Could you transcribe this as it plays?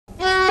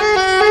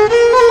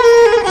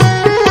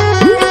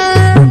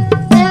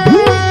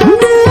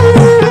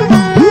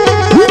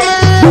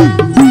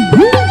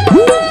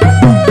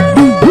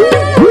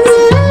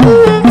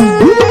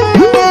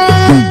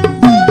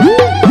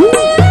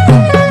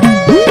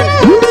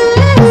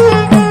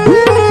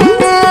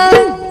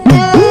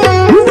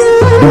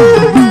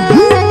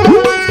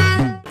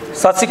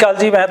सत श्री अकाल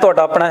जी, मैं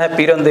तुहाडा अपना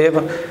हैप्पी रंदेव।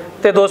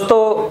 तो दोस्तों,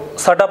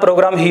 साडा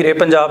प्रोग्राम हीरे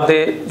पंजाब दे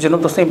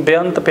जिन्होंने तुसीं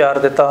बेअंत प्यार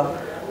दिता,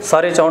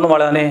 सारे चाहण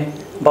वालियां ने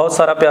बहुत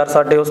सारा प्यार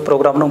साडे उस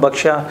प्रोग्राम नूं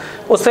बख्शिया।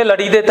 उसे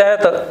लड़ी के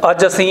तहत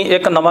अज असीं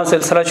एक नवां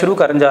सिलसिला शुरू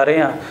करन जा रहे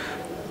हैं।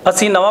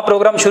 असीं नवां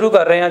प्रोग्राम शुरू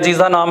कर रहे हैं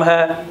जिसका नाम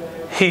है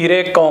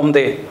हीरे कौम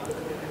दे।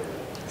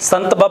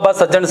 संत बाबा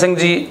सज्जन सिंह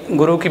जी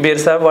गुरु की बेर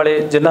साहब वाले,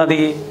 जिन्हां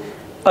दी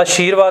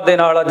आशीर्वाद के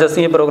नाल अज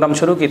असीं प्रोग्राम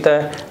शुरू किया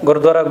है।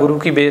 गुरुद्वारा गुरु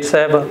की बेर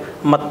साहब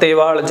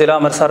मत्तेवाल जिला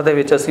अमृतसर दे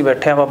विच असीं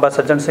बैठे हैं। बाबा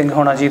सज्जन सिंह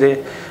होना जी दे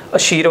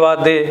आशीर्वाद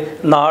के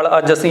नाल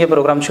अज असीं ये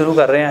प्रोग्राम शुरू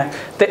कर रहे हैं।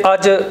 तो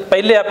अज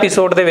पहले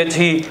एपीसोड दे विच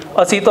ही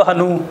असीं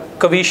तुहानूं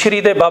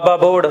कविशरी दे बाबा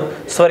बोर्ड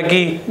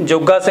स्वर्गी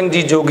जोगा सिंह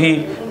जी जोगी,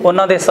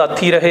 उन्हां दे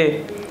साथी रहे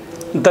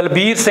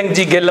दलबीर सिंह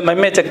जी गिल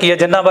मेहमेचक्कीया,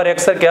 जिन्हां बारे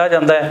अक्सर कहा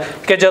जाता है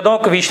कि जदों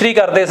कविशरी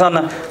करते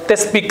सन तो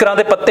स्पीकरां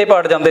दे पत्ते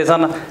पाड़ जाते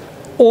सन।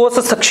 उस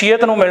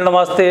शख्सियत नूं मिलण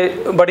वास्ते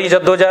बड़ी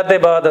जद्दोजहद के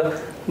बाद,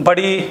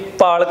 बड़ी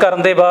भाल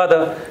करन दे बाद,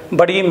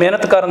 बड़ी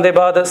मेहनत करन दे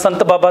बाद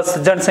संत बाबा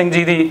सज्जन सिंह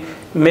जी की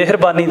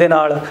मेहरबानी दे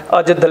नाल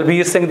अज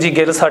दलबीर सिंह जी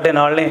गिल साडे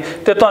नाल ने।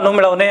 ते तुहानूं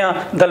मिलाउने आ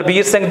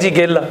दलबीर सिंह जी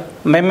गिल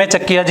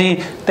मेहमेचक्कीया जी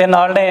ते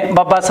नाल ने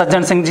बाबा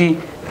सज्जन सिंह जी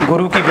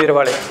गुरु की बेर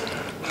वाले।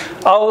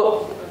 आओ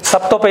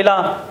सब तो पहला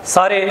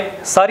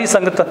सारी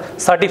संगत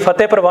साडी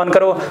फतेह प्रवान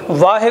करो।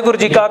 वाहिगुरू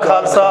जी का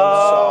खालसा,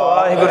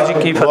 वाहिगुरू जी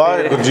की फतेह।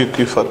 वाहिगुरू जी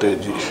की फतेह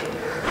जी।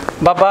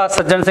 बाबा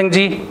सज्जन सिंह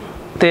जी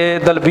ते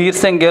दलबीर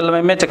सिंह गिल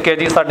मेहमेचक्कीया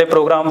जी साडे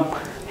प्रोग्राम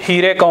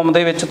हीरे कौम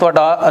दे विच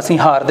तुहाडा असीं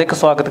हार्दिक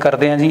स्वागत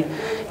करते हैं जी।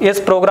 इस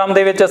प्रोग्राम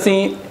दे विच असीं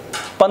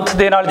पंथ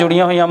दे नाल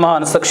जुड़ियां होईयां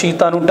महान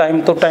शख्सियतां नूं टाइम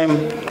तो टाइम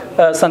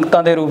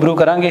संगतां दे रूबरू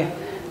करांगे।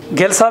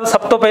 गिल साहब,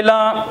 सब तो पहला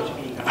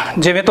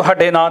जिवें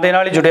तुहाडे नां दे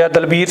नाल ही जुड़िया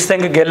दलबीर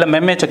सिंह गिल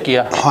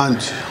मेहमेचक्कीया, हाँ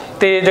जी,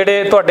 ते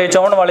जिहड़े तुहाडे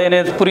चाहण वाले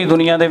ने पूरी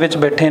दुनिया दे विच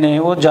बैठे ने,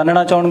 वो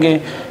जानना चाहणगे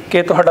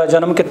कि तुहाडा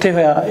जन्म कित्थे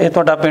होया, ये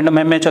तुहाडा पिंड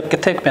मेहमेचक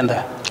कित्थे पैंदा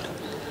है?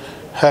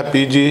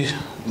 हैप्पी जी,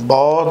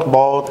 बहुत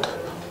बहुत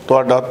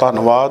तुहाडा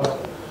धन्नवाद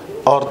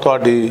और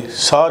तुहाडी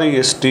सारी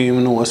इस टीम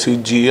नूं असीं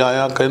जी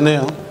आया कहंदे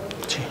हां।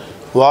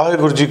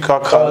 वाहिगुरू जी का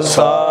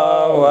खालसा,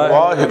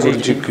 वाहिगुरू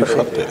जी की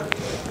फतेह।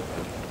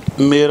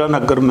 मेरा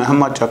नगर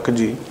महमाचक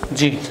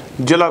जी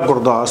जिला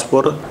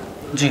गुरदासपुर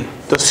जी,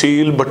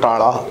 तहसील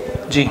बटाला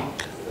जी,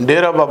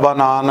 डेरा बाबा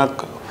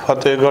नानक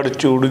फतेहगढ़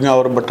चूड़ियां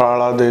और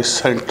बटाला दे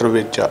सेंटर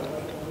विच आ।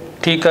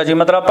 ठीक है जी,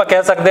 मतलब आप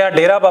कह सकते हैं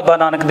डेरा बाबा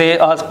नानक के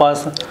आस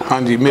पास। हाँ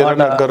जी, मेरा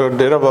नगर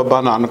डेरा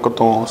बाबा नानक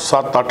तो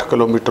 7-8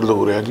 किलोमीटर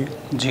दूर है जी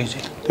जी जी।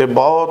 तो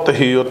बहुत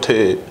ही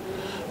उत्थे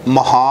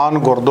महान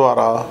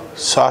गुरुद्वारा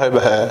साहिब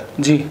है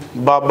जी,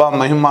 बाबा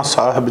महिमा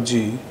साहिब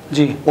जी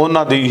जी,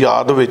 उन्हां दी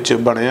याद विच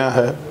बनिया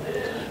है।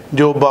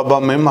 जो बाबा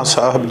महिमा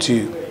साहिब जी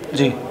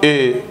जी, ये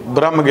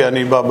ब्रह्म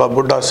ज्ञानी बाबा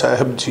बुढ़ा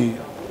साहिब जी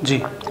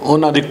जी,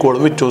 उन्हां दी कुल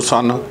विचों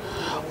सन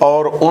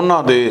और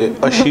उन्हां दे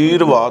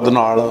आशीर्वाद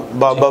नाल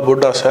बाबा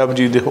बुढ़ा साहब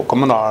जी दे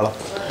हुक्म नाल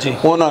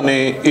उन्हां ने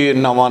ये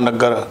नवां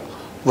नगर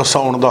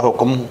वसाउण दा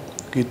हुक्म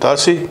कीता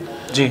सी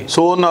जी।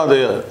 सो उन्हां दे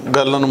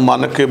गल्लां नूं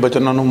मन के,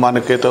 बचनां नूं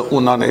मन के, तो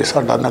उन्हां ने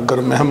साडा नगर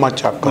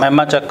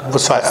मेहमाचक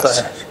वसाया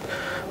सी।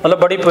 मतलब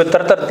बड़ी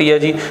पवित्र धरती है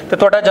जी। तो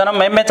तुहाडा जन्म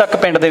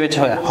मेहमेचक पिंड दे विच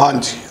होया? हाँ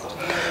जी।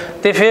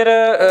 तो फिर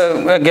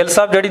गिल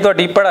साहब, जिहड़ी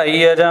तुहाडी पढ़ाई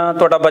है जां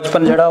तुहाडा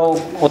बचपन जिहड़ा वो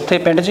उत्थे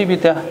पिंड 'च ही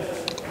बीतिया?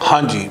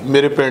 हाँ जी,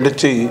 मेरे पिंड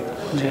 'च ही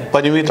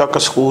 5वीं तक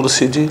स्कूल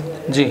सी जी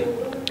जी।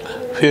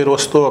 फिर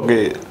उस तो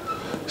अगे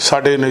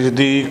साडे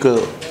नज़दीक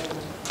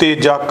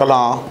तेजा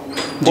कलां,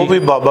 वो भी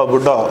बाबा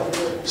बुढ़ा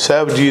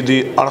साहब जी दी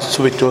अंश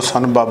विचों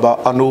सन बाबा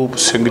अनूप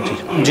सिंह जी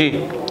जी।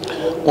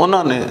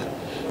 उन्होंने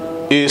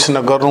इस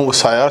नगर नूं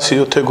वसाया सी।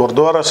 उत्थे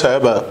गुरुद्वारा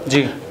साहब है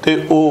जी, ते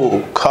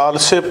वो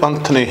खालसे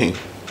पंथ ने ही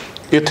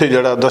इत्थे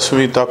जिहड़ा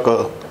 10वीं तक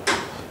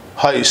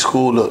हाई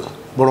स्कूल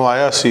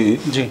बनवाया सी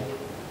जी।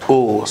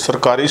 वो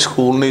सरकारी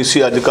स्कूल नहीं सी,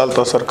 अजकल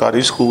तो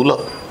सरकारी स्कूल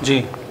जी।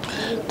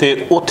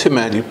 तो उत्थे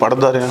मैं जी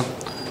पढ़दा रहा,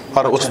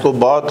 पर उस तो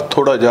बाद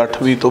थोड़ा जिहा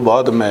 8वीं तो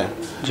बाद मैं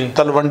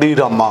तलवंडी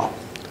रामा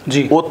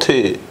जी, उत्थे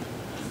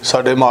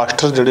साडे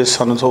मास्टर जिहड़े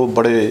सन सो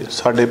बड़े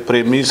साडे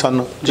प्रेमी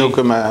सन, जो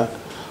कि मैं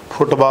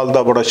फुटबाल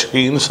का बड़ा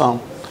शौकीन सां,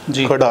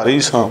 खिडारी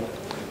सां।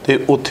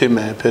 ते उत्थे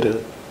मैं फिर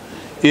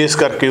इस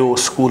करके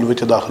उस स्कूल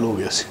विच दाखिल हो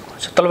गया सी।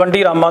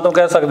 तलवंडी रामा तो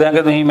कह सकते हैं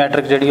कि तुसीं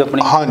मैट्रिक जिहड़ी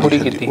अपनी पूरी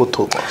कीती?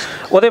 उत्थों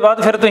ਉਹਦੇ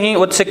बाद फिर तुसीं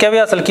ਉੱਚ ਸਿੱਖਿਆ भी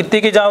हासिल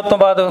कीती कि ਜਾਂ ਉਸ ਤੋਂ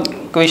ਬਾਅਦ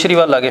ਕਵਿਸ਼ਰੀ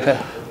ਵੱਲ ਆ ਗਏ? ਫਿਰ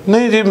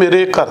नहीं जी, मेरे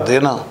घर दे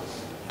ना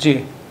जी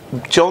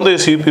ਚਾਹੁੰਦੇ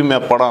ਸੀ ਵੀ मैं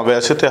ਪੜਾਂ।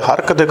 वैसे तो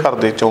हर एक दे घर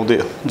दे ਚਾਹੁੰਦੇ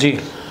जी,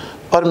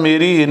 पर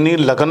मेरी इन्नी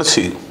लगन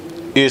सी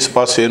इस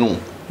पासे नूं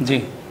जी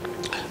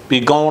भी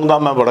गाउण दा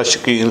मैं बड़ा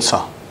शौकीन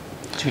सां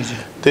जी जी।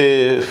 ते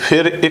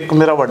फिर एक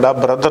मेरा वड्डा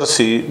ब्रदर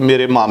सी,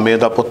 मेरे मामे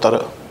दा पुत्तर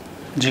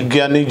जी,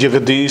 ज्ञानी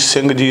जगदीश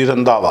सिंह जी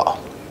रंधावा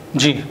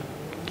जी।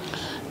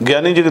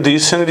 ज्ञानी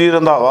जगदीश सिंह जी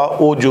रंधावा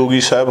वो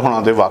जोगी साहब होना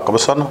दे वाकफ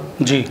सन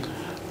जी।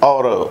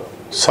 और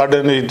साडे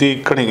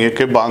नज़दीक घणीए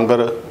के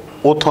बांगर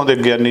उतों के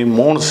ज्ञानी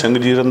मोहन सिंह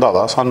जी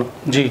रंधावा सन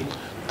जी।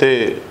 ते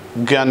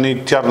ज्ञानी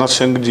चरण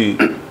सिंह जी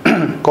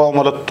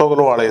कोमल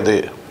तुगलवाले दे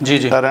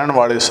रहन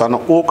वाले सन।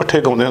 वो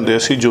इकट्ठे गाउंदे हुंदे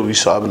सी जोगी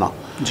साहब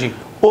नाल जी।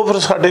 वो फिर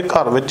साडे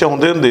घर विच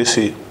आउंदे हुंदे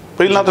सी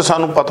ਪਹਿਲਾਂ ਤਾਂ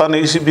ਸਾਨੂੰ ਪਤਾ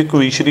ਨਹੀਂ ਸੀ ਵੀ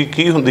ਕਵੀਸ਼ਰੀ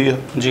ਕੀ ਹੁੰਦੀ ਆ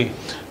ਜੀ।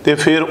 ਤੇ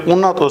ਫਿਰ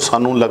ਉਹਨਾਂ ਤੋਂ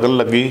ਸਾਨੂੰ ਲੱਗਣ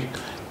ਲੱਗੀ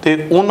ਤੇ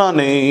ਉਹਨਾਂ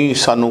ਨੇ ਹੀ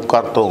ਸਾਨੂੰ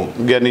ਘਰ ਤੋਂ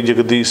ਗਿਆਨੀ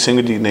ਜਗਦੀਸ਼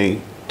ਸਿੰਘ ਜੀ ਨੇ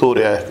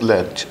ਤੋਰਿਆ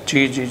ਲੈਣ 'ਚ।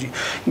 ਜੀ ਜੀ ਜੀ,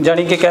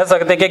 ਜਾਣੀ ਕਿ ਕਹਿ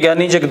ਸਕਦੇ ਕਿ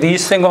ਗਿਆਨੀ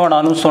ਜਗਦੀਸ਼ ਸਿੰਘ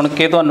ਹੋਣਾ ਨੂੰ ਸੁਣ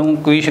ਕੇ ਤੁਹਾਨੂੰ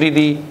ਕਵੀਸ਼ਰੀ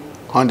ਦੀ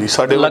ਹਾਂਜੀ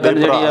ਸਾਡੇ ਲੱਗਣ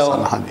ਜਿਹੜੀ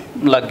ਆ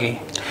ਹਾਂਜੀ ਲੱਗ ਗਈ।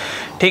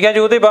 ਠੀਕ ਹੈ ਜੀ।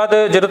 ਉਹਦੇ ਬਾਅਦ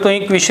ਜਦੋਂ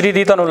ਤੁਸੀਂ ਕਵੀਸ਼ਰੀ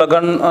ਦੀ ਤੁਹਾਨੂੰ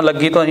ਲੱਗਣ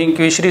ਲੱਗੀ ਤਾਂ ਅਸੀਂ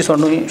ਕਵੀਸ਼ਰੀ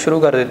ਸੁਣਨੀ ਸ਼ੁਰੂ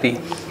ਕਰ ਦਿੱਤੀ।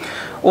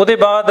 ਉਹਦੇ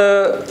ਬਾਅਦ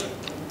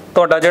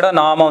ਤੁਹਾਡਾ ਜਿਹੜਾ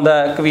ਨਾਮ ਆਉਂਦਾ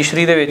ਹੈ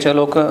ਕਵੀਸ਼ਰੀ ਦੇ ਵਿੱਚ,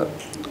 ਲੋਕ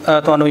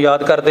ਤੁਹਾਨੂੰ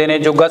ਯਾਦ ਕਰਦੇ ਨੇ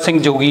ਜੋਗਾ ਸਿੰਘ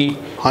ਜੋਗੀ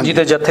ਜੀ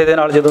ਦੇ ਜੱਥੇ ਦੇ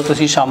ਨਾਲ ਜਦੋਂ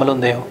ਤੁਸੀਂ ਸ਼ਾਮਲ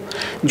ਹੁੰਦੇ ਹੋ।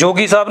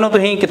 ਜੋਗੀ ਸਾਹਿਬ ਨੂੰ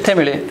ਤੁਸੀਂ ਕਿੱਥੇ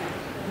ਮਿਲੇ?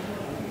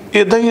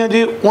 ਇੱਦਾਂ ਹੀ ਆ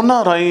ਜੀ,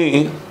 ਉਹਨਾਂ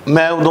ਰਾਹੀਂ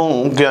ਮੈਂ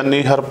ਉਦੋਂ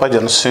ਗਿਆਨੀ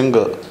ਹਰਭਜਨ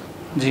ਸਿੰਘ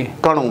ਜੀ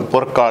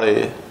ਘਣੂਪੁਰ ਕਾਲੇ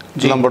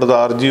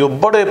ਲੰਬੜਦਾਰ ਜੀ, ਉਹ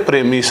ਬੜੇ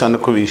ਪ੍ਰੇਮੀ ਸਨ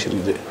ਕਵੀਸ਼ਰੀ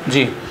ਦੇ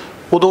ਜੀ।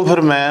 ਉਦੋਂ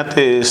ਫਿਰ ਮੈਂ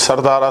ਤੇ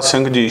ਸਰਦਾਰਾ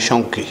ਸਿੰਘ ਜੀ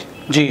ਸ਼ੌਂਕੀ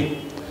ਜੀ,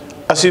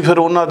 ਅਸੀਂ ਫਿਰ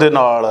ਉਹਨਾਂ ਦੇ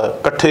ਨਾਲ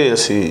ਇਕੱਠੇ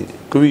ਅਸੀਂ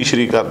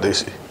ਕਵੀਸ਼ਰੀ ਕਰਦੇ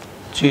ਸੀ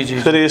ਜੀ ਜੀ।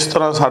 ਫਿਰ ਇਸ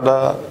ਤਰ੍ਹਾਂ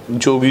ਸਾਡਾ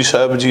ਜੋਗੀ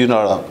ਸਾਹਿਬ ਜੀ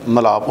ਨਾਲ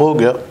ਮਿਲਾਪ ਹੋ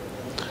ਗਿਆ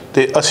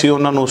ਤੇ ਅਸੀਂ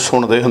ਉਹਨਾਂ ਨੂੰ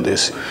ਸੁਣਦੇ ਹੁੰਦੇ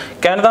ਸੀ।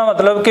 ਕਹਿਣ ਦਾ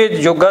ਮਤਲਬ ਕਿ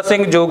ਜੋਗਾ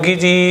ਸਿੰਘ ਜੋਗੀ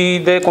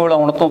ਜੀ ਦੇ ਕੋਲ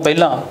ਆਉਣ ਤੋਂ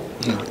ਪਹਿਲਾਂ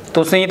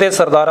ਤੁਸੀਂ ਤੇ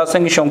ਸਰਦਾਰਾ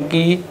ਸਿੰਘ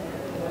ਸ਼ੌਂਕੀ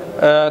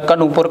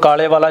ਘਣੂਪੁਰ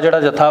ਕਾਲੇ ਵਾਲਾ ਜਿਹੜਾ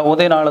ਜੱਥਾ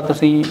ਉਹਦੇ ਨਾਲ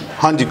ਤੁਸੀਂ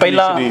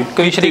ਪਹਿਲਾਂ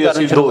ਕਵੀਸ਼ਰੀ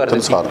ਕਰਨੀ ਸ਼ੁਰੂ ਕਰ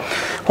ਦਿੱਤੀ।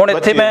 ਹੁਣ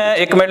ਇੱਥੇ ਮੈਂ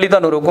 1 ਮਿੰਟ ਲਈ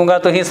ਤੁਹਾਨੂੰ ਰੋਕੂੰਗਾ।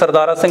 ਤੁਸੀਂ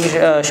ਸਰਦਾਰਾ ਸਿੰਘ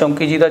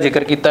ਸ਼ੌਂਕੀ ਜੀ ਦਾ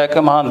ਜ਼ਿਕਰ ਕੀਤਾ ਕਿ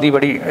ਮਹਾਨ ਦੀ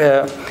ਬੜੀ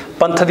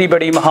ਪੰਥ ਦੀ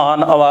ਬੜੀ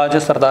ਮਹਾਨ ਆਵਾਜ਼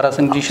ਸਰਦਾਰਾ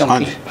ਸਿੰਘ ਜੀ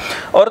ਸ਼ੌਂਕੀ,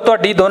 ਔਰ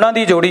ਤੁਹਾਡੀ ਦੋਨਾਂ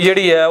ਦੀ ਜੋੜੀ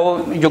ਜਿਹੜੀ ਹੈ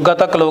ਉਹ ਯੁੱਗਾਂ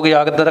ਤੱਕ ਲੋਕ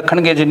ਯਾਦ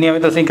ਰੱਖਣਗੇ, ਜਿੰਨੀਆਂ ਵੀ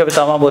ਤੁਸੀਂ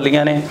ਕਵਿਤਾਵਾਂ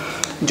ਬੋਲੀਆਂ ਨੇ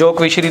ਜੋ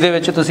ਕਵੀਸ਼ਰੀ ਦੇ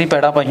ਵਿੱਚ ਤੁਸੀਂ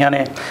ਪੈੜਾਂ ਪਾਈਆਂ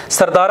ਨੇ।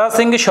 ਸਰਦਾਰਾ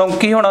ਸਿੰਘ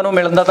ਸ਼ੌਂਕੀ ਹੋਣਾ ਨੂੰ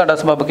ਮਿਲਣ ਦਾ ਤੁਹਾਡਾ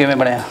ਸਬੱਬ ਕਿਵੇਂ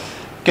ਬਣਿਆ?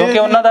 ਕਿਉਂਕਿ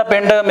ਉਹਨਾਂ ਦਾ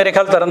ਪਿੰਡ ਮੇਰੇ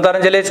ਖਿਆਲ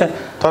ਤਰਨਤਾਰਨ ਜ਼ਿਲ੍ਹੇ 'ਚ,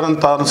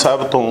 ਤਰਨਤਾਰਨ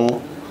ਸਾਹਿਬ ਤੋਂ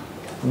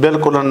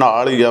ਬਿਲਕੁਲ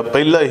ਨਾਲ ਹੀ ਆ,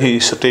 ਪਹਿਲਾ ਹੀ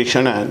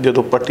ਸਟੇਸ਼ਨ ਹੈ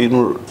ਜਦੋਂ ਪੱਟੀ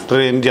ਨੂੰ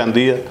ਟ੍ਰੇਨ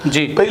ਜਾਂਦੀ ਹੈ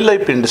ਜੀ, ਪਹਿਲਾ ਹੀ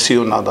ਪਿੰਡ ਸੀ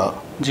ਉਹਨਾਂ ਦਾ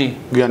ਜੀ।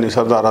 ਗਿਆਨੀ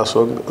ਸਰਦਾਰਾ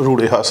ਸਿੰਘ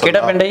ਰੂੜੇ ਹਾਸਲ।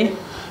 ਕਿਹੜਾ ਪਿੰਡ ਹੈ ਜੀ?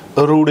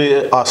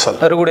 ਰੂੜੇ ਆਸਲ।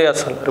 ਰੂੜੇ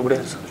ਆਸਲ, ਰੂੜੇ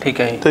ਆਸਲ,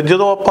 ਠੀਕ ਹੈ ਜੀ। ਤੇ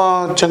ਜਦੋਂ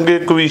ਆਪਾਂ ਚੰਗੇ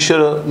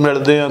ਕਵੀਸ਼ਰ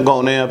ਮਿਲਦੇ ਆ,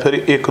 ਗਾਉਂਦੇ ਆ, ਫਿਰ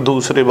ਇੱਕ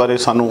ਦੂਸਰੇ ਬਾਰੇ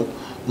ਸਾਨੂੰ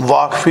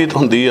ਵਾਕਫੀਅਤ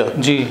ਹੁੰਦੀ ਆ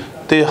ਜੀ।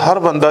 ਤੇ ਹਰ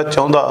ਬੰਦਾ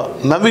ਚਾਹੁੰਦਾ,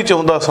 ਮੈਂ ਵੀ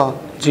ਚਾਹੁੰਦਾ ਸਾਂ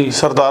ਜੀ,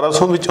 ਸਰਦਾਰਾ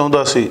ਸਿੰਘ ਵੀ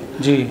ਚਾਹੁੰਦਾ ਸੀ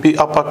ਜੀ ਵੀ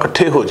ਆਪਾਂ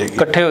ਇਕੱਠੇ ਹੋ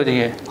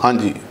ਜਾਈਏ।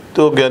 ਹਾਂਜੀ।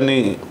 ਤੇ ਉਹ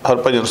ਗਿਆਨੀ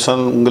ਹਰਭਜਨ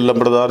ਸਿੰਘ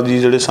ਲੰਬੜਦਾਰ ਜੀ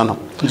ਜਿਹੜੇ ਸਨ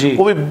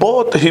ਉਹ ਵੀ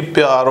ਬਹੁਤ ਹੀ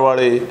ਪਿਆਰ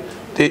ਵਾਲੇ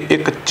ਤੇ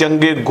ਇੱਕ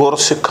ਚੰਗੇ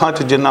ਗੁਰਸਿੱਖਾਂ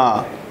 'ਚ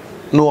ਜਿਨ੍ਹਾਂ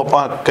ਨੂੰ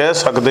ਆਪਾਂ ਕਹਿ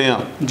ਸਕਦੇ ਹਾਂ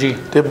ਜੀ,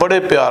 ਤੇ ਬੜੇ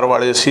ਪਿਆਰ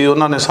ਵਾਲੇ ਸੀ।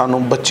 ਉਹਨਾਂ ਨੇ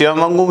ਸਾਨੂੰ ਬੱਚਿਆਂ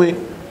ਵਾਂਗੂ ਵੀ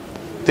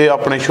ਤੇ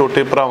ਆਪਣੇ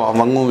ਛੋਟੇ ਭਰਾਵਾਂ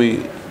ਵਾਂਗੂ ਵੀ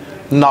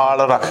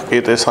ਨਾਲ ਰੱਖ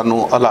ਕੇ ਤੇ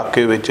ਸਾਨੂੰ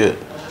ਇਲਾਕੇ ਵਿੱਚ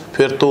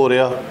ਫਿਰ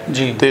ਤੋਰਿਆ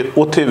ਜੀ। ਤੇ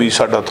ਉੱਥੇ ਵੀ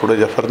ਸਾਡਾ ਥੋੜ੍ਹਾ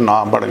ਜਿਹਾ ਫਿਰ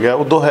ਨਾਂ ਬਣ ਗਿਆ।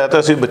 ਉਦੋਂ ਹੈ ਤਾਂ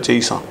ਅਸੀਂ ਬੱਚੇ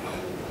ਹੀ ਸਾਂ।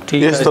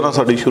 ਇਸ ਤਰ੍ਹਾਂ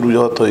ਸਾਡੀ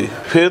ਸ਼ੁਰੂਆਤ ਹੋਈ।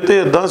 ਫਿਰ ਤੇ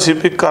ਇਦਾਂ ਸੀ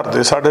ਵੀ ਘਰ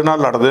ਦੇ ਸਾਡੇ ਨਾਲ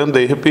ਲੜਦੇ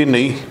ਹੁੰਦੇ ਸੀ ਵੀ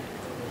ਨਹੀਂ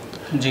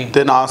ਜੀ,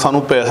 ਤੇ ਨਾ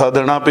ਸਾਨੂੰ ਪੈਸਾ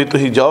ਦੇਣਾ ਵੀ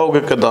ਤੁਸੀਂ ਜਾਓਗੇ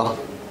ਕਿੱਦਾਂ।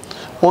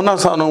 ਉਹਨਾਂ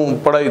ਸਾਨੂੰ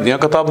ਪੜ੍ਹਾਈ ਦੀਆਂ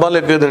ਕਿਤਾਬਾਂ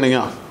ਲੈ ਕੇ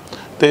ਦੇਣੀਆਂ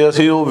ਤੇ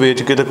ਅਸੀਂ ਉਹ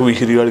ਵੇਚ ਕੇ ਤੇ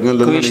ਕਵੀਸ਼ਰੀ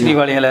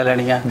ਵਾਲੀਆਂ ਲੈ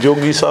ਲੈਣੀਆਂ।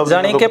 ਜੋਗੀ ਸਾਹਿਬ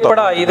ਜਾਣੀ ਕਿ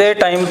ਪੜ੍ਹਾਈ ਦੇ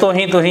ਟਾਈਮ ਤੋਂ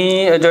ਹੀ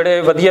ਤੁਸੀਂ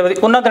ਜਿਹੜੇ ਵਧੀਆ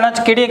ਉਹਨਾਂ ਦਿਨਾਂ 'ਚ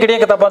ਕਿਹੜੀਆਂ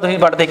ਕਿਤਾਬਾਂ ਤੁਸੀਂ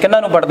ਪੜ੍ਹਦੇ,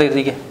 ਕਿਹਨਾਂ ਨੂੰ ਪੜ੍ਹਦੇ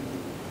ਸੀਗੇ?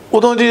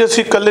 ਉਦੋਂ ਜੀ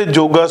ਅਸੀਂ ਇਕੱਲੇ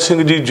ਜੋਗਾ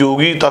ਸਿੰਘ ਜੀ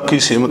ਜੋਗੀ ਤੱਕ ਹੀ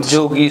ਸੀਮਤ।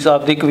 ਜੋਗੀ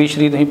ਸਾਹਿਬ ਦੀ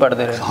ਕਵੀਸ਼ਰੀ ਤੁਸੀਂ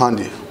ਪੜ੍ਹਦੇ ਰਹੇ?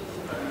 ਹਾਂਜੀ।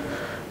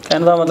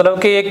 ਕਹਿਣ ਦਾ ਮਤਲਬ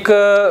ਕਿ ਇੱਕ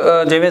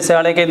ਜਿਵੇਂ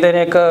ਸਿਆਣੇ ਕਹਿੰਦੇ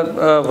ਨੇ, ਇੱਕ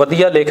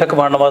ਵਧੀਆ ਲੇਖਕ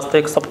ਬਣਨ ਵਾਸਤੇ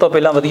ਇੱਕ ਸਭ ਤੋਂ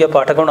ਪਹਿਲਾਂ ਵਧੀਆ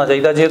ਪਾਠਕ ਹੋਣਾ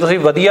ਚਾਹੀਦਾ। ਜੇ ਤੁਸੀਂ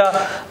ਵਧੀਆ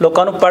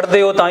ਲੋਕਾਂ ਨੂੰ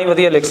ਪੜ੍ਹਦੇ ਹੋ ਤਾਂ ਹੀ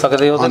ਵਧੀਆ ਲਿਖ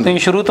ਸਕਦੇ ਹੋ। ਤੇ ਤੁਸੀਂ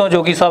ਸ਼ੁਰੂ ਤੋਂ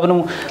ਜੋਗੀ ਸਾਹਿਬ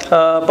ਨੂੰ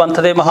ਪੰਥ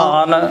ਦੇ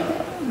ਮਹਾਨ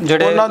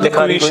ਜਿਹੜੇ ਉਹਨਾਂ ਦੀ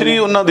ਕਵੀਸ਼ਰੀ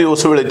ਉਹਨਾਂ ਦੀ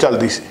ਉਸ ਵੇਲੇ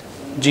ਚੱਲਦੀ ਸੀ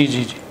ਜੀ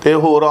ਜੀ ਜੀ। ਤੇ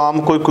ਹੋਰ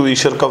ਆਮ ਕੋਈ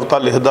ਕਵੀਸ਼ਰ ਕਵਿਤਾ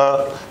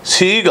ਲਿਖਦਾ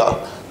ਸੀਗਾ,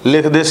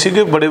 ਲਿਖਦੇ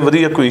ਸੀਗੇ ਬੜੇ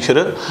ਵਧੀਆ ਕਵੀਸ਼ਰ,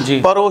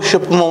 ਪਰ ਉਹ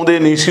ਛਪਵਾਉਂਦੇ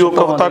ਨਹੀਂ ਸੀ, ਉਹ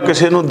ਕਵਿਤਾ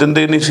ਕਿਸੇ ਨੂੰ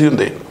ਦਿੰਦੇ ਨਹੀਂ ਸੀ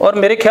ਹੁੰਦੇ। ਔਰ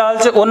ਮੇਰੇ ਖਿਆਲ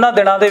 'ਚ ਉਹਨਾਂ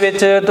ਦਿਨਾਂ ਦੇ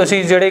ਵਿੱਚ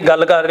ਤੁਸੀਂ ਜਿਹੜੀ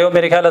ਗੱਲ ਕਰ ਰਹੇ ਹੋ,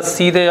 ਮੇਰੇ ਖਿਆਲ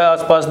 80 ਦੇ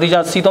ਆਸ-ਪਾਸ ਦੀ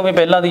ਜਾਂ 80 ਤੋਂ ਵੀ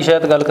ਪਹਿਲਾਂ ਦੀ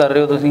ਸ਼ਾਇਦ ਗੱਲ ਕਰ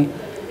ਰਹੇ ਹੋ ਤੁਸੀਂ।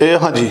 ਇਹ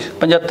ਹਾਂਜੀ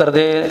 75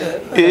 ਦੇ,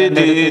 ਇਹ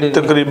ਜੀ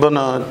ਤਕਰੀਬਨ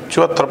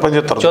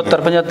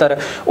 74-75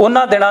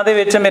 ਉਹਨਾਂ ਦਿਨਾਂ ਦੇ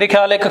ਵਿੱਚ ਮੇਰੇ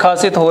ਖਿਆਲ ਇੱਕ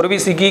ਖਾਸੀਅਤ ਹੋਰ ਵੀ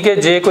ਸੀਗੀ ਕਿ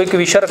ਜੇ ਕੋਈ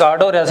ਕਵੀਸ਼ਰ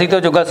ਰਿਕਾਰਡ ਹੋ ਰਿਹਾ ਸੀ ਤੇ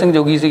ਉਹ ਜੋਗਾ ਸਿੰਘ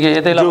ਜੋਗੀ ਸੀਗੇ।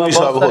 ਇਹਦੇ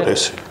ਇਲਾਵਾ ਬਹੁਤ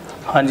ਸਾਰੇ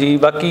ਹਾਂਜੀ,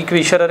 ਬਾਕੀ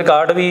ਕਵੀਸ਼ਰ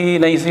ਰਿਕਾਰਡ ਵੀ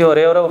ਨਹੀਂ ਸੀ ਹੋ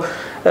ਰਹੇ।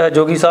 ਔਰ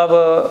ਜੋਗੀ ਸਾਹਿਬ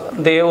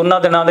ਦੇ ਉਹਨਾਂ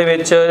ਦਿਨਾਂ ਦੇ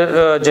ਵਿੱਚ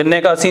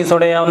ਜਿੰਨੇ ਕੁ ਅਸੀਂ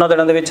ਸੁਣੇ ਆ, ਉਹਨਾਂ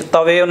ਦਿਨਾਂ ਦੇ ਵਿੱਚ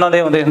ਤਵੇ ਉਹਨਾਂ ਦੇ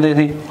ਆਉਂਦੇ ਹੁੰਦੇ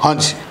ਸੀ।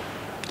 ਹਾਂਜੀ।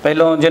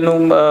 ਪਹਿਲੋਂ ਜਿਹਨੂੰ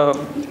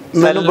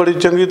ਮੈਨੂੰ ਬੜੀ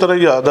ਚੰਗੀ ਤਰ੍ਹਾਂ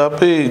ਯਾਦ ਆ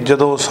ਵੀ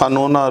ਜਦੋਂ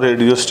ਸਾਨੂੰ ਉਹਨਾਂ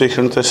ਰੇਡੀਓ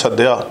ਸਟੇਸ਼ਨ ਤੇ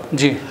ਸੱਦਿਆ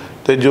ਜੀ,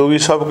 ਤੇ ਜੋਗੀ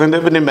ਸਾਹਿਬ ਕਹਿੰਦੇ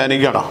ਵੀ ਨਹੀਂ ਮੈਂ ਨਹੀਂ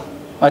ਜਾਣਾ।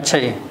 ਅੱਛਾ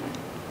ਜੀ।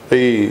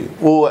 ਵੀ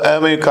ਉਹ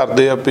ਐਵੇਂ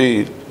ਕਰਦੇ ਆ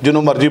ਵੀ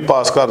ਜਿਹਨੂੰ ਮਰਜ਼ੀ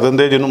ਪਾਸ ਕਰ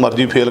ਦਿੰਦੇ, ਜਿਹਨੂੰ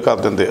ਮਰਜ਼ੀ ਫੇਲ ਕਰ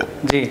ਦਿੰਦੇ ਆ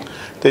ਜੀ।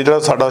 ਤੇ ਜਿਹੜਾ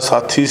ਸਾਡਾ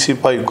ਸਾਥੀ ਸੀ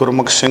ਭਾਈ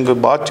ਗੁਰਮੁਖ ਸਿੰਘ,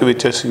 ਬਾਅਦ ਚ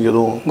ਵਿੱਚ ਅਸੀਂ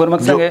ਜਦੋਂ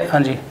ਗੁਰਮੁਖ ਸਿੰਘ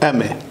ਹਾਂਜੀ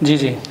ਐਵੇਂ ਜੀ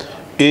ਜੀ,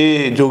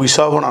 ਇਹ ਜੋਗੀ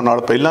ਸਾਹਿਬ ਹੋਣਾ ਨਾਲ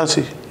ਪਹਿਲਾਂ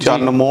ਸੀ,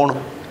 ਚੰਨ ਮੋਹਨ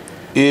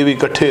ਇਹ ਵੀ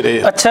ਇਕੱਠੇ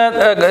ਰਹੇ। ਅੱਛਾ,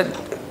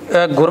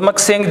 ਗੁਰਮੁਖ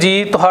ਸਿੰਘ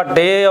ਜੀ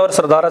ਤੁਹਾਡੇ ਔਰ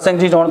ਸਰਦਾਰਾ ਸਿੰਘ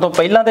ਜੀ ਜਾਣ ਤੋਂ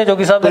ਪਹਿਲਾਂ ਦੇ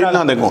ਜੋਗੀ ਸਾਹਿਬ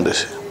ਪਹਿਲਾਂ ਦੇ ਗਾਉਂਦੇ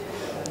ਸੀ।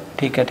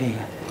 ਠੀਕ ਹੈ ਠੀਕ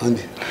ਹੈ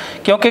ਹਾਂਜੀ।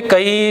 ਕਿਉਂਕਿ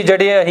ਕਈ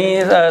ਜਿਹੜੇ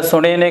ਅਸੀਂ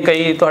ਸੁਣੇ ਨੇ,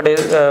 ਕਈ ਤੁਹਾਡੇ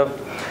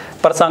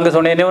ਪ੍ਰਸੰਗ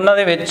ਸੁਣੇ ਨੇ, ਉਹਨਾਂ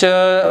ਦੇ ਵਿੱਚ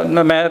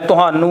ਮੈਂ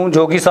ਤੁਹਾਨੂੰ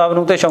ਜੋਗੀ ਸਾਹਿਬ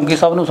ਨੂੰ ਤੇ ਸ਼ੌਂਕੀ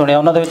ਸਾਹਿਬ ਨੂੰ ਸੁਣਿਆ,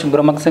 ਉਹਨਾਂ ਦੇ ਵਿੱਚ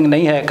ਗੁਰਮੁਖ ਸਿੰਘ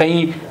ਨਹੀਂ ਹੈ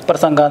ਕਈ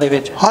ਪ੍ਰਸੰਗਾਂ ਦੇ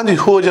ਵਿੱਚ। ਹਾਂਜੀ,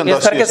 ਹੋ ਜਾਂਦਾ ਸੀ।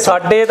 ਇਸ ਕਰਕੇ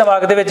ਸਾਡੇ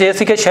ਦਿਮਾਗ ਦੇ ਵਿੱਚ ਇਹ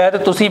ਸੀ ਕਿ ਸ਼ਾਇਦ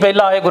ਤੁਸੀਂ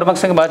ਪਹਿਲਾਂ ਆਏ, ਗੁਰਮੁਖ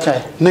ਸਿੰਘ ਬਾਅਦ ਚ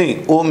ਆਏ। ਨਹੀਂ,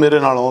 ਉਹ ਮੇਰੇ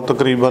ਨਾਲੋਂ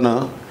ਤਕਰੀਬਨ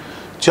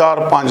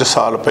 4-5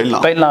 ਸਾਲ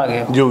ਪਹਿਲਾਂ ਆ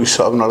ਗਏ ਜੋਗੀ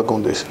ਸਾਹਿਬ ਨਾਲ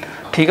ਗਾਉਂਦੇ ਸੀ।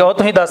 ਠੀਕ ਹੈ। ਉਹ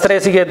ਤੁਸੀਂ ਦੱਸ ਰਹੇ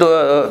ਸੀਗੇ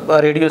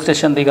ਰੇਡੀਓ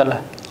ਸਟੇਸ਼ਨ ਦੀ ਗੱਲ।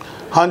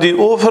 ਹਾਂਜੀ,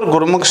 ਉਹ ਫਿਰ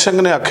ਗੁਰਮੁਖ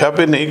ਸਿੰਘ ਨੇ ਆਖਿਆ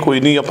ਵੀ ਨਹੀਂ ਕੋਈ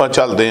ਨਹੀਂ ਆਪਾਂ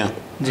ਚੱਲਦੇ ਹਾਂ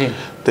जी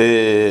ਤੇ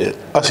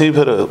ਅਸੀਂ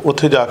ਫਿਰ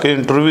ਉੱਥੇ ਜਾ ਕੇ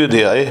ਇੰਟਰਵਿਊ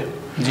ਦੇ ਆਏ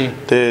जी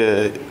ਤੇ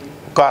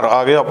ਘਰ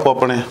ਆ ਗਏ ਆਪੋ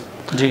ਆਪਣੇ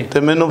जी ਤੇ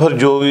ਮੈਨੂੰ ਫਿਰ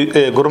ਜੋ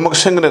ਵੀ ਗੁਰਮੁਖ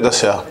ਸਿੰਘ ਨੇ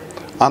ਦੱਸਿਆ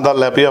ਆਂਦਾ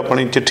ਲੈ ਵੀ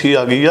ਆਪਣੀ ਚਿੱਠੀ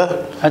ਆ ਗਈ ਆ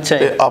अच्छा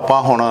ਤੇ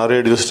ਆਪਾਂ ਹੁਣ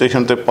ਰੇਡੀਓ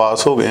ਸਟੇਸ਼ਨ ਤੇ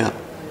ਪਾਸ ਹੋ ਗਏ ਆ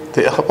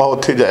ਤੇ ਆਪਾਂ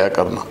ਉੱਥੇ ਜਾਇਆ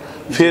ਕਰਨਾ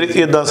ਫਿਰ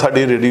ਇਦਾਂ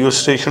ਸਾਡੀ ਰੇਡੀਓ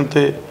ਸਟੇਸ਼ਨ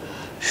ਤੇ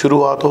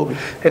ਸ਼ੁਰੂਆਤ ਹੋ ਗਈ।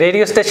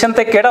 ਰੇਡੀਓ ਸਟੇਸ਼ਨ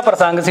ਤੇ ਕਿਹੜਾ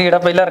ਪ੍ਰਸੰਗ ਸੀ ਜਿਹੜਾ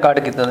ਪਹਿਲਾਂ ਰਿਕਾਰਡ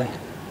ਕੀਤਾ ਸੀ?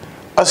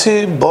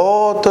 ਅਸੀਂ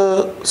ਬਹੁਤ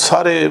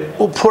ਸਾਰੇ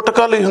ਉਹ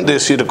ਫੁਟਕਲ ਹੀ ਹੁੰਦੇ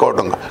ਸੀ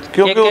ਰਿਕਾਰਡਿੰਗ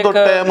ਕਿਉਂਕਿ ਉਦੋਂ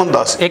ਟਾਈਮ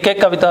ਹੁੰਦਾ ਸੀ। ਇੱਕ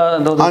ਕਵਿਤਾ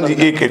ਦੋ ਹਾਂਜੀ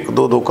ਇੱਕ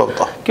ਦੋ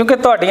ਕਵਿਤਾ ਕਿਉਂਕਿ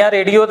ਤੁਹਾਡੀਆਂ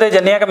ਰੇਡੀਓ ਤੇ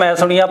ਜਿੰਨੀਆਂ ਕਿ ਮੈਂ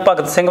ਸੁਣੀਆਂ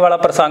ਭਗਤ ਸਿੰਘ ਵਾਲਾ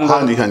ਪ੍ਰਸੰਗ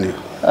ਹਾਂਜੀ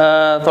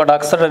ਤੁਹਾਡਾ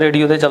ਅਕਸਰ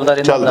ਰੇਡੀਓ ਤੇ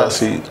ਚੱਲਦਾ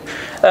ਸੀ।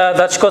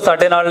 ਦਰਸ਼ਕੋ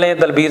ਸਾਡੇ ਨਾਲ ਨੇ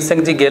ਦਲਬੀਰ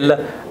ਸਿੰਘ ਜੀ ਗਿੱਲ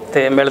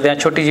ਤੇ ਮਿਲਦੇ ਹਾਂ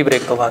ਛੋਟੀ ਜਿਹੀ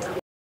ਬ੍ਰੇਕ ਤੋਂ ਬਾਅਦ।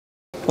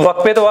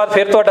 ਵਕਫੇ ਤੋਂ ਬਾਅਦ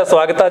ਫਿਰ ਤੁਹਾਡਾ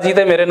ਸਵਾਗਤ ਹੈ ਜੀ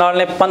ਤੇ ਮੇਰੇ ਨਾਲ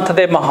ਨੇ ਪੰਥ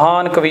ਦੇ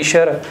ਮਹਾਨ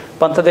ਕਵੀਸ਼ਰ,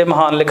 ਪੰਥ ਦੇ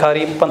ਮਹਾਨ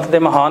ਲਿਖਾਰੀ, ਪੰਥ ਦੇ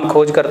ਮਹਾਨ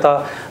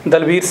ਖੋਜਕਰਤਾ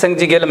ਦਲਬੀਰ ਸਿੰਘ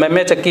ਜੀ ਗਿੱਲ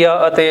ਮਹਿਮੇਚੱਕੀਆ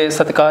ਅਤੇ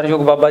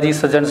ਸਤਿਕਾਰਯੋਗ ਬਾਬਾ ਜੀ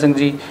ਸੱਜਣ ਸਿੰਘ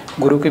ਜੀ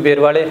ਗੁਰੂ ਕੀ ਬੇਰ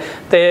ਵਾਲੇ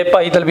ਤੇ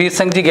ਭਾਈ ਦਲਬੀਰ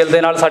ਸਿੰਘ ਜੀ ਗਿੱਲ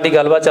ਦੇ ਨਾਲ ਸਾਡੀ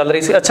ਗੱਲਬਾਤ ਚੱਲ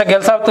ਰਹੀ ਸੀ। ਅੱਛਾ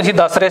ਗਿੱਲ ਸਾਹਿਬ, ਤੁਸੀਂ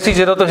ਦੱਸ ਰਹੇ ਸੀ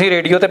ਜਦੋਂ ਤੁਸੀਂ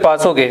ਰੇਡੀਓ ਤੇ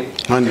ਪਾਸ ਹੋ ਗਏ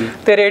ਹਾਂਜੀ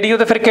ਤੇ ਰੇਡੀਓ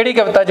ਤੇ ਫਿਰ ਕਿਹੜੀ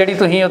ਕਵਿਤਾ ਜਿਹੜੀ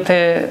ਤੁਸੀਂ ਉੱਥੇ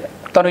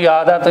ਤੁਹਾਨੂੰ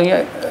ਯਾਦ ਆ ਤੁਸੀਂ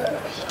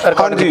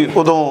ਹਾਂਜੀ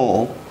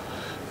ਉਦੋਂ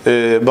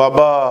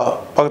ਬਾਬਾ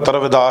ਭਗਤ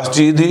ਰਵਿਦਾਸ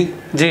ਜੀ ਦੀ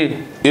ਜੀ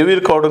ਇਹ ਵੀ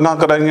ਰਿਕਾਰਡਿੰਗਾਂ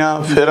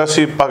ਕਰਾਈਆਂ। ਫਿਰ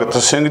ਅਸੀਂ ਭਗਤ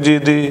ਸਿੰਘ ਜੀ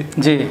ਦੀ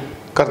ਜੀ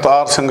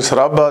ਕਰਤਾਰ ਸਿੰਘ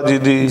ਸਰਾਭਾ ਜੀ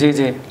ਦੀ ਜੀ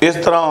ਜੀ ਇਸ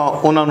ਤਰ੍ਹਾਂ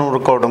ਉਹਨਾਂ ਨੂੰ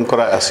ਰਿਕਾਰਡਿੰਗ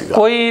ਕਰਾਇਆ ਸੀਗਾ।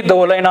 ਕੋਈ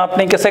ਦੋ ਲਾਈਨਾਂ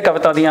ਆਪਣੀ ਕਿਸੇ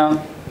ਕਵਿਤਾ ਦੀਆਂ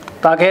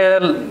ਤਾਂ ਕਿ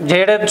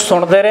ਜਿਹੜੇ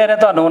ਸੁਣਦੇ ਰਹੇ ਨੇ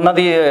ਤੁਹਾਨੂੰ ਉਹਨਾਂ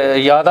ਦੀ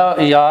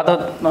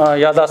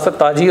ਯਾਦਾਸ਼ਤ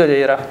ਤਾਜ਼ੀ ਹੋ ਜਾਏ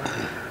ਜਰਾ,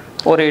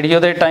 ਉਹ ਰੇਡੀਓ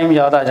ਦੇ ਟਾਈਮ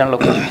ਯਾਦ ਆ ਜਾਣ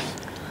ਲੋਕਾਂ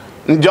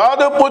ਨੂੰ।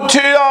 ਜਦ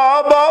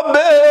ਪੁੱਛਿਆ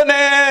ਬਾਬੇ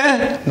ਨੇ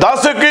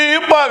ਦੱਸ ਕੀ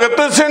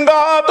ਭਗਤ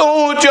ਸਿੰਘਾ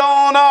ਤੂੰ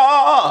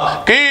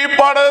ਚਾਹੁੰਦਾ, ਕੀ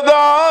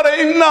ਪੜਦਾ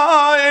ਰਹਿਣਾ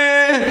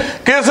ਏ,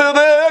 ਕਿਸ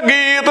ਦੇ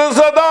ਗੀਤ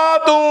ਸਦਾ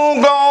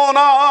ਤੂੰ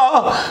ਗਾਉਣਾ,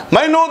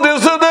 ਮੈਨੂੰ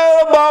ਦਿਸਦੇ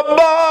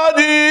ਬਾਬਾ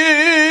ਜੀ,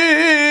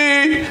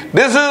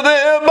 ਦਿਸਦੇ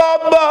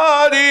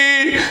ਬਾਬਾ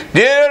ਜੀ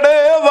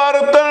ਜਿਹੜੇ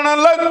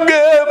ਵਰਤਣ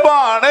ਲੱਗੇ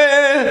ਭਾਣੇ,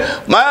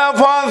 ਮੈਂ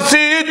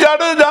ਫਾਂਸੀ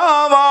ਚੜ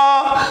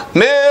ਜਾਵਾਂ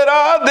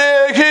ਮੇਰਾ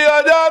ਦੇਸ਼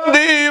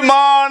ਆਜ਼ਾਦੀ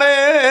ਮਾਣੇ।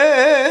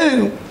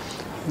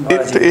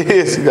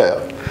 ਇਹ ਸੀਗਾ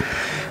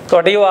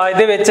ਤੁਹਾਡੀ ਆਵਾਜ਼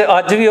ਦੇ ਵਿੱਚ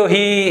ਅੱਜ ਵੀ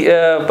ਉਹੀ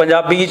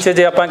ਪੰਜਾਬੀ 'ਚ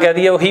ਜੇ ਆਪਾਂ ਕਹਿ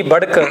ਦਈਏ ਉਹੀ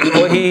ਬੜਕ,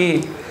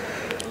 ਉਹੀ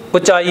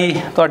ਉਚਾਈ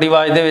ਤੁਹਾਡੀ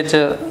ਆਵਾਜ਼ ਦੇ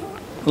ਵਿੱਚ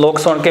ਲੋਕ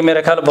ਸੁਣ ਕੇ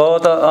ਮੇਰੇ ਖਿਆਲ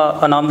ਬਹੁਤ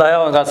ਆਨੰਦ ਆਇਆ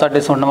ਹੋਵੇਗਾ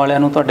ਸਾਡੇ ਸੁਣਨ ਵਾਲਿਆਂ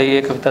ਨੂੰ ਤੁਹਾਡੀ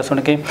ਇਹ ਕਵਿਤਾ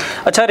ਸੁਣ ਕੇ।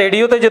 ਅੱਛਾ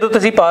ਰੇਡੀਓ 'ਤੇ ਜਦੋਂ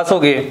ਤੁਸੀਂ ਪਾਸ ਹੋ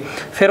ਗਏ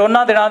ਫਿਰ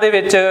ਉਹਨਾਂ ਦਿਨਾਂ ਦੇ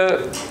ਵਿੱਚ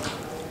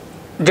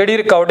ਜਿਹੜੀ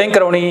ਰਿਕਾਰਡਿੰਗ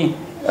ਕਰਾਉਣੀ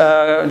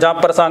ਜਾਂ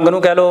ਪ੍ਰਸੰਗ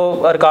ਨੂੰ ਕਹਿ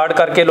ਲਓ ਰਿਕਾਰਡ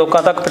ਕਰਕੇ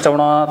ਲੋਕਾਂ ਤੱਕ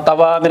ਪਹੁੰਚਾਉਣਾ,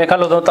 ਤਵਾ ਮੇਰੇ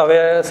ਖਿਆਲ ਉਦੋਂ ਤਵੇ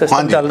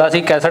ਸਿਸਟਮ ਚੱਲਦਾ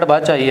ਸੀ, ਕੈਸਟ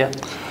ਬਾਅਦ 'ਚ ਆਈ ਹੈ।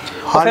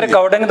 ਫਿਰ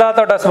ਰਿਕਾਰਡਿੰਗ ਦਾ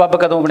ਤੁਹਾਡਾ ਸਬੱਬ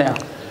ਕਦੋਂ ਬਣਿਆ?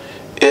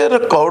 ਇਹ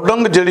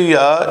ਰਿਕਾਰਡਿੰਗ ਜਿਹੜੀ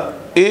ਆ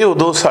ਇਹ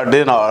ਉਦੋਂ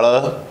ਸਾਡੇ ਨਾਲ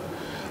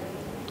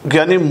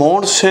ਗਿਆਨੀ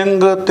ਮੋਹਨ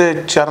ਸਿੰਘ ਤੇ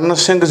ਚਰਨ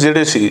ਸਿੰਘ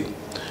ਜਿਹੜੇ ਸੀ,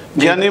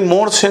 ਗਿਆਨੀ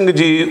ਮੋਹਨ ਸਿੰਘ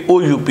ਜੀ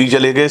ਉਹ ਯੂਪੀ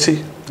ਚਲੇ ਗਏ ਸੀ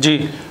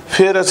ਜੀ।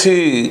 ਫਿਰ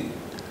ਅਸੀਂ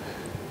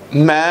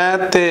ਮੈਂ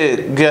ਤੇ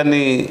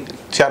ਗਿਆਨੀ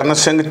ਚਰਨ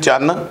ਸਿੰਘ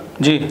ਚੰਨ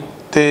ਜੀ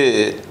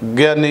ਤੇ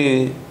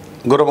ਗਿਆਨੀ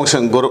ਗੁਰਮੁਖ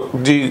ਸਿੰਘ ਗੁਰੂ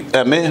ਜੀ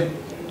ਐਮਏ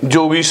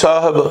ਜੋਗੀ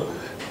ਸਾਹਿਬ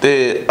ਤੇ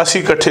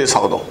ਅਸੀਂ ਇਕੱਠੇ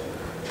ਸੌਦੋਂ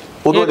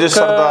ਉਦੋਂ ਜੇ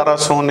ਸਰਦਾਰਾ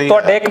ਸੋਨੀ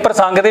ਤੁਹਾਡੇ ਇੱਕ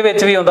ਪ੍ਰਸੰਗ ਦੇ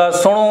ਵਿੱਚ ਵੀ ਆਉਂਦਾ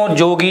ਸੁਣੋ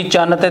ਜੋਗੀ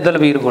ਚੰਨ ਤੇ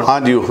ਦਲਬੀਰ ਗੁਣ।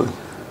 ਹਾਂਜੀ ਉਹ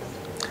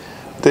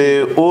ਤੇ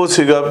ਉਹ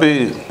ਸੀਗਾ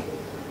ਵੀ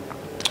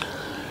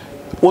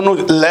ਉਹਨੂੰ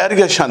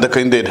ਲਹਿਰੀਆ ਛੰਦ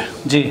ਕਹਿੰਦੇ ਨੇ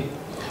ਜੀ।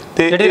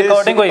 ਤੇ ਜਿਹੜੀ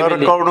ਰਿਕਾਰਡਿੰਗ ਹੋਈ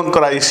ਰਿਕਾਰਡਿੰਗ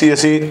ਕਰਾਈ ਸੀ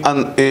ਅਸੀਂ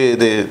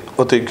ਇਹਦੇ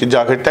ਉੱਤੇ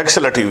ਜਾ ਕੇ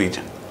ਟੈਕਸਲਾ ਟੀਵੀ 'ਚ।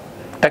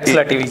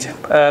 ਟੈਕਸਲਾ ਟੀਵੀ 'ਚ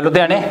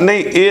ਲੁਧਿਆਣੇ?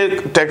 ਨਹੀਂ ਇਹ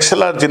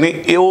ਟੈਕਸਲਾ 'ਚ ਨਹੀਂ,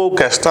 ਇਹ ਉਹ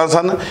ਕੈਸਟਾਂ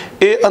ਸਨ,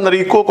 ਇਹ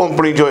ਅਨਰੀਕੋ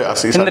ਕੰਪਨੀ 'ਚ ਹੋਇਆ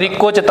ਸੀ।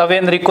 ਅਨਰੀਕੋ 'ਚ ਤਵੇ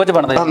ਅਨਰੀਕੋ 'ਚ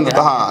ਬਣਦੇ ਸੀ।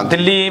 ਹਾਂ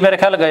ਦਿੱਲੀ ਮੇਰੇ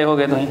ਖਿਆਲ ਗਏ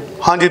ਹੋਗੇ ਤੁਸੀਂ?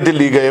 ਹਾਂਜੀ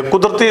ਦਿੱਲੀ ਗਏ,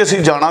 ਕੁਦਰਤੀ ਅਸੀਂ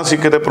ਜਾਣਾ ਸੀ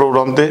ਕਿਤੇ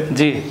ਪ੍ਰੋਗਰਾਮ ਤੇ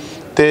ਜੀ।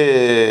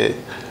 ਤੇ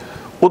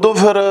ਉਦੋਂ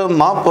ਫਿਰ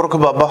ਮਹਾਂਪੁਰਖ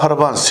ਬਾਬਾ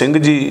ਹਰਬੰਸ ਸਿੰਘ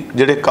ਜੀ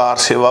ਜਿਹੜੇ ਕਾਰ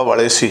ਸੇਵਾ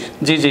ਵਾਲੇ ਸੀ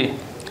ਜੀ ਜੀ,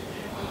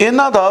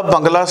 ਇਹਨਾਂ ਦਾ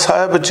ਬੰਗਲਾ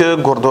ਸਾਹਿਬ 'ਚ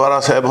ਗੁਰਦੁਆਰਾ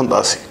ਸਾਹਿਬ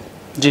ਹੁੰਦਾ ਸੀ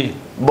ਜੀ,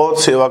 ਬਹੁਤ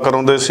ਸੇਵਾ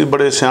ਕਰਾਉਂਦੇ ਸੀ,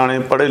 ਬੜੇ ਸਿਆਣੇ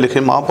ਪੜ੍ਹੇ ਲਿਖੇ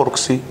ਮਹਾਂਪੁਰਖ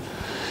ਸੀ।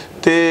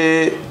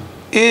 ਤੇ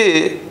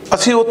ਇਹ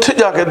ਅਸੀਂ ਉੱਥੇ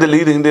ਜਾ ਕੇ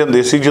ਦਿੱਲੀ ਰਹਿੰਦੇ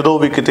ਹੁੰਦੇ ਸੀ ਜਦੋਂ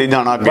ਵੀ ਕਿਤੇ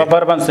ਜਾਣਾ ਅੱਗੇ ਬਾਬਾ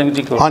ਹਰਬੰਸ ਸਿੰਘ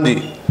ਜੀ ਕੋਲ। ਹਾਂਜੀ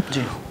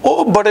ਜੀ।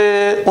 ਉਹ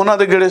ਬੜੇ ਉਹਨਾਂ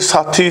ਦੇ ਜਿਹੜੇ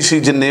ਸਾਥੀ ਸੀ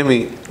ਜਿੰਨੇ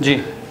ਵੀ ਜੀ,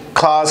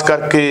 ਖਾਸ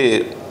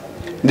ਕਰਕੇ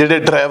ਜਿਹੜੇ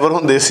ਡਰਾਈਵਰ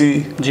ਹੁੰਦੇ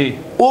ਸੀ ਜੀ,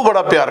 ਉਹ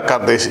ਬੜਾ ਪਿਆਰ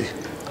ਕਰਦੇ ਸੀ।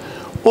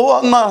 ਉਹ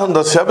ਉਹਨਾਂ ਨੂੰ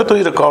ਦੱਸਿਆ ਵੀ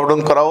ਤੁਸੀਂ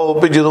ਰਿਕਾਰਡਿੰਗ ਕਰਾਓ,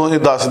 ਵੀ ਜਦੋਂ ਅਸੀਂ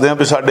ਦੱਸਦੇ ਹਾਂ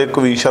ਵੀ ਸਾਡੇ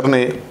ਕਵੀਸ਼ਰ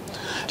ਨੇ,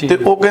 ਤੇ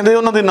ਉਹ ਕਹਿੰਦੇ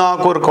ਉਹਨਾਂ ਦੀ ਨਾ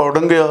ਕੋਈ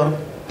ਰਿਕਾਰਡਿੰਗ ਆ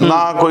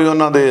ਨਾ ਕੋਈ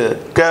ਉਹਨਾਂ ਦੇ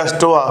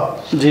ਕੈਸਟ ਆ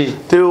ਜੀ।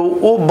 ਤੇ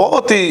ਉਹ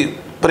ਬਹੁਤ ਹੀ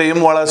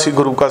ਪ੍ਰੇਮ ਵਾਲਾ ਸੀ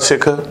ਗੁਰੂ ਕਾ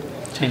ਸਿੱਖ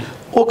ਜੀ।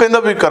 ਉਹ ਕਹਿੰਦਾ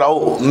ਵੀ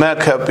ਕਰਾਓ, ਮੈਂ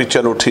ਕਿਹਾ ਵੀ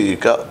ਚਲੋ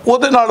ਠੀਕ ਆ।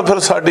 ਉਹਦੇ ਨਾਲ ਫਿਰ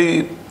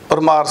ਸਾਡੀ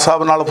ਪਰਮਾਰ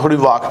ਸਾਹਿਬ ਨਾਲ ਥੋੜੀ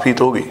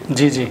ਵਾਕਫੀਤ ਹੋ ਗਈ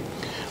ਜੀ ਜੀ।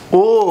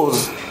 ਉਹ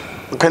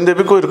ਕਹਿੰਦੇ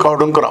ਵੀ ਕੋਈ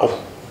ਰਿਕਾਰਡਿੰਗ ਕਰਾਓ।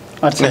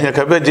 ਅੱਛਾ, ਮੈਂ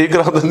ਕਿਹਾ ਵੀ ਅੱਜ ਹੀ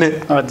ਕਰਾ ਦਿੰਦੇ,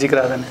 ਅੱਜ ਹੀ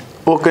ਕਰਾ ਦਿੰਦੇ।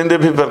 ਉਹ ਕਹਿੰਦੇ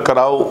ਵੀ ਫਿਰ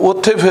ਕਰਾਓ।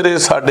 ਉੱਥੇ ਫਿਰ ਇਹ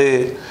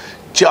ਸਾਡੇ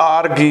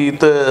 4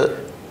 ਗੀਤ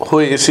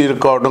ਹੋਏ ਸੀ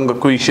ਰਿਕਾਰਡਿੰਗ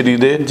ਕਵੀਸ਼ਰੀ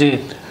ਦੇ ਜੀ,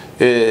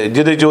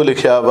 ਜਿਹਦੇ 'ਚ ਉਹ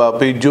ਲਿਖਿਆ ਵਾ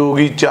ਵੀ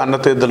ਜੋਗੀ ਚੰਨ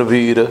ਤੇ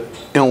ਦਲਬੀਰ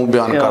ਇਉਂ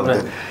ਬਿਆਨ ਕਰਦੇ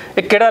ਨੇ।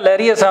 ਇਹ ਕਿਹੜਾ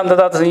ਲਹਿਰੀਆ ਛੰਦ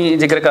ਦਾ ਤੁਸੀਂ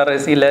ਜ਼ਿਕਰ ਕਰ ਰਹੇ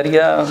ਸੀ?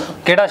 ਲਹਿਰੀਆ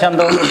ਕਿਹੜਾ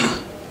ਛੰਦ?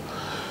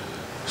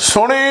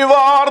 ਸੁਣੀ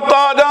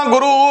ਵਾਰਤਾ ਜਾਂ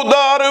ਗੁਰੂ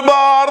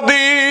ਦਰਬਾਰ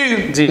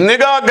ਦੀ,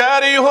 ਨਿਗਾਹ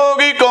ਗਹਿਰੀ ਹੋ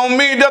ਗਈ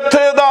ਕੌਮੀ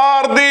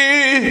ਜਥੇਦਾਰ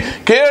ਦੀ,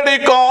 ਕਿਹੜੀ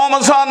ਕੌਮ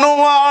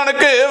ਸਾਨੂੰ ਆਣ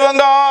ਕੇ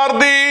ਵੰਗਾ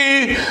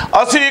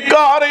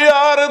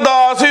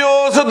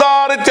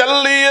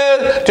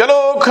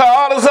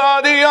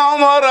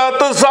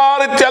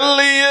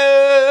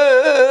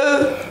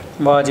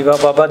वाह जी वाह।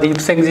 बाबा दीप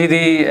सिंह जी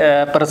की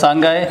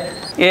प्रसंग है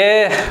ये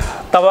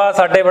तवा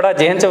साडे बड़ा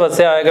जेहन च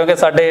वसिया है क्योंकि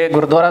साडे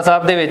गुरुद्वारा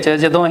साहब दे विच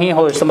जदों असीं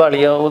होश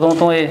संभाली आ उदों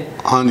तो ये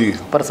हाँ जी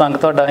प्रसंग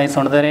तुहाडा असीं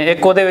सुणदे ने।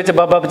 एक उहदे विच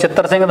बाबा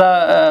बचिੱਤਰ ਸਿੰਘ ਦਾ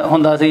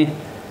ਹੁੰਦਾ ਸੀ।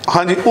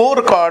 हाँ जी वो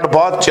रिकॉर्ड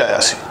बाद च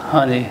आया सी।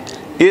 हाँ जी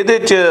ਇਹਦੇ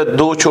ਚ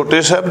ਦੋ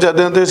ਛੋਟੇ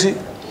ਸਾਹਿਬਜ਼ਾਦਿਆਂ ਦੇ ਸੀ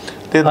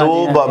ਤੇ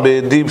ਦੋ ਬਾਬੇ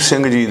ਦੀਪ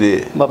ਸਿੰਘ ਜੀ ਦੇ।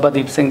 ਬਾਬਾ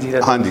ਦੀਪ ਸਿੰਘ ਜੀ ਦਾ।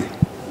 हाँ जी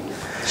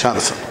ਚੰਦ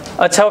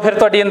ਸਿੰਘ। ਅੱਛਾ ਫਿਰ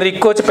ਤੁਹਾਡੀ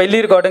ਅਮਰੀਕੋ ਚ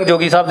ਪਹਿਲੀ ਰਿਕਾਰਡਿੰਗ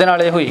ਜੋਗੀ ਸਾਹਿਬ ਦੇ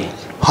ਨਾਲ ਇਹ ਹੋਈ।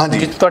 हाँ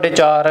जी ਤੁਹਾਡੇ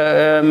 4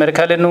 ਮੇਰੇ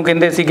ਖਿਆਲ ਇਹਨੂੰ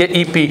ਕਹਿੰਦੇ ਸੀਗੇ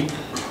EP।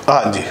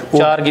 हाँ जी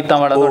 4 ਗੀਤਾਂ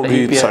ਵਾਲਾ ਤੁਹਾਡੇ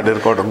EP ਸਾਡੇ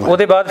ਰਿਕਾਰਡਿੰਗ।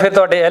 ਉਹਦੇ ਬਾਅਦ ਫਿਰ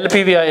ਤੁਹਾਡੇ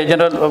LP ਵੀ ਆਏ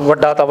ਜਨਰਲ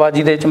ਵੱਡਾ ਤਵਾ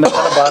ਜਿਹਦੇ ਚ ਮੇਰੇ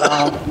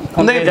ਖਿਆਲ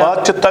 12 ਨਹੀਂ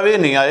ਬਾਅਦ ਚ ਤਵੇ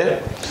ਨਹੀਂ ਆਏ।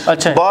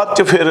 ਅੱਛਾ ਬਾਅਦ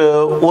ਚ ਫਿਰ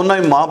ਉਹਨਾਂ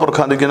ਹੀ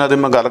ਮਹਾਂਪੁਰਖਾਂ ਦੀ ਜਿਨ੍ਹਾਂ ਦੇ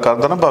ਮੈਂ ਗੱਲ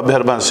ਕਰਦਾ ਨਾ ਬਾਬੇ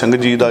ਹਰਬੰਸ ਸਿੰਘ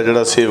ਜੀ ਦਾ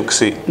ਜਿਹੜਾ ਸੇਵਕ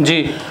ਸੀ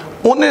ਜੀ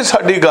ਉਹਨੇ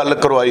ਸਾਡੀ ਗੱਲ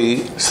ਕਰਵਾਈ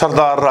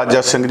ਸਰਦਾਰ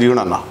ਰਾਜਾ ਸਿੰਘ ਜੀ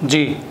ਹੁਣਾਂ ਨਾਲ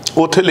ਜੀ।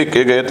 ਉੱਥੇ ਲੈ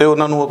ਕੇ ਗਏ ਤੇ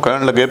ਉਹਨਾਂ ਨੂੰ ਉਹ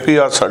ਕਹਿਣ ਲੱਗੇ ਵੀ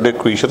ਆ ਸਾਡੇ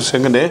ਕਵੀਸ਼ਰ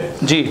ਸਿੰਘ ਨੇ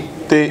ਜੀ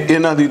ਤੇ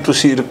ਇਹਨਾਂ ਦੀ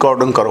ਤੁਸੀਂ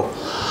ਰਿਕਾਰਡਿੰਗ ਕਰੋ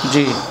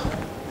ਜੀ।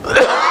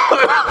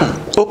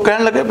 ਉਹ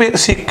ਕਹਿਣ ਲੱਗੇ ਵੀ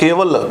ਅਸੀਂ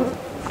ਕੇਵਲ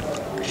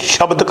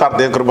ਸ਼ਬਦ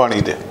ਕਰਦੇ ਹਾਂ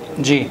ਗੁਰਬਾਣੀ ਦੇ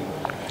ਜੀ।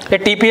 ਇਹ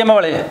TPM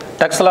ਵਾਲੇ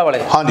ਟੈਕਸਲਾ ਵਾਲੇ।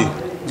 हाँ जी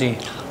ਜੀ।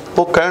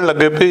 ਉਹ ਕਹਿਣ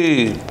ਲੱਗੇ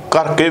ਵੀ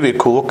ਕਰਕੇ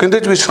ਵੇਖੋ ਉਹ ਕਹਿੰਦੇ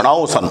ਵੀ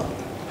ਸੁਣਾਓ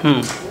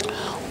ਸਾਨੂੰ।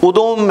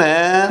 ਉਦੋਂ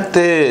ਮੈਂ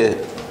ਤੇ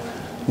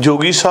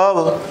ਜੋਗੀ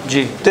ਸਾਹਿਬ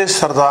ਜੀ ਤੇ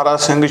ਸਰਦਾਰਾ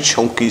ਸਿੰਘ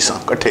ਸ਼ੌਂਕੀ ਸਾਂ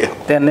ਇਕੱਠੇ।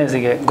 ਤਿੰਨੇ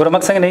ਸੀਗੇ।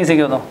 ਗੁਰਮੁਖ ਸਿੰਘ ਨਹੀਂ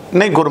ਸੀਗੇ ਉਦੋਂ।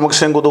 ਨਹੀਂ ਗੁਰਮੁਖ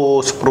ਸਿੰਘ ਉਦੋਂ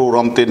ਉਸ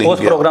ਪ੍ਰੋਗਰਾਮ ਤੇ ਨਹੀਂ ਗਿਆ। ਉਸ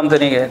ਪ੍ਰੋਗਰਾਮ ਤੇ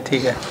ਨਹੀਂ ਗਏ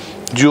ਠੀਕ ਹੈ।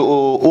 ਜੋ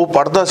ਉਹ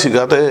ਪੜ੍ਹਦਾ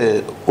ਸੀਗਾ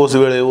ਤੇ ਉਸ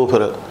ਵੇਲੇ ਉਹ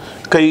ਫਿਰ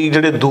ਕਈ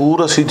ਜਿਹੜੇ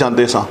ਦੂਰ ਅਸੀਂ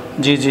ਜਾਂਦੇ ਸਾਂ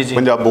ਜੀ ਜੀ ਜੀ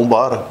ਪੰਜਾਬੋਂ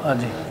ਬਾਹਰ।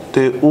 ਹਾਂਜੀ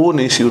ਤੇ ਉਹ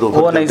ਨਹੀਂ ਸੀ ਉਦੋਂ।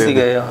 ਉਹ ਨਹੀਂ ਸੀ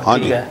ਗਏ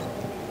ਠੀਕ ਹੈ।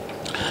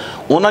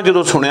 ਉਹਨਾਂ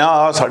ਜਦੋਂ ਸੁਣਿਆ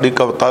ਆ ਸਾਡੀ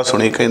ਕਵਿਤਾ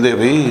ਸੁਣੀ ਕਹਿੰਦੇ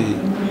ਵੀ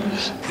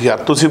ਯਾਰ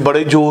ਤੁਸੀਂ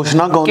ਬੜੇ ਜੋਸ਼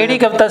ਨਾਲ ਗਾਉਂਦੇ। ਕਿਹੜੀ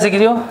ਕਵਿਤਾ ਸੀ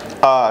ਜੀ ਉਹ?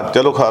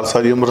 ਚਲੋ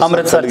ਖਾਲਸਾ ਜੀ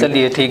ਅੰਮ੍ਰਿਤਸਰ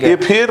ਚੱਲੀਏ ਠੀਕ ਹੈ। ਇਹ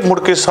ਫਿਰ ਮੁੜ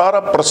ਕੇ ਸਾਰਾ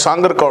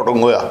ਪ੍ਰਸੰਗ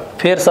ਰਿਕਾਰਡਿੰਗ ਹੋਇਆ।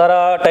 ਫਿਰ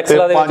ਸਾਰਾ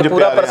ਟੈਕਸਲਾ ਦੇ ਵਿੱਚ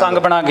ਪੂਰਾ ਪ੍ਰਸੰਗ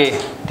ਬਣਾ ਕੇ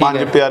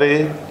ਪੰਜ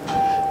ਪਿਆਰੇ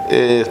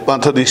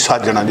ਪੰਥ ਦੀ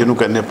ਸਾਜਣਾ ਜਿਹਨੂੰ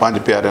ਕਹਿੰਦੇ ਪੰਜ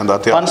ਪਿਆਰਿਆਂ ਦਾ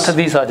ਇਤਿਹਾਸ ਪੰਥ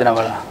ਦੀ ਸਾਜਣਾ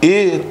ਵਾਲਾ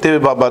ਇਹ ਤੇ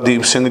ਬਾਬਾ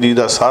ਦੀਪ ਸਿੰਘ ਜੀ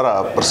ਦਾ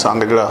ਸਾਰਾ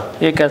ਪ੍ਰਸੰਗ ਜਿਹੜਾ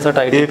ਇਹ ਕੈਸਟ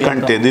ਆਈ 1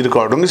 ਘੰਟੇ ਦੀ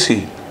ਰਿਕਾਰਡਿੰਗ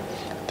ਸੀ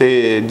ਤੇ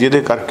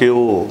ਜਿਹਦੇ ਕਰਕੇ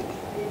ਉਹ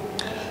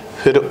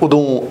ਫਿਰ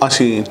ਉਦੋਂ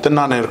ਅਸੀਂ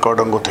ਤਿੰਨਾਂ ਨੇ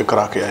ਰਿਕਾਰਡਿੰਗ ਉੱਥੇ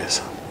ਕਰਾ ਕੇ ਆਏ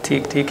ਸਾਂ।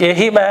 ਠੀਕ ਠੀਕ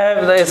ਇਹੀ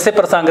ਮੈਂ ਇਸੇ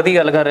ਪ੍ਰਸੰਗ ਦੀ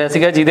ਗੱਲ ਕਰ ਰਿਹਾ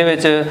ਸੀਗਾ ਜਿਹਦੇ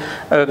ਵਿੱਚ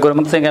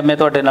ਗੁਰਮੁਖ ਸਿੰਘ ਐਮਏ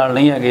ਤੁਹਾਡੇ ਨਾਲ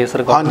ਨਹੀਂ ਹੈਗੇ ਇਸ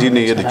ਰਿਕਾਰਡ। ਹਾਂਜੀ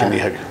ਨਹੀਂ ਇਹਦੇ ਚ ਨਹੀਂ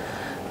ਹੈਗੇ।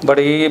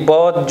 ਬੜੀ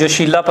ਬਹੁਤ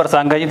ਜੋਸ਼ੀਲਾ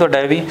ਪ੍ਰਸੰਗ ਹੈ ਜੀ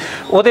ਤੁਹਾਡਾ ਵੀ।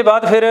 ਉਹਦੇ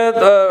ਬਾਅਦ ਫਿਰ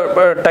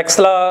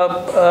ਟੈਕਸਲਾ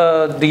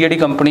ਦੀ ਜਿਹੜੀ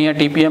ਕੰਪਨੀ ਹੈ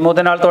TPM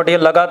ਉਹਦੇ ਨਾਲ ਤੁਹਾਡੀ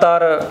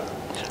ਲਗਾਤਾਰ।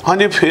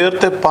 ਹਾਂਜੀ ਫਿਰ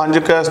ਤੇ 5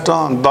 ਕੈਸਟਾਂ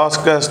 10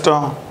 ਕੈਸਟਾਂ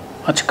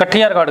ਅੱਛਾ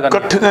ਇਕੱਠੀਆਂ ਰਿਕਾਰਡ ਕਰਨੀਆਂ।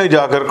 ਇਕੱਠੀਆਂ ਹੀ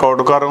ਜਾ ਕੇ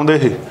ਰਿਕਾਰਡ ਕਰ ਆਉਂਦੇ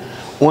ਸੀ।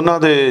 ਉਹਨਾਂ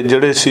ਦੇ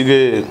ਜਿਹੜੇ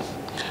ਸੀਗੇ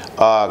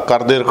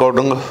ਕਰਦੇ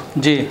ਰਿਕਾਰਡਿੰਗ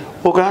ਜੀ।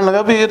 ਉਹ ਕਹਿਣ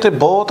ਲੱਗਾ ਵੀ ਇਹ ਤੇ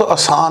ਬਹੁਤ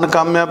ਆਸਾਨ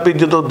ਕੰਮ ਆ ਵੀ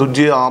ਜਦੋਂ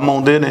ਦੂਜੇ ਆਮ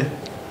ਆਉਂਦੇ ਨੇ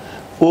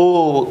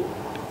ਉਹ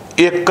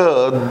ਇੱਕ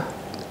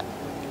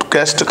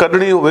ਕੈਸਟ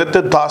ਕੱਢਣੀ ਹੋਵੇ ਤੇ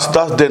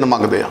 10-10 ਦਿਨ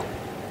ਮੰਗਦੇ ਆ।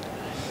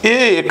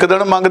 ਇਹ ਇੱਕ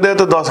ਦਿਨ ਮੰਗਦੇ ਆ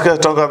ਤੇ 10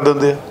 ਕੈਸਟਾਂ ਕਰ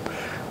ਦਿੰਦੇ ਆ।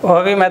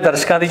 ਉਹ ਵੀ ਮੈਂ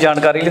ਦਰਸ਼ਕਾਂ ਦੀ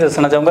ਜਾਣਕਾਰੀ ਲਈ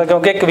ਦੱਸਣਾ ਚਾਹੂੰਗਾ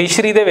ਕਿਉਂਕਿ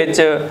ਕਵੀਸ਼ਰੀ ਦੇ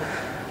ਵਿੱਚ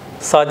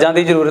ਸਾਜ਼ਾਂ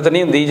ਦੀ ਜ਼ਰੂਰਤ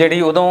ਨਹੀਂ ਹੁੰਦੀ ਜਿਹੜੀ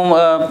ਉਦੋਂ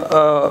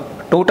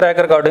 2 ਟਰੈਕ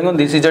ਰਿਕਾਰਡਿੰਗ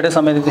ਹੁੰਦੀ ਸੀ ਜਿਹੜੇ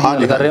ਸਮੇਂ ਦੀ ਤੁਸੀਂ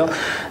ਗੱਲ ਕਰ ਰਹੇ ਹੋ।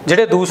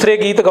 ਜਿਹੜੇ ਦੂਸਰੇ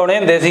ਗੀਤ ਗਾਉਣੇ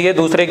ਹੁੰਦੇ ਸੀਗੇ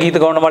ਦੂਸਰੇ ਗੀਤ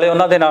ਗਾਉਣ ਵਾਲੇ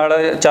ਉਹਨਾਂ ਦੇ ਨਾਲ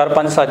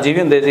 4-5 ਸਾਜੀ ਵੀ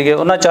ਹੁੰਦੇ ਸੀਗੇ।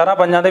 ਉਹਨਾਂ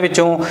 4-5 ਦੇ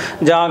ਵਿੱਚੋਂ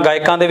ਜਾਂ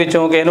ਗਾਇਕਾਂ ਦੇ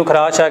ਵਿੱਚੋਂ ਕਿਸੇ ਨੂੰ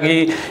ਖਰਾਸ਼ ਆ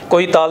ਗਈ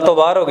ਕੋਈ ਤਾਲ ਤੋਂ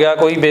ਬਾਹਰ ਹੋ ਗਿਆ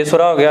ਕੋਈ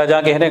ਬੇਸੁਰਾ ਹੋ ਗਿਆ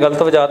ਜਾਂ ਕਿਸੇ ਨੇ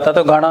ਗਲਤ ਵਜਾਤਾ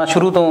ਤਾਂ ਗਾਣਾ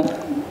ਸ਼ੁਰੂ ਤੋਂ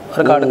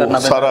ਰਿਕਾਰਡ ਕਰਨਾ ਪੈਂਦਾ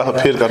ਸਾਰਾ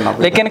ਫੇਰ ਕਰਨਾ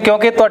ਪੈਂਦਾ। ਲੇਕਿਨ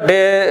ਕਿਉਂਕਿ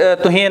ਤੁਹਾਡੇ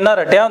ਤੁਸੀਂ ਇੰਨਾ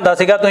ਰਟਿਆ ਹੁੰਦਾ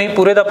ਸੀਗਾ ਤੁਸੀਂ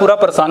ਪੂਰੇ ਦਾ ਪੂਰਾ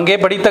ਪ੍ਰਸੰਗ ਇਹ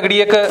ਬੜੀ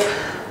ਤਗੜੀ ਇੱਕ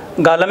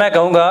ਗੱਲ ਮੈਂ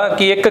ਕਹੂੰਗਾ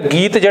ਕਿ ਇੱਕ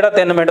ਗੀਤ ਜਿਹੜਾ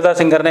 3 ਮਿੰਟ ਦਾ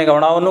ਸਿੰਗਰ ਨੇ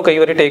ਗਾਉਣਾ ਉਹਨੂੰ ਕਈ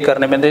ਵਾਰੀ ਟੇਕ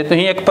ਕਰਨੇ ਪੈਂਦੇ।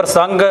 ਤੁਸੀਂ ਇੱਕ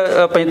ਪ੍ਰਸੰਗ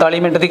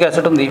 45 ਮਿੰਟ ਦੀ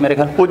ਕੈਸਟ ਹੁੰਦੀ ਮੇਰੇ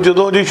ਖਿਆਲ। ਉਹ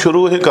ਜਦੋਂ ਜੀ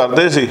ਸ਼ੁਰੂ ਇਹ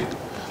ਕਰਦੇ ਸੀ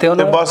ਤੇ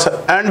ਬਸ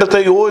ਐਂਡ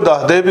ਤੇ ਉਹ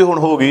ਦੱਸਦੇ ਵੀ ਹੁਣ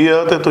ਹੋ ਗਈ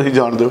ਆ ਤੇ ਤੁਸੀਂ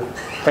ਜਾਣ ਦਿਓ।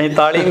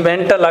 45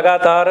 ਮਿੰਟ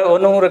ਲਗਾਤਾਰ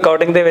ਉਹਨੂੰ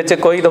ਰਿਕਾਰਡਿੰਗ ਦੇ ਵਿੱਚ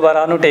ਕੋਈ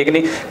ਦੁਬਾਰਾ ਉਹਨੂੰ ਟੇਕ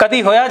ਨਹੀਂ।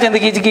 ਕਦੀ ਹੋਇਆ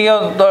ਜ਼ਿੰਦਗੀ 'ਚ ਕੀ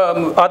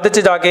ਅੱਧ 'ਚ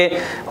ਜਾ ਕੇ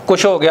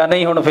ਕੁਝ ਹੋ ਗਿਆ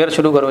ਨਹੀਂ ਹੁਣ ਫਿਰ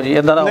ਸ਼ੁਰੂ ਕਰੋ ਜੀ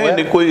ਇਦਾਂ ਦਾ ਹੋਇਆ?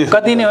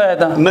 ਕਦੀ ਨਹੀਂ ਹੋਇਆ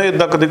ਇਦਾਂ? ਨਹੀਂ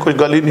ਇਦਾਂ ਕਦੀ ਕੋਈ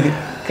ਗੱਲ ਹੀ ਨਹੀਂ।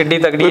 ਕਿੱਡੀ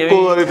ਤਗੜੀ ਹੈ।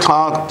 ਇੱਕੋ ਵਾਰੀ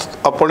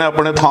ਥਾਂ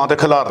ਆਪਣੇ ਥਾਂ ਤੇ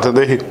ਖਿਲਾਰ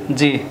ਦਿੰਦੇ ਸੀ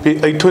ਜੀ ਵੀ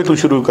ਇੱਥੋਂ ਹੀ ਤੂੰ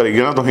ਸ਼ੁਰੂ ਕਰੀ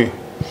ਗਿਆ ਨਾ ਤੁਸੀਂ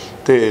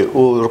ਤੇ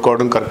ਉਹ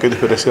ਰਿਕਾਰਡਿੰਗ ਕਰਕੇ ਤੇ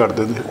ਫਿਰ ਅਸੀਂ ਛੱਡ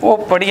ਦਿੰਦੇ।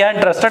 ਉਹ ਬੜੀਆਂ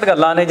ਇੰਟਰਸਟਿਡ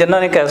ਗੱਲਾਂ ਨੇ ਜਿਨ੍ਹਾਂ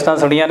ਨੇ ਕੈਸਟਾਂ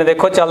ਸੁਣੀਆਂ ਨੇ।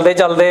 ਦੇਖੋ ਚੱਲਦੇ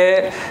ਚੱਲਦੇ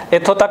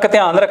ਇੱਥੋਂ ਤੱਕ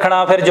ਧਿਆਨ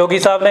ਰੱਖਣਾ ਫਿਰ ਜੋਗੀ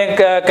ਸਾਹਿਬ ਨੇ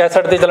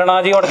ਕੈਸਟ ਤੇ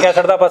ਚੱਲਣਾ ਜੀ ਹੁਣ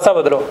ਕੈਸਟ ਦਾ ਪਾਸਾ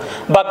ਬਦਲੋ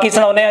ਬਾਕੀ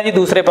ਸੁਣਾਉਂਦੇ ਆ ਜੀ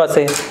ਦੂਸਰੇ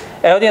ਪਾਸੇ।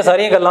 ਇਹੋ ਜਿਹੀਆਂ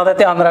ਸਾਰੀਆਂ ਗੱਲਾਂ ਦਾ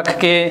ਧਿਆਨ ਰੱਖ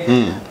ਕੇ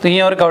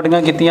ਤੁਸੀਂ ਉਹ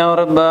ਰਿਕਾਰਡਿੰਗਾਂ ਕੀਤੀਆਂ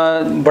ਔਰ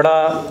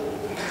ਬੜਾ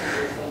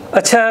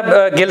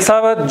ਅੱਛਾ। ਗਿੱਲ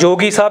ਸਾਹਿਬ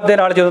ਜੋਗੀ ਸਾਹਿਬ ਦੇ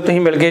ਨਾਲ ਜਦੋਂ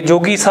ਤੁਸੀਂ ਮਿਲ ਗਏ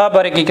ਜੋਗੀ ਸਾਹਿਬ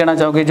ਬਾਰੇ ਕੀ ਕਹਿਣਾ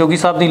ਚਾਹੋਗੇ? ਜੋਗੀ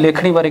ਸਾਹਿਬ ਦੀ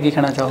ਲੇਖਣੀ ਬਾਰੇ ਕੀ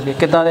ਕਹਿਣਾ ਚਾਹੋਗੇ?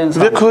 ਕਿੱਦਾਂ ਦੇ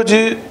ਇਨਸਾਨ? ਦੇਖੋ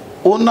ਜੀ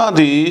ਉਹਨਾਂ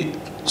ਦੀ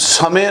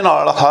ਸਮੇਂ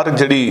ਨਾਲ ਹਰ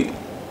ਜਿਹੜੀ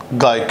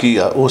ਗਾਇਕੀ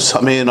ਆ ਉਹ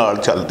ਸਮੇਂ ਨਾਲ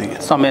ਚੱਲਦੀ ਹੈ।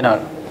 ਸਮੇਂ ਨਾਲ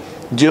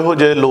ਜਿਹੋ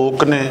ਜਿਹੇ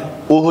ਲੋਕ ਨੇ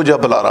ਉਹੋ ਜਿਹਾ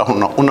ਬੁਲਾਰਾ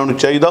ਹੋਣਾ ਉਹਨਾਂ ਨੂੰ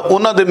ਚਾਹੀਦਾ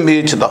ਉਹਨਾਂ ਦੇ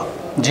ਮੇਚ ਦਾ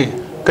ਜੀ।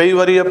 ਕਈ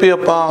ਵਾਰੀ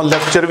ਆਪਾਂ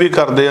ਲੈਕਚਰ ਵੀ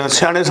ਕਰਦੇ ਆ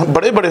ਸਿਆਣੇ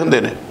ਬੜੇ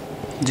ਹੁੰਦੇ ਨੇ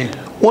ਜੀ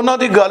ਉਹਨਾਂ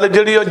ਦੀ ਗੱਲ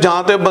ਜਿਹੜੀ ਉਹ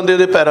ਜਾਂ ਤੇ ਬੰਦੇ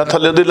ਦੇ ਪੈਰਾਂ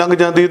ਥੱਲੇ ਦੀ ਲੰਘ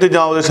ਜਾਂਦੀ ਤੇ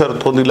ਜਾਂ ਉਹਦੇ ਸਿਰ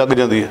ਤੋਂ ਦੀ ਲੰਘ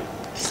ਜਾਂਦੀ ਹੈ।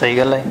 ਸਹੀ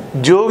ਗੱਲ ਹੈ।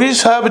 ਜੋਗੀ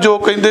ਸਾਹਿਬ ਜੋ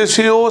ਕਹਿੰਦੇ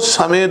ਸੀ ਉਹ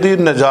ਸਮੇਂ ਦੀ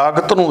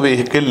ਨਜ਼ਾਕਤ ਨੂੰ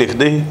ਵੇਖ ਕੇ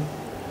ਲਿਖਦੇ ਸੀ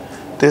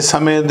ਤੇ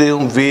ਸਮੇਂ ਦੇ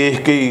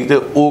ਵੇਖ ਕੇ ਹੀ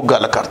ਤੇ ਉਹ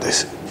ਗੱਲ ਕਰਦੇ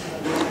ਸੀ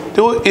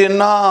ਤੇ ਉਹ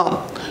ਇੰਨਾ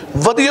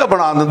ਵਧੀਆ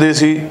ਬਣਾ ਦਿੰਦੇ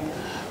ਸੀ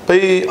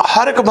ਭਈ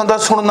ਹਰ ਇੱਕ ਬੰਦਾ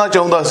ਸੁਣਨਾ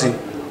ਚਾਹੁੰਦਾ ਸੀ।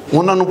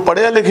 ਉਹਨਾਂ ਨੂੰ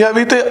ਪੜ੍ਹਿਆ ਲਿਖਿਆ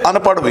ਵੀ ਤੇ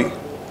ਅਨਪੜ੍ਹ ਵੀ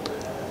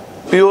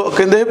ਉਹ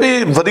ਕਹਿੰਦੇ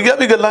ਵੀ ਵਧੀਆ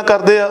ਵੀ ਗੱਲਾਂ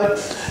ਕਰਦੇ ਆ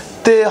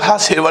ਤੇ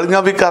ਹਾਸੇ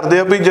ਵਾਲੀਆਂ ਵੀ ਕਰਦੇ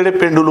ਆ ਵੀ ਜਿਹੜੇ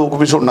ਪਿੰਡੂ ਲੋਕ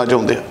ਵੀ ਸੁਣਨਾ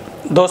ਚਾਹੁੰਦੇ ਆ।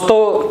 ਦੋਸਤੋ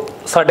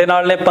ਸਾਡੇ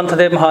ਨਾਲ ਨੇ ਪੰਥ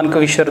ਦੇ ਮਹਾਨ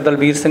ਕਵੀਸ਼ਰ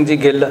ਦਲਬੀਰ ਸਿੰਘ ਜੀ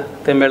ਗਿੱਲ,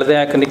 ਤੇ ਮਿਲਦੇ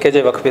ਆ ਇੱਕ ਨਿੱਕੇ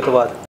ਜਿਹੇ ਵਕਫੇ ਤੋਂ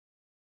ਬਾਅਦ।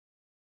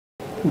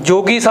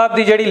 ਜੋਗੀ ਸਾਹਿਬ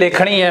ਦੀ ਜਿਹੜੀ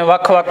ਲੇਖਣੀ ਹੈ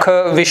ਵੱਖ-ਵੱਖ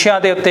ਵਿਸ਼ਿਆਂ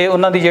ਦੇ ਉੱਤੇ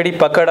ਉਹਨਾਂ ਦੀ ਜਿਹੜੀ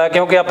ਪਕੜ ਆ,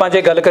 ਕਿਉਂਕਿ ਆਪਾਂ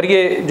ਜੇ ਗੱਲ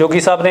ਕਰੀਏ ਜੋਗੀ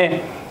ਸਾਹਿਬ ਨੇ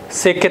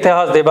ਸਿੱਖ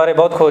ਇਤਿਹਾਸ ਦੇ ਬਾਰੇ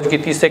ਬਹੁਤ ਖੋਜ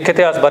ਕੀਤੀ, ਸਿੱਖ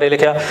ਇਤਿਹਾਸ ਬਾਰੇ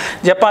ਲਿਖਿਆ।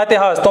 ਜੇ ਆਪਾਂ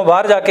ਇਤਿਹਾਸ ਤੋਂ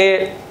ਬਾਹਰ ਜਾ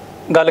ਕੇ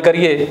ਗੱਲ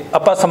ਕਰੀਏ,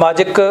 ਆਪਾਂ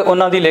ਸਮਾਜਿਕ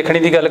ਉਹਨਾਂ ਦੀ ਲੇਖਣੀ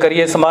ਦੀ ਗੱਲ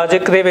ਕਰੀਏ,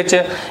 ਸਮਾਜਿਕ ਦੇ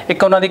ਵਿੱਚ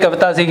ਇੱਕ ਉਹਨਾਂ ਦੀ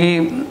ਕਵਿਤਾ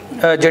ਸੀਗੀ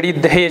ਜਿਹੜੀ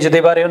ਦਹੇਜ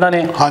ਦੇ ਬਾਰੇ ਉਹਨਾਂ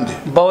ਨੇ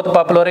ਬਹੁਤ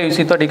ਪਾਪੂਲਰ ਹੋਈ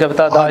ਸੀ। ਤੁਹਾਡੀ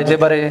ਕਵਿਤਾ ਦਾਜ ਦੇ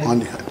ਬਾਰੇ,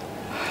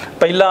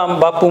 ਪਹਿਲਾਂ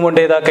ਬਾਪੂ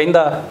ਮੁੰਡੇ ਦਾ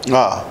ਕਹਿੰਦਾ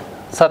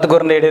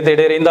ਸਤਿਗੁਰ ਨੇੜੇ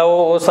ਤੇੜੇ ਰਹਿੰਦਾ,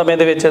 ਉਹ ਉਸ ਸਮੇਂ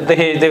ਦੇ ਵਿੱਚ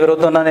ਦਹੇਜ ਦੇ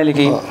ਵਿਰੁੱਧ ਉਹਨਾਂ ਨੇ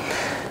ਲਿਖੀ।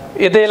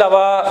 ਇਹਦੇ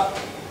ਇਲਾਵਾ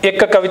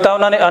ਇੱਕ ਕਵਿਤਾ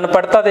ਉਹਨਾਂ ਨੇ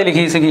ਅਨਪੜ੍ਹਤਾ 'ਤੇ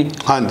ਲਿਖੀ ਸੀਗੀ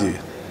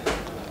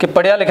ਕਿ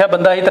ਪੜ੍ਹਿਆ ਲਿਖਿਆ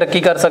ਬੰਦਾ ਹੀ ਤਰੱਕੀ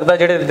ਕਰ ਸਕਦਾ,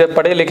 ਜਿਹੜੇ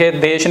ਪੜ੍ਹੇ ਲਿਖੇ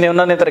ਦੇਸ਼ ਨੇ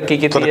ਉਹਨਾਂ ਨੇ ਤਰੱਕੀ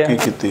ਕੀਤੀ ਹੈ।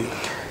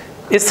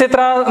 ਇਸੇ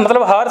ਤਰ੍ਹਾਂ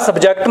ਮਤਲਬ ਹਰ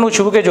ਸਬਜੈਕਟ ਨੂੰ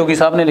ਛੂਹ ਕੇ ਜੋਗੀ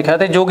ਸਾਹਿਬ ਨੇ ਲਿਖਿਆ।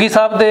 ਤੇ ਜੋਗੀ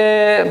ਸਾਹਿਬ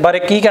ਦੇ ਬਾਰੇ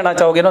ਕੀ ਕਹਿਣਾ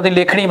ਚਾਹੋਗੇ, ਉਹਨਾਂ ਦੀ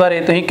ਲੇਖਣੀ ਬਾਰੇ?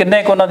 ਤੁਸੀਂ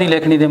ਕਿੰਨੇ ਕੁ ਉਹਨਾਂ ਦੀ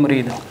ਲੇਖਣੀ ਦੇ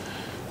ਮੁਰੀਦ ਹੋ?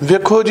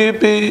 ਵੇਖੋ ਜੀ,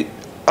 ਵੀ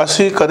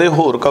ਅਸੀਂ ਕਦੇ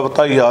ਹੋਰ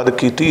ਕਵਿਤਾ ਯਾਦ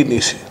ਕੀਤੀ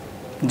ਨਹੀਂ ਸੀ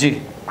ਜੀ।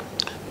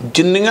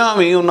 ਜਿੰਨੀਆਂ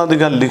ਵੀ ਉਹਨਾਂ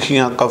ਦੀਆਂ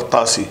ਲਿਖੀਆਂ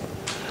ਕਵਿਤਾ ਸੀ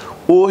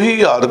ਉਹੀ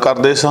ਯਾਦ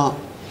ਕਰਦੇ ਸਾਂ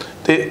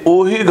ਤੇ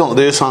ਉਹੀ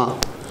ਗਾਉਂਦੇ ਸਾਂ,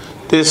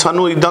 ਤੇ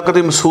ਸਾਨੂੰ ਇੱਦਾਂ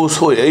ਕਦੇ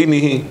ਮਹਿਸੂਸ ਹੋਇਆ ਹੀ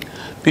ਨਹੀਂ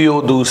ਵੀ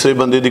ਉਹ ਦੂਸਰੇ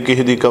ਬੰਦੇ ਦੀ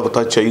ਕਿਸੇ ਦੀ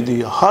ਕਵਿਤਾ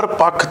ਚਾਹੀਦੀ ਆ। ਹਰ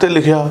ਪੱਖ ਤੇ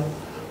ਲਿਖਿਆ,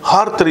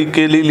 ਹਰ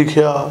ਤਰੀਕੇ ਲਈ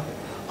ਲਿਖਿਆ,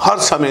 ਹਰ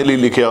ਸਮੇਂ ਲਈ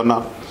ਲਿਖਿਆ ਉਹਨਾਂ।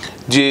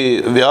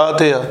 ਜੇ ਵਿਆਹ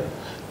ਤੇ ਆ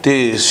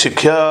ਤੇ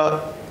ਸਿੱਖਿਆ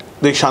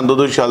ਦੇ ਛੰਦ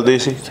ਉਦੋਂ ਚੱਲਦੇ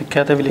ਸੀ,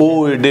 ਸਿੱਖਿਆ ਤੇ ਵੀ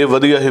ਉਹ ਏਡੇ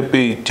ਵਧੀਆ ਹੈ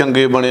ਵੀ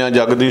ਚੰਗੇ ਬਣਿਆ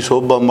ਜਗ ਦੀ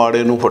ਸੋਭਾ,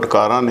 ਮਾੜੇ ਨੂੰ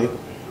ਫਟਕਾਰਾਂ ਨੇ।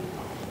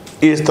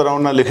 ਇਸ ਤਰ੍ਹਾਂ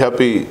ਉਹਨਾਂ ਲਿਖਿਆ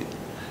ਵੀ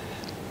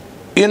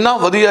ਇੰਨਾ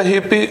ਵਧੀਆ ਸੀ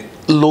ਵੀ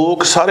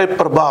ਲੋਕ ਸਾਰੇ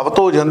ਪ੍ਰਭਾਵਿਤ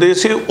ਹੋ ਜਾਂਦੇ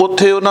ਸੀ।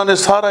 ਉੱਥੇ ਉਹਨਾਂ ਨੇ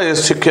ਸਾਰਾ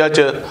ਇਸ ਸਿੱਖਿਆ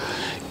 'ਚ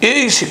ਇਹ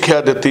ਹੀ ਸਿੱਖਿਆ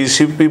ਦਿੱਤੀ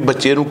ਸੀ ਵੀ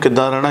ਬੱਚੇ ਨੂੰ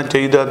ਕਿੱਦਾਂ ਰਹਿਣਾ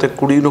ਚਾਹੀਦਾ ਤੇ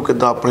ਕੁੜੀ ਨੂੰ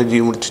ਕਿੱਦਾਂ ਆਪਣੇ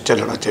ਜੀਵਨ 'ਚ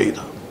ਚੱਲਣਾ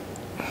ਚਾਹੀਦਾ।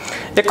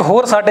 ਇੱਕ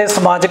ਹੋਰ ਸਾਡੇ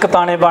ਸਮਾਜਿਕ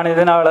ਤਾਣੇ ਬਾਣੇ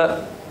ਦੇ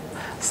ਨਾਲ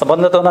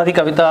ਸੰਬੰਧਿਤ ਉਹਨਾਂ ਦੀ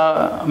ਕਵਿਤਾ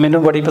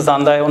ਮੈਨੂੰ ਬੜੀ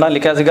ਪਸੰਦ ਆਈ। ਉਹਨਾਂ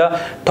ਲਿਖਿਆ ਸੀਗਾ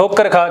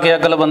ਠੋਕਰ ਖਾ ਕੇ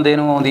ਅਕਲ ਬੰਦੇ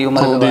ਨੂੰ ਆਉਂਦੀ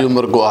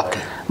ਉਮਰ ਗਵਾ ਕੇ।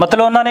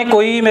 ਮਤਲਬ ਉਹਨਾਂ ਨੇ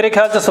ਕੋਈ ਮੇਰੇ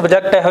ਖਿਆਲ 'ਚ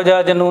ਸਬਜੈਕਟ ਇਹੋ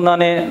ਜਿਹਾ ਜਿਹਨੂੰ ਉਹਨਾਂ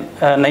ਨੇ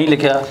ਨਹੀਂ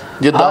ਲਿਖਿਆ।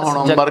 ਜਿੱਦਾਂ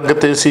ਹੁਣ ਮਰਗ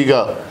ਤੇ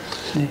ਸੀਗਾ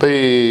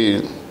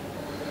ਵੀ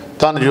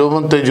ਧਨ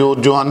ਜੋਬਨ ਤੇ ਜੋ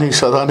ਜਵਾਨੀ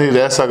ਸਦਾ ਨਹੀਂ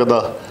ਰਹਿ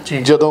ਸਕਦਾ,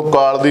 ਜਦੋਂ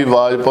ਕਾਲ ਦੀ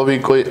ਆਵਾਜ਼ ਪਵੀ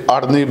ਕੋਈ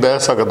ਅੜ ਨਹੀਂ ਬਹਿ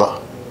ਸਕਦਾ।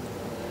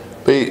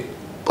 ਵੀ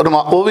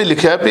ਉਹ ਵੀ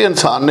ਲਿਖਿਆ ਵੀ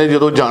ਇਨਸਾਨ ਨੇ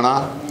ਜਦੋਂ ਜਾਣਾ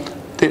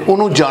ਤੇ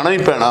ਉਹਨੂੰ ਜਾਣਾ ਹੀ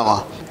ਪੈਣਾ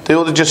ਵਾ। ਤੇ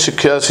ਉਹਦੇ 'ਚ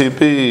ਸਿੱਖਿਆ ਸੀ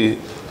ਵੀ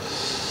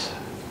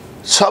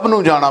ਸਭ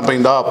ਨੂੰ ਜਾਣਾ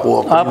ਪੈਂਦਾ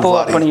ਆਪੋ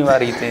ਆਪਣੀ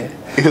ਵਾਰੀ ਤੇ।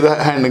 ਇਹਦਾ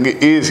ਹੈਂਡਿੰਗ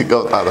ਇਹ ਸੀ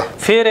ਕਵਿਤਾ ਦਾ।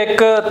 ਫਿਰ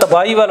ਇੱਕ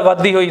ਤਬਾਹੀ ਵੱਲ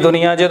ਵੱਧਦੀ ਹੋਈ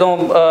ਦੁਨੀਆ, ਜਦੋਂ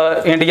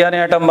ਇੰਡੀਆ ਨੇ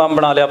ਐਟਮ ਬੰਬ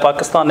ਬਣਾ ਲਿਆ,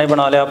 ਪਾਕਿਸਤਾਨ ਨੇ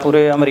ਬਣਾ ਲਿਆ,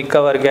 ਪੂਰੇ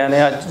ਅਮਰੀਕਾ ਵਰਗਿਆਂ ਨੇ,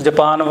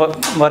 ਜਾਪਾਨ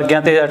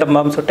ਵਰਗਿਆਂ ਤੇ ਐਟਮ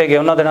ਬੰਬ ਸੁੱਟੇ ਗਏ।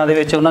 ਉਹਨਾਂ ਦਿਨਾਂ ਦੇ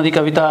ਵਿੱਚ ਉਹਨਾਂ ਦੀ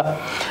ਕਵਿਤਾ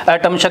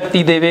ਐਟਮ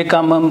ਸ਼ਕਤੀ ਦੇਵੇ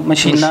ਕੰਮ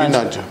ਮਸ਼ੀਨਾਂ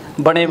 'ਚ,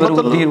 ਬਣੇ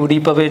ਬਰੂਦ ਦੀ ਰੂੜੀ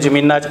ਪਵੇ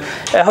ਜ਼ਮੀਨਾਂ 'ਚ,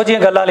 ਇਹੋ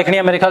ਜਿਹੀਆਂ ਗੱਲਾਂ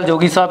ਲਿਖਣੀਆਂ ਮੇਰੇ ਖਿਆਲ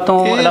ਜੋਗੀ ਸਾਹਿਬ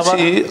ਤੋਂ ਇਲਾਵਾ।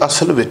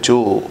 ਅਸਲ ਵਿੱਚ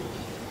ਉਹ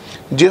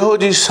ਜਿਹੋ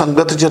ਜਿਹੀ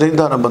ਸੰਗਤ 'ਚ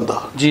ਰਹਿੰਦਾ ਨਾ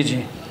ਬੰਦਾ,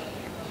 ਜੀ,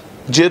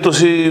 ਜੇ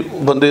ਤੁਸੀਂ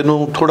ਬੰਦੇ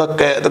ਨੂੰ ਥੋੜਾ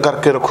ਕੈਦ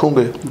ਕਰਕੇ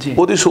ਰੱਖੋਗੇ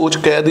ਉਹਦੀ ਸੋਚ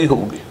ਕੈਦ ਹੀ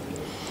ਹੋਊਗੀ।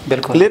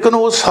 ਬਿਲਕੁਲ। ਲੇਕਿਨ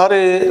ਉਹ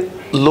ਸਾਰੇ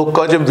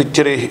ਲੋਕਾਂ 'ਚ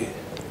ਵਿਚਰੇ ਹੀ,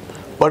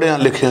 ਪੜ੍ਹਿਆਂ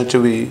ਲਿਖਿਆਂ 'ਚ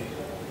ਵੀ,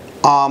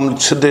 ਆਮ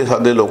ਸਿੱਧੇ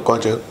ਸਾਦੇ ਲੋਕਾਂ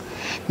 'ਚ,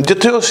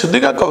 ਜਿੱਥੇ ਉਹ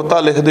ਸਿੱਧੀਆਂ ਕਵਿਤਾ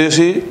ਲਿਖਦੇ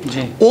ਸੀ।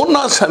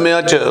 ਉਹਨਾਂ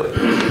ਸਮਿਆਂ 'ਚ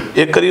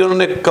ਇੱਕ ਵਾਰੀ ਉਹਨਾਂ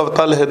ਨੇ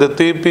ਕਵਿਤਾ ਲਿਖ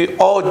ਦਿੱਤੀ ਵੀ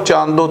ਉਹ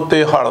ਚੰਦ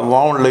ਉੱਤੇ ਹਲ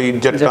ਵਾਹੁਣ ਲਈ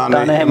ਜੱਟਾਂ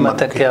ਨੇ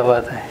ਹਿੰਮਤ। ਕਿਆ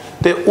ਬਾਤ ਹੈ।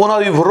 ਤੇ ਉਹਨਾਂ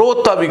ਦੀ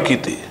ਵਿਰੋਧਤਾ ਵੀ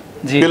ਕੀਤੀ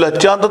ਕਿ ਲੈ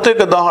ਚੰਦ ਤੇ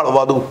ਕਿੱਦਾਂ ਹਲ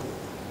ਵਾਧੂ।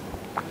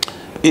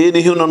 ਇਹ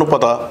ਨਹੀਂ ਉਹਨਾਂ ਨੂੰ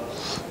ਪਤਾ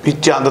ਵੀ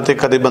ਚੰਦ ਤੇ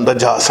ਕਦੇ ਬੰਦਾ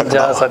ਜਾ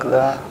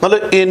ਸਕਦਾ।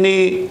 ਮਤਲਬ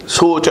ਇੰਨੀ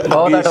ਸੋਚ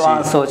ਬਹੁਤ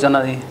ਐਡਵਾਂਸ ਸੋਚ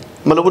ਉਹਨਾਂ ਦੀ,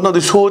 ਮਤਲਬ ਉਹਨਾਂ ਦੀ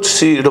ਸੋਚ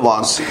ਸੀ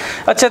ਐਡਵਾਂਸ ਸੀ।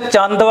 ਅੱਛਾ,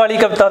 ਚੰਦ ਵਾਲੀ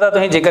ਕਵਿਤਾ ਦਾ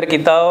ਤੁਸੀਂ ਜ਼ਿਕਰ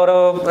ਕੀਤਾ,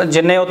 ਔਰ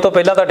ਜਿੰਨੇ ਉਸ ਤੋਂ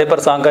ਪਹਿਲਾਂ ਤੁਹਾਡੇ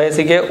ਪ੍ਰਸੰਗ ਆਏ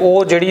ਸੀਗੇ,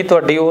 ਉਹ ਜਿਹੜੀ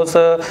ਤੁਹਾਡੀ ਉਸ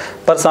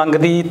ਪ੍ਰਸੰਗ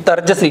ਦੀ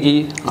ਤਰਜ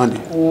ਸੀਗੀ,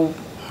 ਉਹ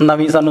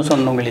ਨਵੀਂ ਸਾਨੂੰ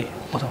ਸੁਣਨ ਨੂੰ ਮਿਲੀ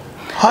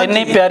ਉਦੋਂ।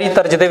 ਇੰਨੀ ਪਿਆਰੀ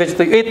ਤਰਜ ਦੇ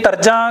ਵਿੱਚ ਇਹ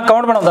ਤਰਜਾਂ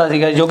ਕੌਣ ਬਣਾਉਂਦਾ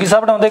ਸੀਗਾ? ਜੋਗੀ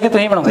ਸਾਹਿਬ ਬਣਾਉਂਦੇ ਕਿ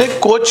ਤੁਸੀਂ ਬਣਾਉਂਦੇ? ਨਹੀਂ,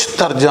 ਕੁਝ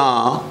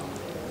ਤਰਜਾਂ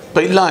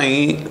ਪਹਿਲਾਂ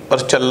ਹੀ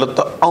ਪ੍ਰਚਲਿਤ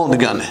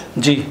ਆਉਂਦੀਆਂ ਨੇ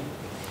ਜੀ,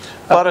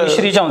 ਪਰ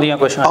ਮਿਸ਼ਰੀ 'ਚ ਆਉਂਦੀਆਂ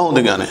ਕੁਛ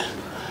ਆਉਂਦੀਆਂ ਨੇ,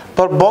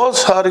 ਪਰ ਬਹੁਤ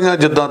ਸਾਰੀਆਂ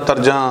ਜਿੱਦਾਂ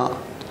ਤਰਜਾਂ।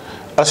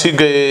 ਅਸੀਂ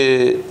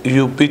ਗਏ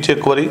ਯੂਪੀ 'ਚ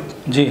ਇੱਕ ਵਾਰੀ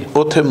ਜੀ,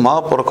 ਉੱਥੇ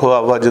ਮਹਾਂਪੁਰਖ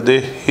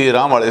ਵੱਜਦੇ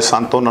ਹੀਰਾਂ ਵਾਲੇ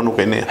ਸੰਤ, ਉਹਨਾਂ ਨੂੰ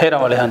ਕਹਿੰਦੇ ਆ ਹੀਰਾਂ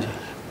ਵਾਲੇ। ਹਾਂਜੀ।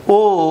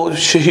 ਉਹ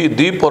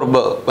ਸ਼ਹੀਦੀ ਪੁਰਬ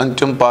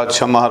ਪੰਚਮ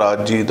ਪਾਤਸ਼ਾਹ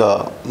ਮਹਾਰਾਜ ਜੀ ਦਾ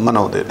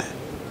ਮਨਾਉਂਦੇ ਨੇ,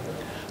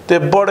 ਤੇ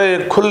ਬੜੇ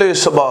ਖੁੱਲੇ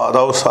ਸੁਭਾਅ ਦਾ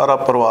ਉਹ ਸਾਰਾ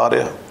ਪਰਿਵਾਰ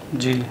ਆ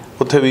ਜੀ।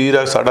 ਉੱਥੇ ਵੀਰ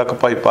ਆ ਸਾਡਾ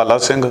ਭਾਈ ਪਾਲਾ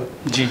ਸਿੰਘ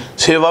ਜੀ,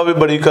 ਸੇਵਾ ਵੀ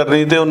ਬੜੀ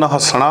ਕਰਨੀ, ਤੇ ਉਹਨਾਂ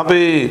ਹੱਸਣਾ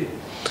ਵੀ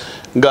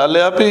ਗੱਲ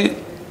ਆ ਵੀ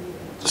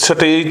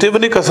ਸਟੇਜ ਤੇ ਵੀ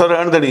ਨਹੀਂ ਕਸਰ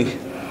ਰਹਿਣ ਦੇਣੀ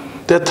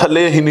ਤੇ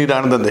ਥੱਲੇ ਅਸੀਂ ਨਹੀਂ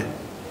ਰਹਿਣ ਦਿੰਦੇ।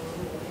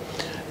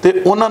 ਤੇ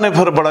ਉਹਨਾਂ ਨੇ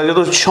ਫਿਰ ਬੜਾ,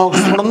 ਜਦੋਂ ਸ਼ੌਂਕ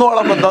ਸੁਣਨ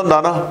ਵਾਲਾ ਬੰਦਾ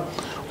ਹੁੰਦਾ ਨਾ,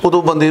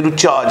 ਉਦੋਂ ਬੰਦੇ ਨੂੰ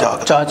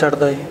ਚਾਅ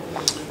ਚੜਦਾ ਜੀ।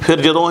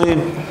 ਫਿਰ ਜਦੋਂ ਅਸੀਂ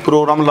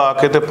ਪ੍ਰੋਗਰਾਮ ਲਾ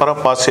ਕੇ ਤੇ ਪਰ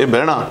ਪਾਸੇ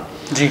ਬਹਿਣਾ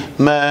ਜੀ,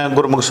 ਮੈਂ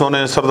ਗੁਰਮੁਖ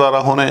ਸੋਨੇ ਸਰਦਾਰਾ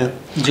ਹੋਣੇ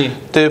ਜੀ,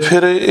 ਤੇ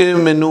ਫਿਰ ਇਹ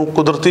ਮੈਨੂੰ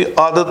ਕੁਦਰਤੀ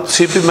ਆਦਤ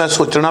ਸੀ ਵੀ ਮੈਂ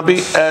ਸੋਚਣਾ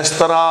ਵੀ ਇਸ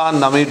ਤਰ੍ਹਾਂ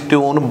ਨਵੀਂ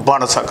ਟਿਊਨ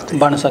ਬਣ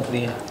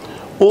ਸਕਦੀ ਹੈ।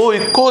 ਉਹ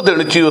ਇੱਕੋ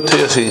ਦਿਨ 'ਚ ਹੀ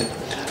ਉੱਥੇ ਅਸੀਂ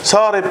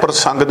ਸਾਰੇ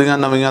ਪ੍ਰਸੰਗ ਦੀਆਂ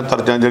ਨਵੀਆਂ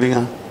ਤਰਜਾਂ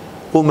ਜਿਹੜੀਆਂ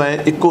ਉਹ ਮੈਂ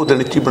ਇੱਕੋ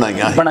ਦਿਨ 'ਚ ਹੀ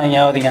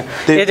ਬਣਾਈਆਂ ਉਹਦੀਆਂ।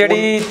 ਇਹ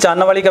ਜਿਹੜੀ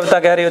ਚੰਨ ਵਾਲੀ ਕਵਿਤਾ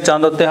ਕਹਿ ਰਹੇ ਹੋ,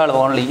 ਚੰਦ ਉੱਤੇ ਹਲ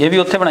ਵਾਹੁਣ ਲਈ, ਇਹ ਵੀ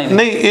ਉੱਥੇ ਬਣਾਈ?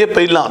 ਨਹੀਂ, ਇਹ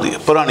ਪਹਿਲਾਂ ਦੀ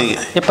ਪੁਰਾਣੀ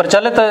ਹੈ। ਇਹ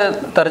ਪ੍ਰਚਲਿਤ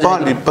ਤਰਜ?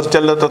 ਹਾਂਜੀ,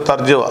 ਪ੍ਰਚਲਿਤ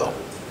ਤਰਜ ਵਾ।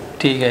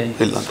 ठीक है जी।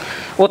 ਪਹਿਲਾਂ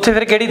ਉੱਥੇ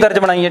ਫਿਰ ਕਿਹੜੀ ਦਰਜ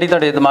ਬਣਾਈ ਜਿਹੜੀ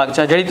ਤੁਹਾਡੇ ਦਿਮਾਗ 'ਚ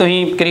ਆ, ਜਿਹੜੀ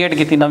ਤੁਸੀਂ ਕ੍ਰੀਏਟ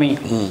ਕੀਤੀ ਨਵੀਂ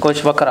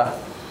ਕੁਛ ਵੱਖਰਾ?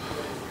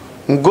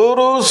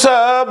 ਗੁਰੂ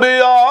ਸਾਹਿਬ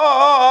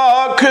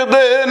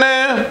ਆਖਦੇ ਨੇ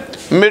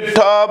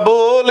ਮਿੱਠਾ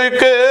ਬੋਲ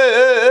ਕੇ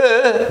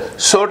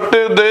ਸੁੱਟ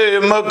ਦੇ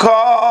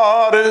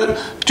ਮਖਾਰ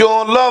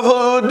ਚੋਂ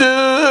ਲਫ਼ਜ਼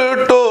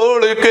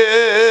ਟੋਲ ਕੇ,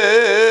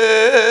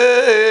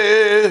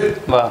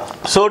 ਵਾਹ।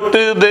 ਸੁੱਟ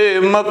ਦੇ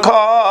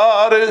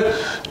ਮਖਾਰ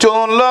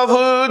ਚੋਂ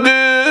ਲਫ਼ਜ਼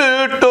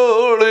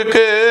ਟੋਲ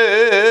ਕੇ,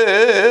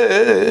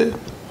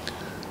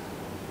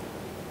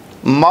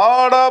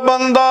 ਮਾੜਾ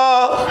ਬੰਦਾ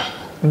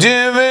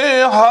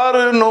ਜਿਵੇਂ ਹਰ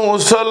ਨੂੰ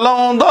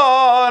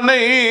ਸਲਾਉਂਦਾ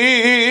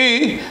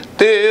ਨਹੀਂ,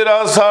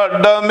 ਤੇਰਾ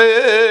ਸਾਡਾ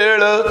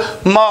ਮੇਲ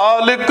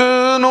ਮਾਲਿਕ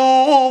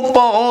ਨੂੰ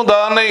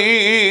ਪਾਉਂਦਾ ਨਹੀਂ,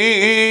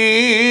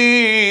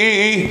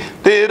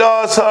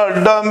 ਤੇਰਾ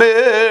ਸਾਡਾ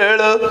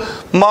ਮੇਲ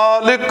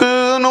ਮਾਲਿਕ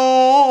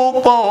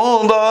ਨੂੰ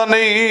ਪਾਉਂਦਾ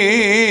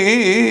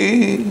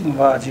ਨਹੀਂ।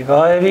 ਵਾਹ ਜੀ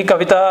ਵਾਹ। ਇਹ ਵੀ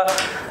ਕਵਿਤਾ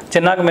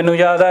ਜਿੰਨਾ ਕੁ ਮੈਨੂੰ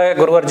ਯਾਦ ਹੈ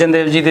ਗੁਰੂ ਅਰਜਨ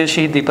ਦੇਵ ਜੀ ਦੇ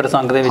ਸ਼ਹੀਦੀ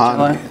ਪ੍ਰਸੰਗ ਦੇ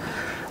ਵਿੱਚੋਂ ਹੈ।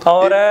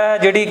 ਔਰ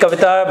ਜਿਹੜੀ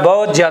ਕਵਿਤਾ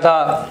ਬਹੁਤ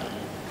ਜ਼ਿਆਦਾ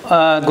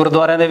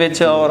ਗੁਰਦੁਆਰਿਆਂ ਦੇ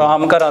ਵਿੱਚ ਔਰ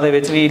ਆਮ ਘਰਾਂ ਦੇ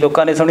ਵਿੱਚ ਵੀ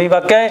ਲੋਕਾਂ ਨੇ ਸੁਣੀ।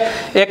 ਵਾਕਿਆ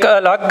ਇੱਕ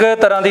ਅਲੱਗ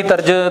ਤਰ੍ਹਾਂ ਦੀ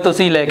ਤਰਜ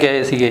ਤੁਸੀਂ ਲੈ ਕੇ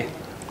ਆਏ ਸੀਗੇ।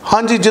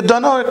 ਹਾਂਜੀ, ਜਿੱਦਾਂ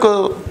ਨਾ ਇੱਕ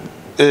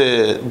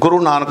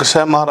ਗੁਰੂ ਨਾਨਕ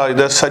ਸਾਹਿਬ ਮਹਾਰਾਜ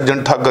ਦਾ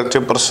ਸੱਜਣ ਠਾਗਰ 'ਚ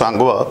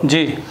ਪ੍ਰਸੰਗ ਵਾ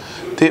ਜੀ,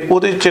 ਤੇ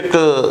ਉਹਦੇ 'ਚ ਇੱਕ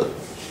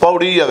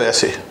ਪੌੜੀ ਆ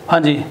ਵੈਸੇ।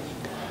 ਹਾਂਜੀ।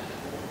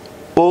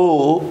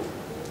 ਉਹ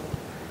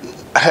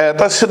ਹੈ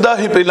ਤਾਂ ਸਿੱਧਾ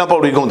ਹੀ ਪਹਿਲਾਂ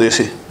ਪੌੜੀ ਗਾਉਂਦੇ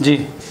ਸੀ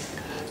ਜੀ।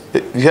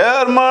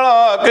 ਜ਼ਹਿਰ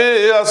ਮਲਾ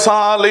ਕੇ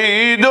ਅਸਾਂ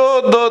ਲਈ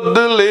ਜੋ ਦੁੱਧ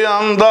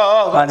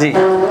ਲਿਆਂਦਾ, ਹਾਂਜੀ।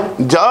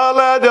 ਜਾ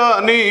ਲੈ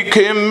ਜਾਨੀ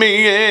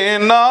ਖੇਮੀਏ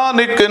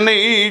ਨਾਨਕ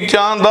ਨਹੀਂ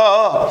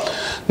ਚਾਹੁੰਦਾ,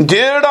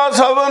 ਜਿਹੜਾ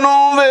ਸਭ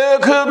ਨੂੰ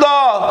ਵੇਖਦਾ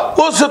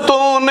ਉਸ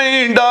ਤੋਂ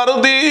ਨਹੀਂ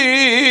ਡਰਦੀ,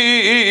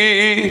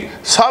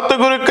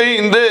 ਸਤਿਗੁਰ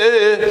ਕਹਿੰਦੇ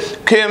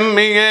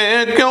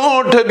ਖੇਮੀਏ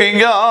ਕਿਉਂ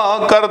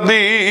ਠਗੀਆਂ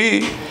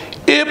ਕਰਦੀ।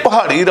 ਇਹ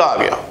ਪਹਾੜੀ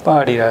ਰਾਗ ਆ,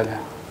 ਪਹਾੜੀ ਰਾਗ।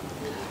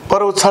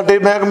 ਪਰ ਉਹ ਸਾਡੇ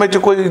ਮਹਿਕਮੇ 'ਚ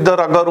ਕੋਈ ਇੱਦਾਂ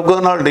ਰਾਗਾ ਰੁਗਾ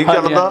ਨਾਲ ਨਹੀਂ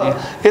ਚੱਲਦਾ,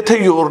 ਇੱਥੇ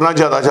ਜ਼ੋਰ ਨਾਲ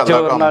ਜ਼ਿਆਦਾ ਚੱਲਦਾ।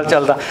 ਜ਼ੋਰ ਨਾਲ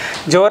ਚੱਲਦਾ,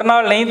 ਜ਼ੋਰ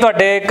ਨਾਲ ਨਹੀਂ।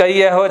 ਤੁਹਾਡੇ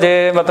ਕਈ ਇਹੋ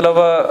ਜਿਹੇ ਮਤਲਬ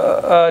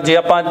ਜੇ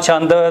ਆਪਾਂ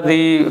ਛੰਦ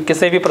ਦੀ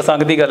ਕਿਸੇ ਵੀ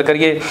ਪ੍ਰਸੰਗ ਦੀ ਗੱਲ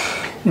ਕਰੀਏ,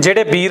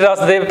 ਜਿਹੜੇ ਵੀਰ ਰਸ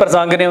ਦੇ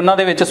ਪ੍ਰਸੰਗ ਨੇ ਉਹਨਾਂ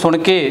ਦੇ ਵਿੱਚ ਸੁਣ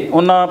ਕੇ,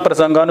 ਉਹਨਾਂ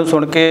ਪ੍ਰਸੰਗਾਂ ਨੂੰ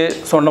ਸੁਣ ਕੇ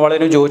ਸੁਣਨ ਵਾਲੇ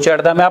ਨੂੰ ਜੋਸ਼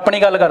ਚੜ੍ਹਦਾ। ਮੈਂ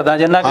ਆਪਣੀ ਗੱਲ ਕਰਦਾ,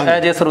 ਜਿੰਨਾ ਕਿ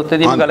ਜੇ ਸਰੋਤੇ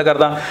ਦੀ ਮੈਂ ਗੱਲ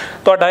ਕਰਦਾ,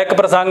 ਤੁਹਾਡਾ ਇੱਕ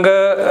ਪ੍ਰਸੰਗ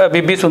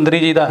ਬੀਬੀ ਸੁੰਦਰੀ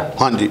ਜੀ ਦਾ,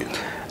 ਹਾਂਜੀ,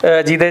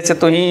 ਜਿਹਦੇ 'ਚ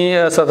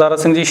ਤੁਸੀਂ ਸਰਦਾਰਾ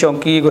ਸਿੰਘ ਜੀ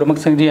ਸ਼ੌਂਕੀ, ਗੁਰਮੁਖ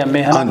ਸਿੰਘ ਜੀ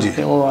ਐਮਏ ਹਨ,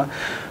 ਤੇ ਉਹ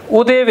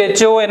ਉਹਦੇ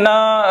ਵਿੱਚ ਉਹ ਇੰਨਾ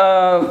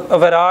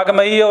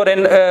ਵਿਰਾਗਮਈ, ਔਰ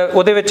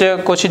ਉਹਦੇ ਵਿੱਚ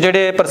ਕੁਛ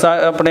ਜਿਹੜੇ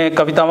ਆਪਣੇ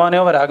ਕਵਿਤਾਵਾਂ ਨੇ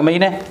ਉਹ ਵਿਰਾਗਮਈ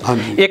ਨੇ,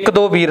 ਇੱਕ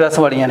ਦੋ ਵੀਰ ਰਸ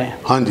ਵਾਲੀਆਂ ਨੇ।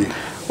 ਹਾਂਜੀ।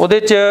 ਉਹਦੇ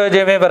 'ਚ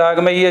ਜਿਵੇਂ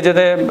ਵਿਰਾਗਮਈ ਹੈ,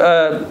 ਜਿਹਦੇ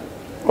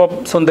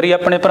ਉਹ ਸੁੰਦਰੀ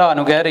ਆਪਣੇ ਭਰਾ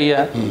ਨੂੰ ਕਹਿ ਰਹੀ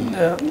ਹੈ।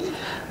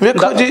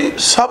 ਵੇਖੋ ਜੀ,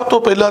 ਸਭ ਤੋਂ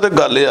ਪਹਿਲਾਂ ਤਾਂ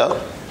ਗੱਲ ਆ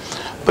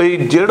ਭਈ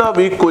ਜਿਹੜਾ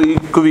ਵੀ ਕੋਈ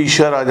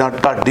ਕਵੀਸ਼ਰ ਆ ਜਾਂ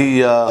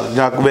ਢਾਡੀ ਆ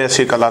ਜਾਂ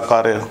ਵੈਸੇ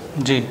ਕਲਾਕਾਰ ਆ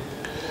ਜੀ,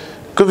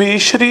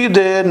 ਕਵੀਸ਼ਰੀ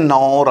ਦੇ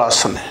 9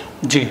 ਰਸ ਨੇ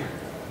ਜੀ।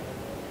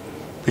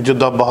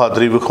 ਜਿੱਦਾਂ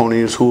ਬਹਾਦਰੀ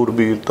ਵਿਖਾਉਣੀ,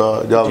 ਸੂਰਬੀਰਤਾ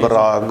ਜਾਂ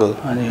ਵਿਰਾਗ।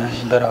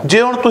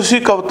 ਜੇ ਹੁਣ ਤੁਸੀਂ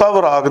ਕਵਿਤਾ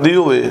ਵਿਰਾਗ ਦੀ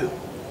ਹੋਵੇ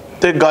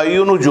ਤੇ ਗਾਈ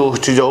ਉਹਨੂੰ ਜੋਸ਼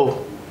 'ਚ ਜਾਓ,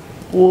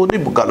 ਉਹ ਨਹੀਂ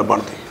ਗੱਲ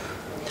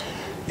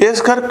ਬਣਦੀ।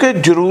 ਇਸ ਕਰਕੇ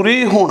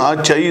ਜ਼ਰੂਰੀ ਹੋਣਾ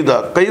ਚਾਹੀਦਾ।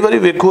 ਕਈ ਵਾਰੀ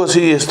ਵੇਖੋ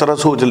ਅਸੀਂ ਇਸ ਤਰ੍ਹਾਂ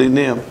ਸੋਚ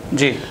ਲੈਂਦੇ ਹਾਂ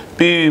ਜੀ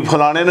ਵੀ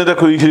ਫਲਾਣੇ ਨੇ ਤਾਂ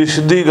ਕਵੀਸ਼ਰੀ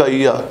ਸਿੱਧੀ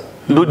ਗਾਈ ਆ,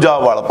 ਦੂਜਾ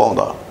ਵਲ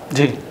ਪਾਉਂਦਾ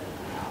ਜੀ।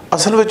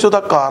 ਅਸਲ ਵਿੱਚ ਉਹਦਾ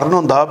ਕਾਰਨ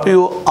ਹੁੰਦਾ ਵੀ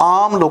ਉਹ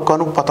ਆਮ ਲੋਕਾਂ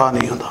ਨੂੰ ਪਤਾ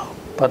ਨਹੀਂ ਹੁੰਦਾ,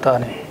 ਪਤਾ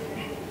ਨਹੀਂ।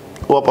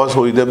 ਉਹ ਆਪਾਂ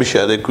ਸੋਚਦੇ ਵੀ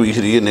ਸ਼ਾਇਦ ਇਹ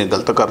ਕਵੀਸ਼ਰੀ ਇਹਨੇ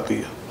ਗਲਤ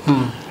ਕਰਤੀ ਆ।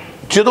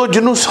 ਜਦੋਂ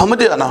ਜਿਹਨੂੰ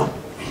ਸਮਝ ਆ ਨਾ,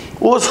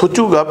 ਉਹ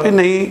ਸੋਚੂਗਾ ਵੀ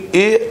ਨਹੀਂ,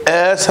 ਇਹ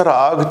ਐਸ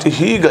ਰਾਗ 'ਚ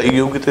ਹੀ ਗਾਈ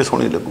ਹੋਊਗੀ ਤੇ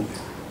ਸੋਹਣੀ ਲੱਗੂਗੀ।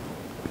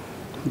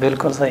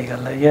 ਬਿਲਕੁਲ ਸਹੀ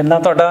ਗੱਲ ਹੈ। ਇੰਨਾ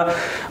ਤੁਹਾਡਾ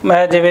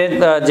ਮੈਂ ਜਿਵੇਂ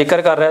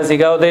ਜ਼ਿਕਰ ਕਰ ਰਿਹਾ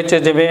ਸੀਗਾ, ਉਹਦੇ 'ਚ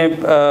ਜਿਵੇਂ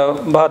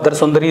ਬਹਾਦਰ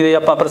ਸੁੰਦਰੀ ਦੇ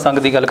ਆਪਾਂ ਪ੍ਰਸੰਗ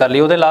ਦੀ ਗੱਲ ਕਰ ਲਈ,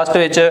 ਉਹਦੇ ਲਾਸਟ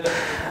ਵਿੱਚ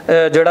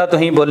ਜਿਹੜਾ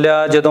ਤੁਸੀਂ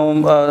ਬੋਲਿਆ,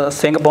 ਜਦੋਂ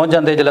ਸਿੰਘ ਪਹੁੰਚ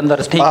ਜਾਂਦੇ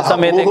ਜਲੰਧਰ ਠੀਕ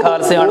ਸਮੇਂ ਤੇ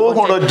ਖਾਲਸੇ ਆਣ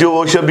ਪਹੁੰਚੇ, ਉਹ ਹੁਣ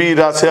ਜੋਸ਼ ਵੀ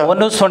ਰਸ ਆ,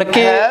 ਉਹਨੂੰ ਸੁਣ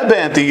ਕੇ ਹੈ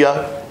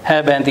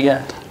ਬੇਨਤੀ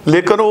ਆ,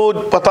 ਲੇਕਿਨ ਉਹ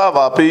ਪਤਾ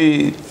ਵਾ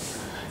ਵੀ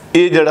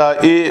ਇਹ ਜਿਹੜਾ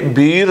ਇਹ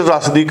ਵੀਰ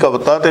ਰਸ ਦੀ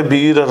ਕਵਿਤਾ ਤੇ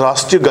ਵੀਰ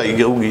ਰਸ 'ਚ ਗਾਈ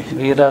ਜਾਊਗੀ।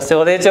 ਵੀਰ ਰਸ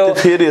ਉਹਦੇ 'ਚ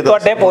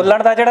ਤੁਹਾਡੇ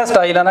ਬੋਲਣ ਦਾ ਜਿਹੜਾ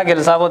ਸਟਾਈਲ ਆ ਨਾ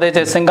ਗਿੱਲ ਸਾਹਿਬ, ਉਹਦੇ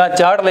 'ਚ ਸਿੰਘਾਂ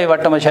ਚਾੜ ਲਏ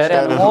ਵੱਟ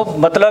ਮਸ਼ਹਿਰਿਆਂ ਨੂੰ, ਉਹ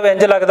ਮਤਲਬ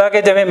ਇੰਝ ਲੱਗਦਾ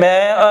ਕਿ ਜਿਵੇਂ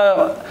ਮੈਂ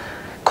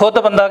ਖੁਦ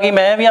ਬੰਦਾ ਕਿ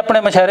ਮੈਂ ਵੀ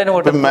ਆਪਣੇ ਮਸ਼ਹਿਰੇ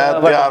ਨੂੰ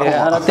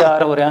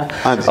ਤਿਆਰ ਹੋ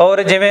ਰਿਹਾ।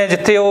 ਔਰ ਜਿਵੇਂ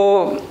ਜਿੱਥੇ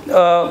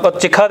ਉਹ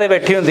ਚਿੱਖਾ ਤੇ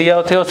ਬੈਠੀ ਹੁੰਦੀ ਆ,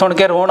 ਉੱਥੇ ਉਹ ਸੁਣ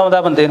ਕੇ ਰੋਣ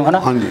ਆਉਂਦਾ ਬੰਦੇ ਨੂੰ,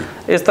 ਹਨਾ।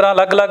 ਇਸ ਤਰ੍ਹਾਂ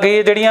ਅਲੱਗ-ਅਲੱਗ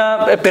ਇਹ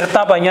ਜਿਹੜੀਆਂ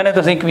ਪਿਰਤਾਂ ਪਾਈਆਂ ਨੇ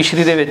ਤੁਸੀਂ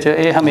ਕਵੀਸ਼ਰੀ ਦੇ ਵਿੱਚ,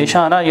 ਇਹ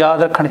ਹਮੇਸ਼ਾ ਨਾ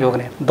ਯਾਦ ਰੱਖਣ ਯੋਗ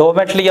ਨੇ। 2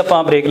 ਮਿੰਟ ਲਈ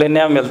ਆਪਾਂ ਬ੍ਰੇਕ ਲੈਂਦੇ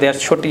ਹਾਂ, ਮਿਲਦੇ ਹਾਂ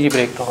ਛੋਟੀ ਜਿਹੀ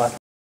ਬ੍ਰੇਕ ਤੋਂ ਬਾਅਦ।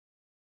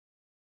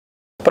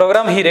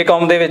 ਪ੍ਰੋਗਰਾਮ ਹੀਰੇ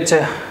ਕੌਮ ਦੇ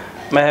ਵਿੱਚ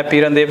ਮੈਂ ਹੈਪੀ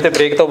ਰਣਦੇਵ, ਤੇ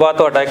ਬ੍ਰੇਕ ਤੋਂ ਬਾਅਦ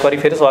ਤੁਹਾਡਾ ਇੱਕ ਵਾਰੀ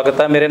ਫਿਰ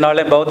ਸਵਾਗਤ ਹੈ। ਮੇਰੇ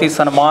ਨਾਲ ਬਹੁਤ ਹੀ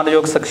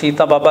ਸਨਮਾਨਯੋਗ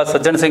ਸ਼ਖਸੀਅਤਾਂ ਬਾਬਾ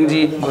ਸੱਜਣ ਸਿੰਘ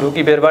ਜੀ ਗੁਰੂ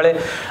ਕੀ ਬੇਰ ਵਾਲੇ,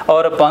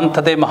 ਔਰ ਪੰਥ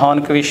ਦੇ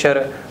ਮਹਾਨ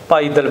ਕਵੀਸ਼ਰ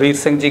ਭਾਈ ਦਲਬੀਰ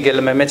ਸਿੰਘ ਜੀ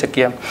ਗਿੱਲ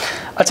ਮਹਿਮੇਚੱਕੀਆ।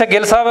 ਅੱਛਾ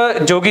ਗਿੱਲ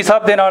ਸਾਹਿਬ, ਜੋਗੀ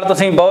ਸਾਹਿਬ ਦੇ ਨਾਲ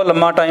ਤੁਸੀਂ ਬਹੁਤ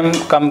ਲੰਮਾ ਟਾਈਮ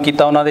ਕੰਮ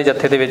ਕੀਤਾ ਉਹਨਾਂ ਦੇ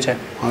ਜੱਥੇ ਦੇ ਵਿੱਚ।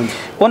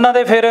 ਉਹਨਾਂ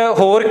ਦੇ ਫਿਰ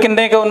ਹੋਰ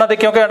ਕਿੰਨੇ ਕੁ ਉਹਨਾਂ ਦੇ,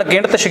 ਕਿਉਂਕਿ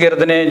ਅਣਗਿਣਤ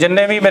ਸ਼ਾਗਿਰਦ ਨੇ,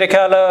 ਜਿੰਨੇ ਵੀ ਮੇਰੇ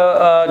ਖਿਆਲ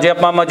ਜੇ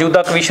ਆਪਾਂ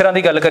ਮੌਜੂਦਾ ਕਵੀਸ਼ਰਾਂ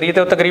ਦੀ ਗੱਲ ਕਰੀਏ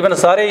ਤਾਂ ਉਹ ਤਕਰੀਬਨ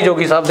ਸਾਰੇ ਹੀ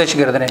ਜੋਗੀ ਸਾਹਿਬ ਦੇ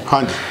ਸ਼ਾਗਿਰਦ ਨੇ।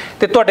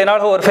 ਤੇ ਤੁਹਾਡੇ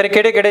ਨਾਲ ਹੋਰ ਫਿਰ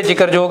ਕਿਹੜੇ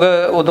ਜ਼ਿਕਰਯੋਗ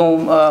ਉਦੋਂ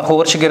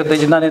ਹੋਰ ਸ਼ਾਗਿਰਦ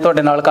ਜਿਨ੍ਹਾਂ ਨੇ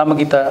ਤੁਹਾਡੇ ਨਾਲ ਕੰਮ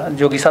ਕੀਤਾ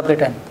ਜੋਗੀ ਸਾਹਿਬ ਦੇ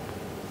ਟਾਈਮ?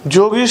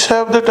 ਜੋਗੀ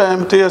ਸਾਹਿਬ ਦੇ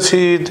ਟਾਈਮ ਤੇ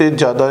ਅਸੀਂ ਤੇ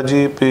ਜ਼ਿਆਦਾ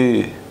ਜੀ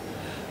ਵੀ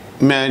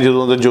ਮੈਂ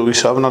ਜਦੋਂ ਦਾ ਜੋਗੀ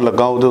ਸਾਹਿਬ ਨਾਲ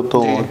ਲੱਗਾ, ਉਹਦੇ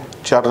ਤੋਂ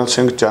ਚਰਨ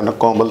ਸਿੰਘ ਚੰਨ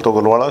ਕੋਂਬਲ ਤੋਂ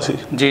ਗਲਵਾਲਾ ਸੀ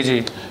ਜੀ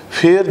ਜੀ।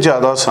 ਫਿਰ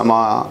ਜ਼ਿਆਦਾ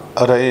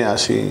ਸਮਾਂ ਰਹੇ ਹਾਂ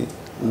ਅਸੀਂ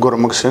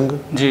ਗੁਰਮੁਖ ਸਿੰਘ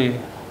ਜੀ,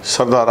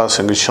 ਸਰਦਾਰਾ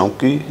ਸਿੰਘ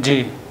ਸ਼ੌਂਕੀ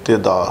ਜੀ ਤੇ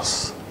ਦਾਸ।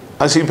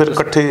 ਅਸੀਂ ਫਿਰ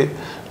ਇਕੱਠੇ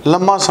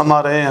ਲੰਮਾ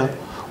ਸਮਾਂ ਰਹੇ ਹਾਂ।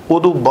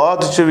 ਉਦੋਂ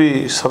ਬਾਅਦ 'ਚ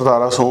ਵੀ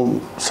ਸਰਦਾਰਾ ਸਿੰਘ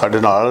ਸਾਡੇ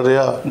ਨਾਲ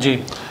ਰਿਹਾ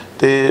ਜੀ।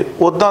 ਤੇ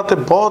ਉੱਦਾਂ ਤੇ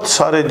ਬਹੁਤ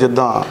ਸਾਰੇ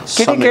ਜਿੱਦਾਂ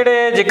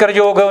ਕਿਹੜੇ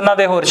ਜ਼ਿਕਰਯੋਗ ਉਹਨਾਂ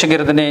ਦੇ ਹੋਰ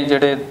ਸ਼ਾਗਿਰਦ ਨੇ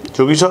ਜਿਹੜੇ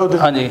ਜੋਗੀ ਸਾਹਿਬ ਦੇ?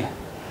 ਹਾਂਜੀ,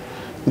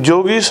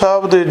 ਜੋਗੀ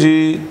ਸਾਹਿਬ ਦੇ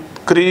ਜੀ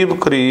ਕਰੀਬ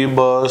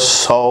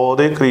 100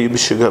 ਦੇ ਕਰੀਬ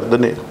ਸ਼ਾਗਿਰਦ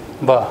ਨੇ।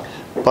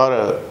 ਵਾਹ।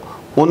 ਪਰ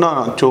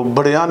ਉਹਨਾਂ ਚੋਂ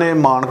ਬੜਿਆਂ ਨੇ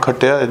ਮਾਣ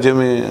ਖੱਟਿਆ,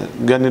 ਜਿਵੇਂ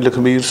ਗਿਆਨੀ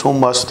ਲਖਮੀਰ ਸਿੰਘ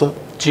ਮਸਤ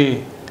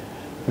ਜੀ,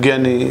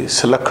 ਗਿਆਨੀ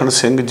ਸੁਲੱਖਣ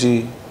ਸਿੰਘ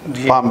ਜੀ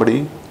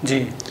ਭਾਂਬੜੀ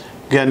ਜੀ,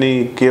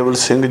 ਗਿਆਨੀ ਕੇਵਲ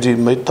ਸਿੰਘ ਜੀ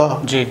ਮਹਿਤਾ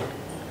ਜੀ।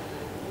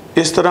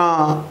 ਇਸ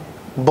ਤਰ੍ਹਾਂ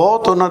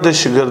ਬਹੁਤ ਉਹਨਾਂ ਦੇ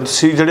ਸ਼ਾਗਿਰਦ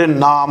ਸੀ ਜਿਹੜੇ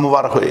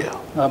ਨਾਮਵਰ ਹੋਏ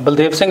ਆ।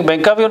 ਬਲਦੇਵ ਸਿੰਘ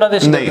ਬੈਂਕਾ ਵੀ ਉਹਨਾਂ ਦੇ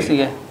ਸ਼ਾਗਿਰਦ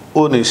ਸੀਗੇ?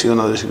 ਉਹ ਨਹੀਂ ਸੀ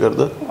ਉਹਨਾਂ ਦੇ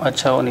ਸ਼ਾਗਿਰਦ।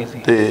 ਅੱਛਾ, ਉਹ ਨਹੀਂ ਸੀ।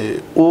 ਤੇ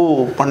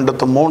ਉਹ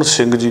ਪੰਡਿਤ ਮੋਹਨ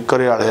ਸਿੰਘ ਜੀ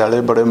ਘਰਿਆਲੇ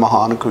ਵਾਲੇ ਬੜੇ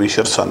ਮਹਾਨ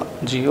ਕਵੀਸ਼ਰ ਸਨ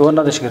ਜੀ, ਉਹ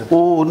ਉਹਨਾਂ ਦੇ ਸ਼ਾਗਿਰਦ।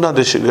 ਉਹ ਉਹਨਾਂ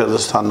ਦੇ ਸ਼ਾਗਿਰਦ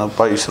ਸਨ।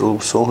 ਭਾਈ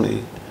ਸਰੂਪ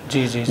ਸੋਹਣੀ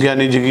ਜੀ ਜੀ।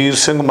 ਗਿਆਨੀ ਜਗੀਰ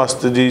ਸਿੰਘ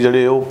ਮਸਤ ਜੀ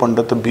ਜਿਹੜੇ ਉਹ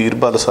ਪੰਡਿਤ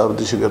ਬੀਰਬਲ ਸਾਹਿਬ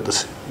ਦੇ ਸ਼ਾਗਿਰਦ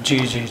ਸੀ ਜੀ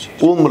ਜੀ ਜੀ।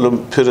 ਉਹ ਮਤਲਬ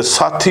ਫਿਰ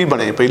ਸਾਥੀ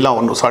ਬਣੇ ਪਹਿਲਾਂ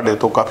ਉਹਨੂੰ ਸਾਡੇ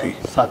ਤੋਂ ਕਾਫੀ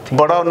ਸਾਥੀ।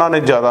 ਬੜਾ ਉਹਨਾਂ ਨੇ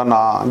ਜ਼ਿਆਦਾ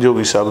ਨਾਂ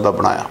ਜੋਗੀ ਸਾਹਿਬ ਦਾ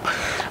ਬਣਾਇਆ।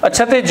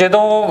 ਅੱਛਾ, ਤੇ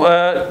ਜਦੋਂ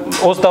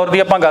ਉਸ ਦੌਰ ਦੀ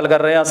ਆਪਾਂ ਗੱਲ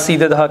ਕਰ ਰਹੇ ਹਾਂ 80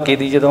 ਦੇ ਦਹਾਕੇ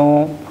ਦੀ,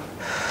 ਜਦੋਂ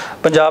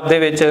ਪੰਜਾਬ ਦੇ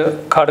ਵਿੱਚ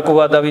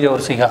ਖਾੜਕੂਵਾਦ ਦਾ ਵੀ ਜ਼ੋਰ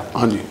ਸੀਗਾ।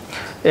 ਹਾਂਜੀ।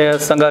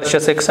 ਸੰਘਰਸ਼,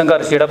 ਸਿੱਖ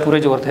ਸੰਘਰਸ਼ ਜਿਹੜਾ ਪੂਰੇ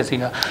ਜ਼ੋਰ ਤੇ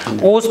ਸੀਗਾ,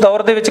 ਉਸ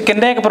ਦੌਰ ਦੇ ਵਿੱਚ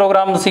ਕਿੰਨੇ ਕੁ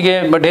ਪ੍ਰੋਗਰਾਮ ਸੀਗੇ?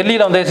 ਡੇਲੀ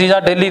ਲਾਉਂਦੇ ਸੀ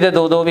ਜਾਂ ਡੇਲੀ ਦੇ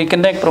ਦੋ ਵੀ?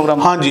 ਕਿੰਨੇ ਕੁ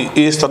ਪ੍ਰੋਗਰਾਮ? ਹਾਂਜੀ,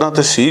 ਇਸ ਤਰ੍ਹਾਂ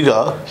ਤੇ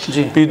ਸੀਗਾ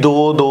ਵੀ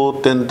 2-2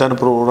 3-3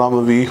 ਪ੍ਰੋਗਰਾਮ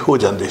ਵੀ ਹੋ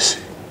ਜਾਂਦੇ ਸੀ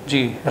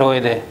ਜੀ, ਰੋਏ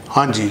ਦੇ।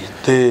 ਹਾਂਜੀ।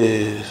 ਤੇ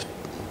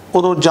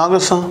ਉਦੋਂ ਜੰਗ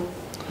ਸਾਂ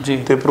ਜੀ,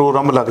 ਤੇ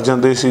ਪ੍ਰੋਗਰਾਮ ਲੱਗ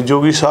ਜਾਂਦੇ ਸੀ।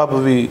 ਜੋਗੀ ਸਾਹਿਬ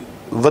ਵੀ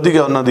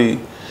ਵਧੀਆ ਉਹਨਾਂ ਦੀ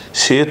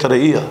ਸਿਹਤ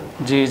ਰਹੀ ਆ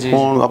ਜੀ ਜੀ।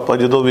 ਹੁਣ ਆਪਾਂ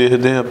ਜਦੋਂ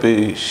ਵੇਖਦੇ ਹਾਂ ਵੀ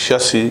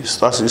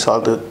 86-87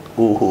 ਸਾਲ ਦੇ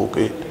ਉਹ ਹੋ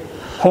ਕੇ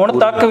ਹੁਣ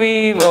ਤੱਕ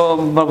ਵੀ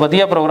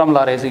ਵਧੀਆ ਪ੍ਰੋਗਰਾਮ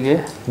ਲਾ ਰਹੇ ਸੀਗੇ।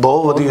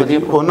 ਬਹੁਤ ਵਧੀਆ।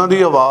 ਉਹਨਾਂ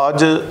ਦੀ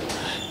ਆਵਾਜ਼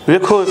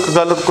ਵੇਖੋ, ਇੱਕ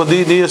ਗੱਲ ਕਦੀ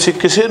ਨਹੀਂ ਅਸੀਂ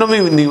ਕਿਸੇ ਨੂੰ ਵੀ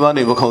ਨੀਵਾਂ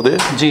ਨਹੀਂ ਵਿਖਾਉਂਦੇ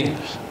ਜੀ।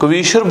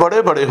 ਕਵੀਸ਼ਰ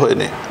ਬੜੇ ਬੜੇ ਹੋਏ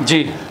ਨੇ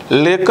ਜੀ,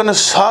 ਲੇਕਿਨ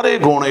ਸਾਰੇ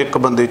ਗੁਣ ਇੱਕ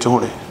ਬੰਦੇ 'ਚ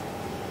ਹੋਣੇ।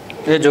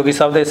 ਇਹ ਜੋਗੀ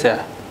ਸਾਹਿਬ ਦੇ ਹਿੱਸਾ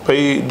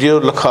ਭਈ ਜੇ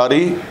ਉਹ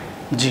ਲਿਖਾਰੀ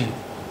ਜੀ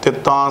ਤੇ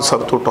ਤਾਂ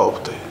ਸਭ ਤੋਂ ਟੌਪ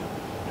ਤੇ,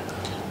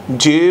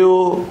 ਜੇ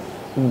ਉਹ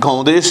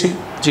ਗਾਉਂਦੇ ਸੀ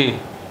ਜੀ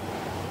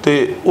ਤੇ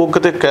ਉਹ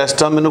ਕਿਤੇ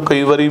ਕੈਸਟਾਂ ਮੈਨੂੰ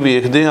ਕਈ ਵਾਰੀ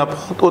ਵੇਖਦੇ ਆ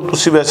ਆਪਾਂ, ਉਹ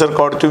ਤੁਸੀਂ ਵੈਸੇ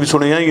ਰਿਕਾਰਡ 'ਚ ਵੀ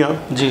ਸੁਣਿਆ ਹੀ ਆ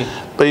ਜੀ,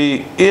 ਭਈ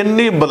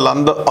ਇੰਨੀ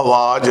ਬੁਲੰਦ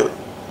ਆਵਾਜ਼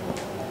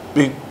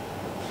ਵੀ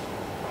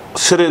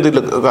ਸਿਰੇ ਦੀ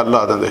ਗੱਲ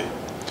ਲਾ ਦਿੰਦੇ।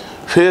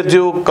 ਫਿਰ ਜੇ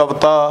ਉਹ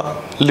ਕਵਿਤਾ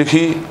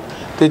ਲਿਖੀ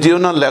ਤੇ ਜੇ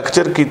ਉਹਨਾਂ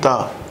ਲੈਕਚਰ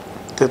ਕੀਤਾ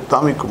ਤੇ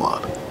ਤਾਂ ਵੀ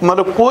ਕਮਾਲ।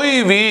 ਮਤਲਬ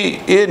ਕੋਈ ਵੀ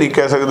ਇਹ ਨਹੀਂ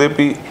ਕਹਿ ਸਕਦੇ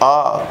ਵੀ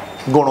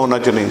ਆਹ ਗੁਣ ਉਹਨਾਂ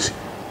 'ਚ ਨਹੀਂ ਸੀ।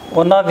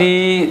 ਉਹਨਾਂ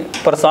ਦੀ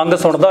ਪ੍ਰਸੰਗ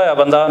ਸੁਣਦਾ ਹੋਇਆ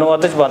ਬੰਦਾ ਉਹਨੂੰ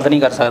ਉਹਦੇ 'ਚ ਬੰਦ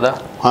ਨਹੀਂ ਕਰ ਸਕਦਾ।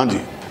 ਹਾਂਜੀ,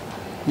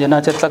 ਜਿੰਨਾ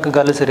ਚਿਰ ਤੱਕ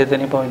ਗੱਲ ਸਿਰੇ ਤੇ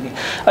ਨਹੀਂ ਪਹੁੰਚਦੀ।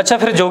 ਅੱਛਾ,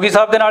 ਫਿਰ ਜੋਗੀ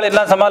ਸਾਹਿਬ ਦੇ ਨਾਲ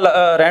ਇੰਨਾ ਸਮਾਂ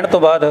ਰਹਿਣ ਤੋਂ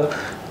ਬਾਅਦ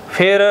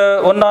ਫਿਰ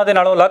ਉਹਨਾਂ ਦੇ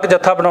ਨਾਲੋਂ ਅਲੱਗ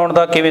ਜੱਥਾ ਬਣਾਉਣ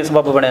ਦਾ ਕਿਵੇਂ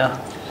ਸਬੱਬ ਬਣਿਆ?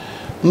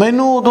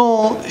 ਮੈਨੂੰ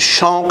ਉਦੋਂ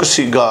ਸ਼ੌਂਕ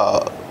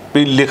ਸੀਗਾ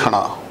ਵੀ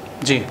ਲਿਖਣਾ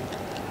ਜੀ।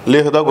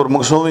 ਲਿਖਦਾ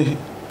ਗੁਰਮੁਖ ਸਿੰਘ ਵੀ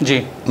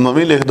ਜੀ, ਮੈਂ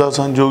ਵੀ ਲਿਖਦਾ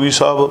ਸਾਂ। ਜੋਗੀ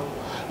ਸਾਹਿਬ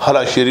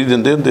ਹਲਾਸ਼ੇਰੀ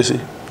ਦਿੰਦੇ ਹੁੰਦੇ ਸੀ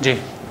ਜੀ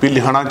ਵੀ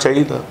ਲਿਖਣਾ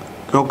ਚਾਹੀਦਾ,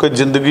 ਕਿਉਂਕਿ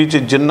ਜ਼ਿੰਦਗੀ 'ਚ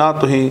ਜਿੰਨਾ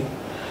ਤੁਸੀਂ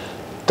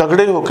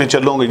ਤਗੜੇ ਹੋ ਕੇ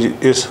ਚੱਲੋਗੇ ਜੀ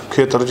ਇਸ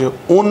ਖੇਤਰ 'ਚ,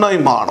 ਓਨਾ ਹੀ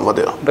ਮਾਣ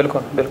ਵਧਿਆ।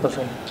 ਬਿਲਕੁਲ ਬਿਲਕੁਲ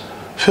ਸਹੀ।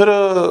 ਫਿਰ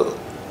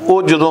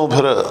ਉਹ ਜਦੋਂ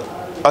ਫਿਰ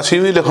ਅਸੀਂ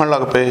ਵੀ ਲਿਖਣ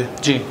ਲੱਗ ਪਏ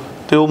ਜੀ,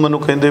 ਤੇ ਉਹ ਮੈਨੂੰ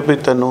ਕਹਿੰਦੇ ਵੀ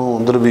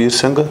ਤੈਨੂੰ ਦਲਬੀਰ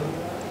ਸਿੰਘ,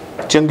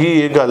 ਚੰਗੀ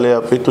ਇਹ ਗੱਲ ਆ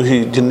ਵੀ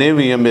ਤੁਸੀਂ ਜਿੰਨੇ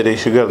ਵੀ ਆ ਮੇਰੇ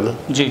ਸ਼ਾਗਿਰਦ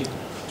ਜੀ,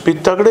 ਵੀ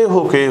ਤਗੜੇ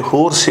ਹੋ ਕੇ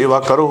ਹੋਰ ਸੇਵਾ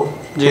ਕਰੋ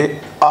ਜੀ,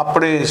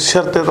 ਆਪਣੇ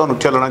ਸਿਰ ਤੇ ਤੁਹਾਨੂੰ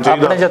ਚੱਲਣਾ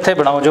ਚਾਹੀਦਾ, ਆਪਣੇ ਜੱਥੇ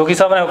ਬਣਾਓ। ਜੋਗੀ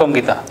ਸਾਹਿਬ ਨੇ ਹੁਕਮ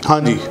ਕੀਤਾ।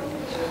 ਹਾਂਜੀ।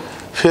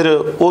 ਫਿਰ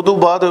ਉਦੋਂ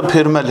ਬਾਅਦ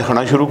ਫਿਰ ਮੈਂ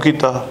ਲਿਖਣਾ ਸ਼ੁਰੂ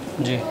ਕੀਤਾ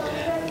ਜੀ।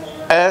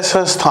 ਇਸ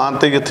ਸਥਾਨ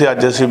ਤੇ ਜਿੱਥੇ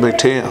ਅੱਜ ਅਸੀਂ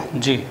ਬੈਠੇ ਆ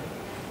ਜੀ,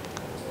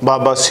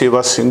 ਬਾਬਾ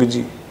ਸੇਵਾ ਸਿੰਘ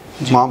ਜੀ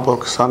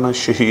ਮਹਾਂਪੁਰਖ ਸਨ,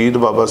 ਸ਼ਹੀਦ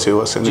ਬਾਬਾ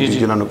ਸੇਵਾ ਸਿੰਘ ਜੀ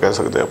ਜਿਨ੍ਹਾਂ ਨੂੰ ਕਹਿ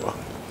ਸਕਦੇ ਆਪਾਂ,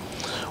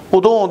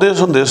 ਉਦੋਂ ਆਉਂਦੇ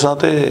ਹੁੰਦੇ ਸਾਂ।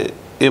 ਤੇ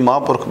ਇਹ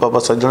ਮਹਾਂਪੁਰਖ ਬਾਬਾ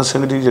ਸੱਜਣ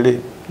ਸਿੰਘ ਜੀ ਜਿਹੜੇ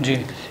ਜੀ,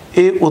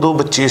 ਇਹ ਉਦੋਂ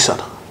ਬੱਚੇ ਸਨ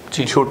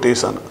ਜੀ, ਛੋਟੇ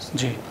ਸਨ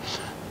ਜੀ,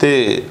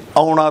 ਤੇ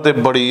ਆਉਣਾ ਤੇ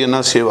ਬੜੀ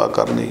ਇਹਨਾਂ ਸੇਵਾ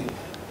ਕਰਨੀ।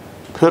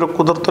 ਫਿਰ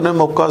ਕੁਦਰਤ ਨੇ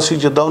ਮੌਕਾ ਸੀ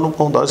ਜਿੱਦਾਂ ਉਹਨੂੰ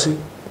ਪਾਉਂਦਾ ਸੀ,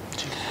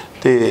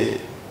 ਤੇ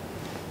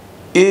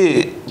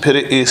ਇਹ ਫਿਰ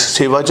ਇਸ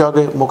ਸੇਵਾ 'ਚ ਆ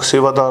ਗਏ ਮੁੱਖ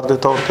ਸੇਵਾਦਾਰ ਦੇ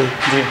ਤੌਰ ਤੇ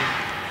ਜੀ।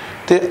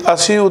 ਤੇ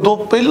ਅਸੀਂ ਉਦੋਂ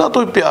ਪਹਿਲਾਂ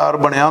ਤੋਂ ਹੀ ਪਿਆਰ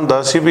ਬਣਿਆ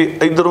ਹੁੰਦਾ ਸੀ ਵੀ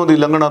ਇੱਧਰੋਂ ਦੀ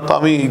ਲੰਘਣਾ ਤਾਂ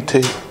ਵੀ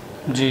ਇੱਥੇ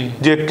ਜੀ,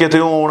 ਜੇ ਕਿਤੇ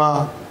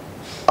ਆਉਣਾ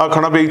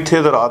ਆਖਣਾ ਵੀ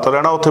ਇੱਥੇ ਤਾਂ ਰਾਤ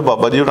ਰਹਿਣਾ, ਉੱਥੇ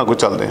ਬਾਬਾ ਜੀ ਹੁਣਾਂ ਕੋਲ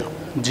ਚੱਲਦੇ ਆ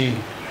ਜੀ।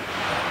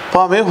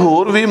 ਭਾਵੇਂ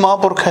ਹੋਰ ਵੀ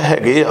ਮਹਾਂਪੁਰਖ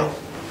ਹੈਗੇ ਆ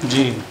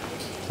ਜੀ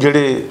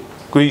ਜਿਹੜੇ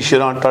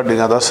ਕਵੀਸ਼ਰਾਂ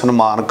ਢਾਡੀਆਂ ਦਾ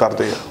ਸਨਮਾਨ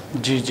ਕਰਦੇ ਆ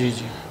ਜੀ ਜੀ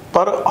ਜੀ,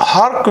 ਪਰ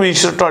ਹਰ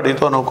ਕਵੀਸ਼ਰ ਢਾਡੀ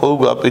ਤੁਹਾਨੂੰ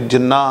ਕਹੂਗਾ ਵੀ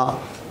ਜਿੰਨਾ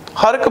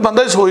ਹਰ ਇੱਕ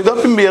ਬੰਦਾ ਹੀ ਸੋਚਦਾ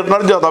ਵੀ ਮੇਰੇ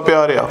ਨਾਲ ਜ਼ਿਆਦਾ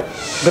ਪਿਆਰ ਆ।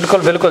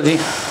 ਬਿਲਕੁਲ ਬਿਲਕੁਲ ਜੀ।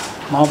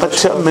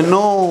 ਅੱਛਾ,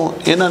 ਮੈਨੂੰ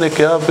ਇਹਨਾਂ ਨੇ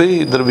ਕਿਹਾ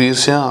ਵੀ ਦਲਬੀਰ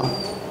ਸਿੰਘ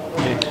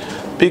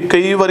ਵੀ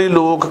ਕਈ ਵਾਰੀ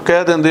ਲੋਕ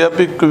ਕਹਿ ਦਿੰਦੇ ਆ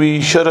ਵੀ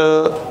ਕਵੀਸ਼ਰ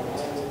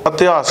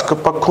ਇਤਿਹਾਸਕ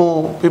ਪੱਖੋਂ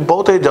ਵੀ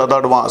ਬਹੁਤੇ ਜ਼ਿਆਦਾ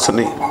ਐਡਵਾਂਸ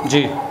ਨਹੀਂ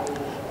ਜੀ,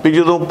 ਵੀ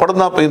ਜਦੋਂ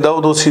ਪੜ੍ਹਨਾ ਪੈਂਦਾ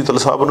ਉਦੋਂ ਸੀਤਲ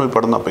ਸਾਹਿਬ ਨੂੰ ਵੀ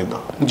ਪੜ੍ਹਨਾ ਪੈਂਦਾ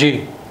ਜੀ,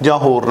 ਜਾਂ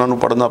ਹੋਰਨਾਂ ਨੂੰ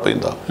ਪੜ੍ਹਨਾ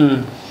ਪੈਂਦਾ,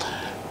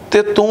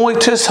 ਤੇ ਤੂੰ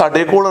ਇੱਥੇ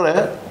ਸਾਡੇ ਕੋਲ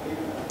ਰਹਿ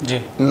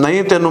ਜੀ,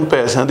 ਨਹੀਂ ਤੈਨੂੰ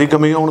ਪੈਸਿਆਂ ਦੀ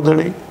ਕਮੀ ਆਉਣ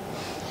ਦੇਣੀ,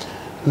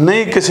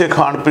 ਨਹੀਂ ਕਿਸੇ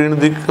ਖਾਣ ਪੀਣ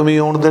ਦੀ ਕਮੀ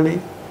ਆਉਣ ਦੇਣੀ,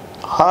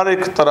 ਹਰ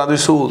ਇੱਕ ਤਰ੍ਹਾਂ ਦੀ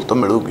ਸਹੂਲਤ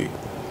ਮਿਲੂਗੀ।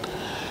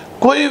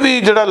 कोई भी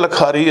जिहड़ा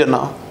लिखारी है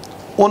ना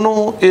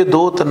ਉਹਨੂੰ ਇਹ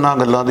 2-3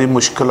 ਗੱਲਾਂ ਦੀ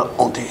ਮੁਸ਼ਕਿਲ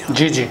ਆਉਂਦੀ ਆ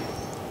ਜੀ ਜੀ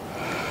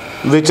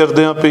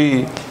ਵਿਚਰਦਿਆਂ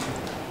ਵੀ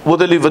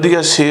ਉਹਦੇ ਲਈ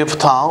ਵਧੀਆ ਸੇਫ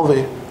ਥਾਂ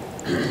ਹੋਵੇ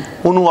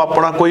ਉਹਨੂੰ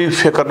ਆਪਣਾ ਕੋਈ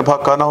ਫਿਕਰ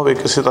ਫਾਕਾ ਨਾ ਹੋਵੇ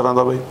ਕਿਸੇ ਤਰ੍ਹਾਂ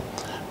ਦਾ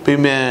ਵੀ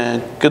ਮੈਂ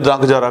ਕਿੱਦਾਂ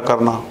ਗੁਜ਼ਾਰਾ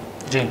ਕਰਨਾ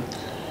ਜੀ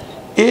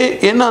ਇਹ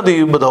ਇਹਨਾਂ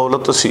ਦੀ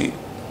ਬਦੌਲਤ ਸੀ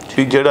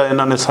ਵੀ ਜਿਹੜਾ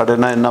ਇਹਨਾਂ ਨੇ ਸਾਡੇ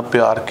ਨਾਲ ਇੰਨਾ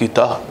ਪਿਆਰ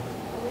ਕੀਤਾ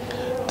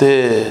ਤੇ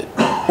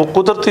ਉਹ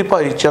ਕੁਦਰਤੀ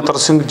ਭਾਈ ਚਤਰ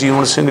ਸਿੰਘ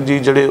ਜੀਵਨ ਸਿੰਘ ਜੀ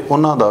ਜਿਹੜੇ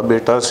ਉਹਨਾਂ ਦਾ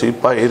ਬੇਟਾ ਸੀ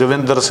ਭਾਈ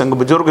ਰਵਿੰਦਰ ਸਿੰਘ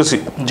ਬਜ਼ੁਰਗ ਸੀ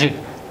ਜੀ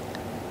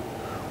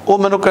ਉਹ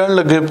ਮੈਨੂੰ ਕਹਿਣ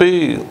ਲੱਗੇ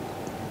ਵੀ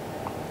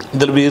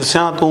ਦਲਬੀਰ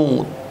ਸਿੰਘ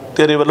ਤੂੰ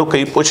ਤੇਰੇ ਵੱਲੋਂ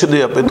ਕਈ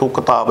ਪੁੱਛਦੇ ਆ ਵੀ ਤੂੰ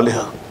ਕਿਤਾਬ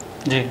ਲਿਆ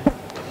ਜੀ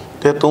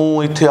ਤੇ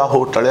ਤੂੰ ਇੱਥੇ ਆ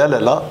ਹੋਟਲ ਆ ਲੈ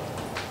ਲਾ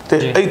ਤੇ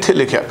ਇੱਥੇ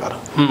ਲਿਖਿਆ ਕਰ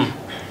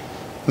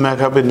ਮੈਂ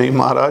ਕਿਹਾ ਵੀ ਨਹੀਂ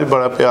ਮਹਾਰਾਜ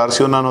ਬੜਾ ਪਿਆਰ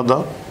ਸੀ ਉਹਨਾਂ ਨੂੰ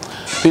ਦਾ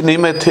ਵੀ ਨਹੀਂ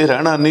ਮੈਂ ਇੱਥੇ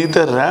ਰਹਿਣਾ ਨਹੀਂ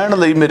ਤੇ ਰਹਿਣ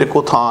ਲਈ ਮੇਰੇ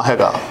ਕੋਲ ਥਾਂ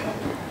ਹੈਗਾ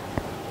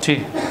ਜੀ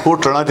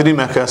ਹੋਟਲਾਂ 'ਚ ਨਹੀਂ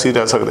ਮੈਂ ਕਿਹਾ ਅਸੀਂ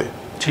ਰਹਿ ਸਕਦੇ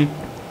ਜੀ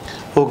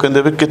ਉਹ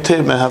ਕਹਿੰਦੇ ਵੀ ਕਿੱਥੇ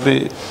ਮੈਂ ਕਿਹਾ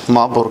ਵੀ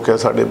ਮਹਾਂਪੁਰਖ ਹੈ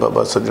ਸਾਡੇ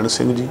ਬਾਬਾ ਸੱਜਣ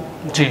ਸਿੰਘ ਜੀ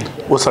ਜੀ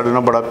ਉਹ ਸਾਡੇ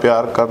ਨਾਲ ਬੜਾ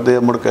ਪਿਆਰ ਕਰਦੇ ਆ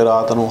ਮੁੜ ਕੇ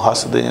ਰਾਤ ਨੂੰ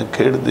ਹੱਸਦੇ ਆ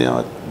ਖੇਡਦੇ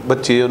ਆ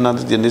ਬੱਚੇ ਉਹਨਾਂ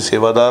ਦੇ ਜਿੰਨੇ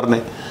ਸੇਵਾਦਾਰ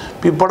ਨੇ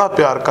ਵੀ ਬੜਾ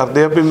ਪਿਆਰ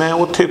ਕਰਦੇ ਆ ਵੀ ਮੈਂ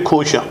ਉੱਥੇ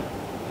ਖੁਸ਼ ਹਾਂ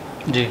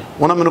ਜੀ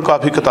ਉਹਨਾਂ ਮੈਨੂੰ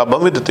ਕਾਫੀ ਕਿਤਾਬਾਂ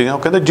ਵੀ ਦਿੱਤੀਆਂ ਉਹ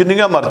ਕਹਿੰਦੇ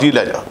ਜਿੰਨੀਆਂ ਮਰਜ਼ੀ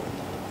ਲੈ ਜਾ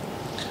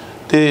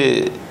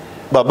ਤੇ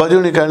ਬਾਬਾ ਜੀ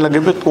ਹੁਣੀ ਕਹਿਣ ਲੱਗੇ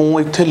ਵੀ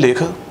ਤੂੰ ਇੱਥੇ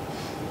ਲਿਖ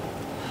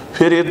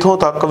ਫਿਰ ਇੱਥੋਂ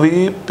ਤੱਕ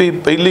ਵੀ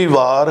ਪਹਿਲੀ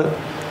ਵਾਰ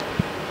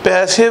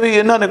ਪੈਸੇ ਵੀ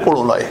ਇਹਨਾਂ ਨੇ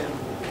ਕੋਲੋਂ ਲਾਏ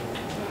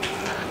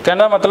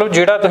कहना मतलब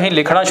ਜਿਹੜਾ ਤੁਸੀਂ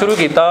ਲਿਖਣਾ ਸ਼ੁਰੂ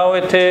ਕੀਤਾ ਉਹ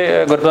ਇੱਥੇ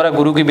ਗੁਰਦੁਆਰਾ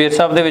ਗੁਰੂ ਕੀ ਬੇਰ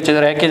ਸਾਹਿਬ ਦੇ ਵਿੱਚ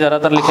ਰਹਿ ਕੇ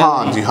ਜ਼ਿਆਦਾਤਰ ਲਿਖਿਆ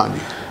ਹਾਂ ਜੀ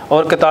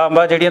ਔਰ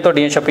ਕਿਤਾਬਾਂ ਜਿਹੜੀਆਂ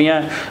ਤੁਹਾਡੀਆਂ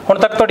ਛਪੀਆਂ ਹੁਣ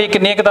ਤੱਕ ਤੁਹਾਡੀਆਂ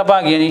ਕਿੰਨੀਆਂ ਕਿਤਾਬਾਂ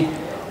ਆ ਗਈਆਂ ਜੀ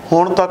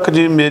ਹੁਣ ਤੱਕ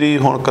ਜੀ ਮੇਰੀ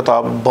ਹੁਣ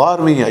ਕਿਤਾਬ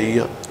 12ਵੀਂ ਆਈ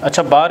ਆ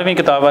ਅੱਛਾ 12ਵੀਂ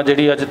ਕਿਤਾਬ ਆ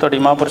ਜਿਹੜੀ ਅੱਜ ਤੁਹਾਡੀ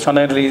ਮਹਾਂਪੁਰਸ਼ਾਂ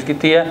ਨੇ ਰਿਲੀਜ਼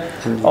ਕੀਤੀ ਹੈ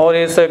ਔਰ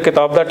ਇਸ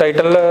ਕਿਤਾਬ ਦਾ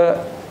ਟਾਈਟਲ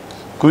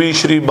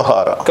ਕਵੀਸ਼ਰੀ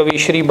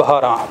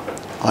ਬਹਾਰਾਂ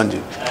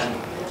ਹਾਂਜੀ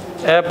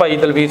ਇਹ ਭਾਈ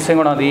ਦਲਬੀਰ ਸਿੰਘ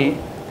ਹੁਣਾਂ ਦੀ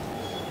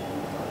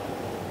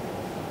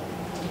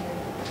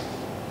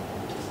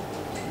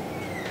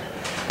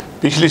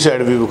पिछली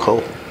साइड भी विखाओ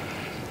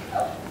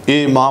ये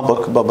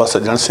महापुरख बाबा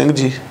सज्जन सिंह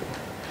जी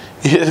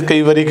ये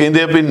कई बारी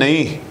कहते भी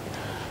नहीं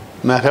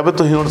मैं क्या भी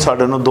तुम हम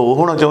साढ़े 2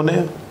 होना चाहते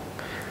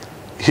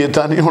हैं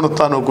इदा नहीं हूँ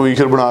तुम कोई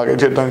ईश्वर बना के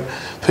छेड़ा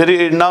फिर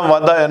इन्ना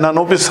वादा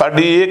इन्हों भी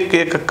साड़ी एक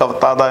एक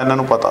कविता का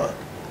इन्हों पता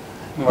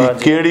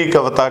कि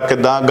कविता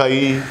किदां गाई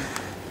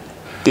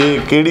ये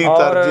किहड़ी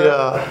तर्ज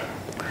आ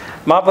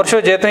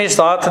महापुरुषो जे तुसीं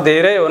साथ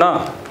दे रहे हो ना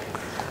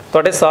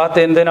ਤੁਹਾਡੇ ਸਾਥ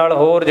ਦੇਣ ਦੇ ਨਾਲ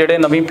ਹੋਰ ਜਿਹੜੇ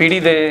ਨਵੀਂ ਪੀੜ੍ਹੀ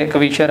ਦੇ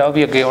ਕਵੀਸ਼ਰ ਆ ਉਹ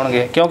ਵੀ ਅੱਗੇ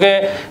ਆਉਣਗੇ ਕਿਉਂਕਿ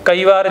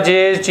ਕਈ ਵਾਰ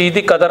ਜੇ ਚੀਜ਼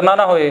ਦੀ ਕਦਰ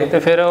ਨਾ ਹੋਏ ਤੇ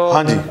ਫਿਰ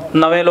ਉਹ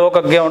ਨਵੇਂ ਲੋਕ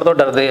ਅੱਗੇ ਆਉਣ ਤੋਂ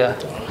ਡਰਦੇ ਆ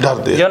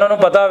ਜੇ ਉਹਨਾਂ ਨੂੰ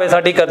ਪਤਾ ਹੋਵੇ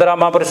ਸਾਡੀ ਕਦਰ ਆ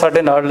ਮਹਾਂਪੁਰਖ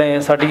ਸਾਡੇ ਨਾਲ ਨੇ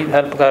ਸਾਡੀ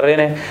ਹੈਲਪ ਕਰ ਰਹੇ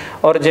ਨੇ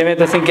ਔਰ ਜਿਵੇਂ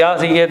ਤੁਸੀਂ ਕਿਹਾ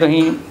ਸੀਗੇ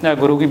ਤੁਸੀਂ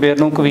ਗੁਰੂ ਕੀ ਬੇਰ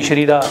ਨੂੰ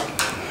ਕਵੀਸ਼ਰੀ ਦਾ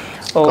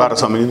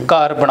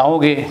ਘਰ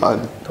ਬਣਾਓਗੇ ਤਾਂ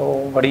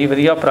ਬੜੀ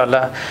ਵਧੀਆ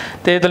ਉਪਰਾਲਾ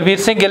ਤੇ ਦਲਬੀਰ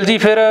ਸਿੰਘ ਗਿੱਲ ਜੀ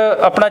ਫਿਰ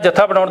ਆਪਣਾ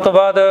ਜੱਥਾ ਬਣਾਉਣ ਤੋਂ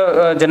ਬਾਅਦ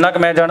ਜਿੰਨਾ ਕਿ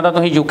ਮੈਂ ਜਾਣਦਾ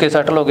ਤੁਸੀਂ ਯੂਕੇ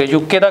ਸੈਟਲ ਹੋ ਗਏ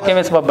ਯੂਕੇ ਦਾ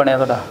ਕਿਵੇਂ ਸਬੱਬ ਬਣਿਆ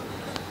ਤੁਹਾਡਾ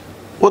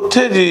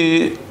ਉੱਥੇ ਜੀ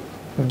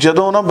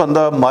ਜਦੋਂ ਨਾ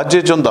ਬੰਦਾ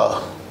ਮਾਝੇ 'ਚ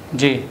ਹੁੰਦਾ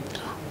ਜੀ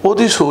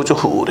ਉਹਦੀ ਸੋਚ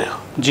ਹੋਰ ਆ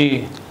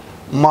ਜੀ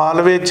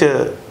ਮਾਲਵੇ 'ਚ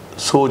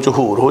ਸੋਚ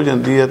ਹੋਰ ਹੋ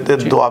ਜਾਂਦੀ ਹੈ ਤੇ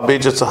ਦੁਆਬੇ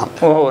 'ਚ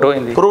ਹੋਰ ਹੋ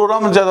ਜਾਂਦੀ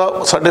ਪ੍ਰੋਗਰਾਮ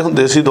ਜ਼ਿਆਦਾ ਸਾਡੇ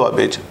ਹੁੰਦੇ ਸੀ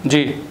ਦੁਆਬੇ 'ਚ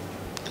ਜੀ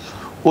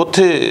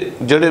ਉੱਥੇ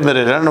ਜਿਹੜੇ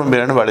ਮੇਰੇ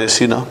ਰਹਿਣ ਵਾਲੇ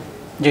ਸੀ ਨਾ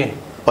ਜੀ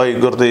ਭਾਈ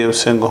ਗੁਰਦੇਵ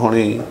ਸਿੰਘ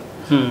ਹੋਣੀ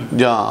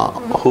ਜਾਂ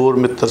ਹੋਰ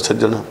ਮਿੱਤਰ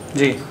ਸੱਜਣ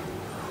ਜੀ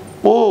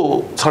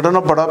ਉਹ ਸਾਡੇ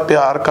ਨਾਲ ਬੜਾ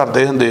ਪਿਆਰ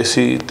ਕਰਦੇ ਹੁੰਦੇ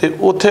ਸੀ ਤੇ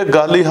ਉੱਥੇ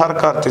ਗੱਲ ਹੀ ਹਰ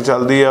ਘਰ 'ਚ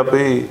ਚੱਲਦੀ ਆ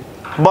ਵੀ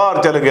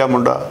ਬਾਹਰ ਚਲ ਗਿਆ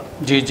ਮੁੰਡਾ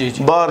ਜੀ ਜੀ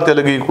ਜੀ ਬਾਹਰ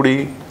ਚਲ ਗਈ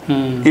ਕੁੜੀ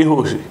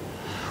ਇਹੋ ਸੀ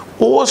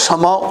ਉਹ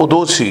ਸਮਾਂ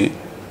ਉਦੋਂ ਸੀ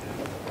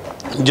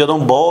ਜਦੋਂ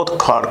ਬਹੁਤ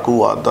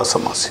ਖਾੜਕੂ ਆਦ ਦਾ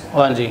ਸਮਾਂ ਸੀ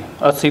ਹਾਂਜੀ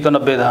 80 ਤੋਂ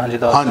 90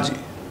 ਦਾ ਹਾਂਜੀ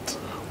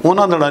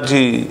ਉਹਨਾਂ ਦਿਨਾਂ 'ਚ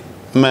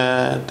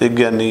ਮੈਂ ਤੇ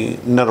ਗਿਆਨੀ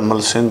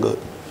ਨਰਮਲ ਸਿੰਘ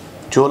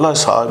ਚੋਲਾ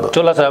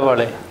ਸਾਹਿਬ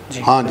ਵਾਲੇ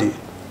ਜੀ ਹਾਂਜੀ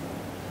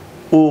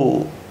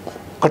ਉਹ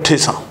ਇਕੱਠੇ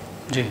ਸਾਂ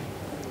ਜੀ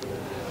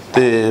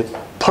ਤੇ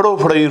ਫੜੋ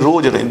ਫੜਾਈ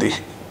ਰੋਜ਼ ਰਹਿੰਦੀ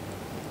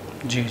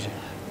ਜੀ ਜੀ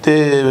ਤੇ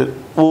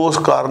ਉਸ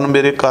ਕਾਰਨ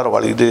ਮੇਰੇ ਘਰ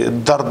ਵਾਲੀ ਦੇ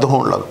ਦਰਦ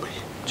ਹੋਣ ਲੱਗ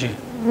ਪਈ ਜੀ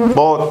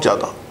ਬਹੁਤ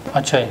ਜ਼ਿਆਦਾ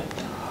ਅੱਛਾ ਜੀ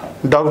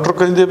ਡਾਕਟਰ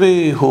ਕਹਿੰਦੇ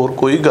ਵੀ ਹੋਰ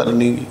ਕੋਈ ਗੱਲ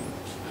ਨਹੀਂ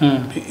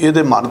ਵੀ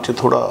ਇਹਦੇ ਮਨ 'ਚ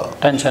ਥੋੜਾ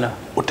ਟੈਨਸ਼ਨ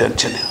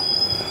ਹੈ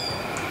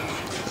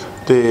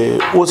ਤੇ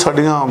ਉਹ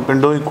ਸਾਡੀਆਂ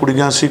ਪਿੰਡੋਂ ਹੀ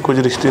ਕੁੜੀਆਂ ਸੀ ਕੁਝ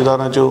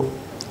ਰਿਸ਼ਤੇਦਾਰਾਂ 'ਚੋਂ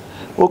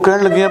ਉਹ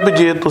ਕਹਿਣ ਲੱਗੀਆਂ ਵੀ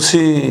ਜੇ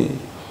ਤੁਸੀਂ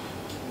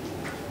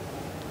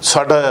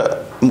ਸਾਡਾ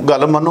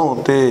ਗੱਲ ਮੰਨੋ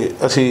ਤੇ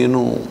ਅਸੀਂ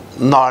ਇਹਨੂੰ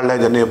ਨਾਲ ਲੈ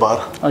ਜਾਂਦੇ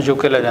ਬਾਹਰ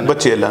ਯੂਕੇ ਲੈ ਜਾਂਦੇ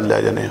ਬੱਚੇ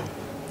ਲੈ ਜਾਂਦੇ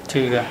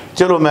ਠੀਕ ਹੈ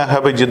ਚਲੋ ਮੈਂ ਕਿਹਾ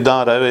ਵੀ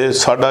ਜਿੱਦਾਂ ਰਹੇ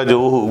ਸਾਡਾ ਜੋ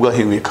ਹੋਊਗਾ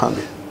ਅਸੀਂ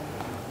ਵੇਖਾਂਗੇ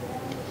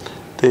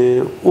ਤੇ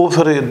ਉਹ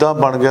ਫਿਰ ਇਦਾਂ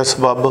ਬਣ ਗਿਆ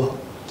ਸਬੱਬ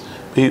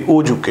ਵੀ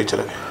ਉਹ ਯੂਕੇ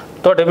ਚਲੇ ਗਏ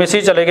ਤੁਹਾਡੇ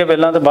ਮਿਸੀ ਚਲੇ ਗਏ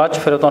ਪਹਿਲਾਂ ਤੇ ਬਾਅਦ ਚ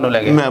ਫਿਰ ਤੁਹਾਨੂੰ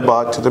ਲੈ ਗਏ ਮੈਂ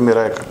ਬਾਅਦ ਚ ਤੇ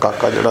ਮੇਰਾ ਇੱਕ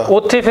ਕਾਕਾ ਜਿਹੜਾ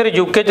ਉੱਥੇ ਫਿਰ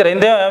ਯੂਕੇ ਚ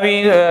ਰਹਿੰਦੇ ਹੋਇਆ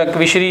ਵੀ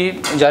ਕਵੀਸ਼ਰੀ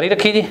ਜਾਰੀ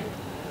ਰੱਖੀ ਜੀ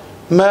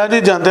ਮੈਂ ਜੀ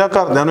ਜਾਂਦਿਆਂ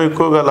ਘਰਦਿਆਂ ਨੂੰ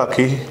ਇੱਕੋ ਗੱਲ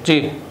ਆਖੀ ਜੀ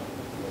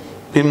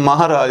ਵੀ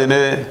ਮਹਾਰਾਜ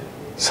ਨੇ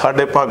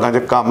ਸਾਡੇ ਭਾਗਾਂ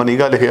 'ਚ ਕੰਮ ਨਹੀਂ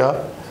ਗਾ ਲਿਖਿਆ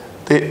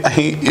ਤੇ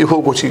ਅਸੀਂ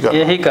ਇਹੋ ਕੁਛ ਹੀ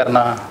ਇਹੀ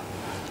ਕਰਨਾ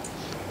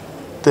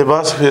ਤੇ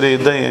ਬਸ ਫਿਰ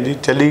ਇਦਾਂ ਹੀ ਹੈ ਜੀ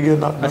ਚੱਲੀ ਗਏ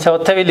ਨਾਲ ਅੱਛਾ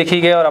ਉੱਥੇ ਵੀ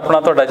ਲਿਖੀ ਗਏ ਔਰ ਆਪਣਾ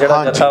ਤੁਹਾਡਾ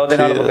ਜਿਹੜਾ ਜੱਥਾ ਉਹਦੇ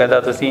ਨਾਲ ਬਕਾਇਦਾ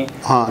ਤੁਸੀਂ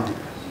ਹਾਂ ਜੀ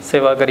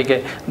ਸੇਵਾ ਕਰੀ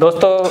ਗਏ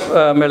ਦੋਸਤੋ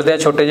ਮਿਲਦੇ ਆ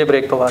ਛੋਟੇ ਜਿਹੇ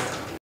ਬ੍ਰੇਕ ਤੋਂ ਬਾਅਦ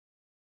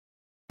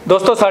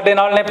ਦੋਸਤੋ ਸਾਡੇ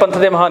ਨਾਲ ਨੇ ਪੰਥ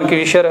ਦੇ ਮਹਾਨ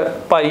ਕਵੀਸ਼ਰ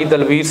ਭਾਈ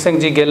ਦਲਬੀਰ ਸਿੰਘ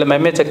ਜੀ ਗਿੱਲ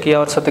ਮਹਿਮੇਚੱਕੀਆ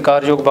ਔਰ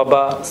ਸਤਿਕਾਰਯੋਗ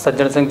ਬਾਬਾ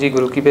ਸੱਜਣ ਸਿੰਘ ਜੀ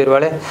ਗੁਰੂ ਕੀ ਪੇਰ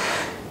ਵਾਲੇ।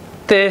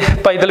 ਤੇ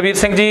ਭਾਈ ਦਲਬੀਰ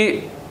ਸਿੰਘ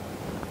ਜੀ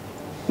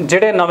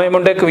ਜਿਹੜੇ ਨਵੇਂ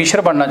ਮੁੰਡੇ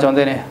ਕਵੀਸ਼ਰ ਬਣਨਾ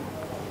ਚਾਹੁੰਦੇ ਨੇ,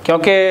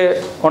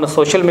 ਕਿਉਂਕਿ ਹੁਣ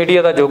ਸੋਸ਼ਲ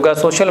ਮੀਡੀਆ ਦਾ ਯੁੱਗ ਆ,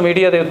 ਸੋਸ਼ਲ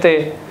ਮੀਡੀਆ ਦੇ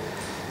ਉੱਤੇ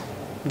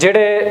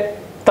ਜਿਹੜੇ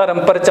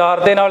ਧਰਮ ਪ੍ਰਚਾਰ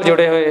ਦੇ ਨਾਲ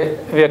ਜੁੜੇ ਹੋਏ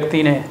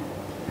ਵਿਅਕਤੀ ਨੇ,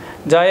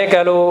 ਜਾਂ ਇਹ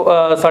ਕਹਿ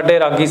ਲਓ ਸਾਡੇ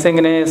ਰਾਗੀ ਸਿੰਘ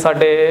ਨੇ,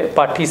 ਸਾਡੇ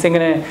ਪਾਠੀ ਸਿੰਘ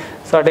ਨੇ,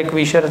 ਸਾਡੇ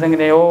ਕਵੀਸ਼ਰ ਸਿੰਘ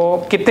ਨੇ,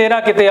 ਉਹ ਕਿਤੇ ਨਾ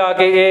ਕਿਤੇ ਆ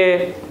ਕੇ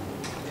ਇਹ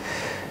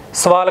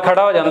ਸਵਾਲ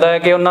ਖੜਾ ਹੋ ਜਾਂਦਾ ਹੈ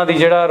ਕਿ ਉਹਨਾਂ ਦੀ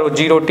ਜਿਹੜਾ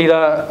ਰੋਜੀ ਰੋਟੀ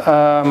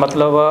ਦਾ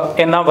ਮਤਲਬ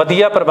ਇੰਨਾ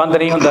ਵਧੀਆ ਪ੍ਰਬੰਧ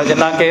ਨਹੀਂ ਹੁੰਦਾ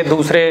ਜਿੰਨਾ ਕਿ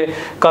ਦੂਸਰੇ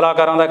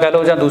ਕਲਾਕਾਰਾਂ ਦਾ ਕਹਿ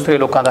ਲਓ ਜਾਂ ਦੂਸਰੇ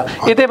ਲੋਕਾਂ ਦਾ।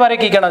 ਇਹਦੇ ਬਾਰੇ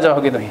ਕੀ ਕਹਿਣਾ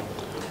ਚਾਹੋਗੇ ਤੁਸੀਂ?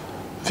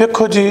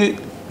 ਵੇਖੋ ਜੀ,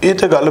 ਇਹ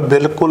ਤਾਂ ਗੱਲ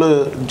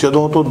ਬਿਲਕੁਲ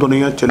ਜਦੋਂ ਤੋਂ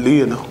ਦੁਨੀਆ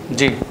ਚੱਲੀ ਹੈ ਨਾ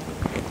ਜੀ,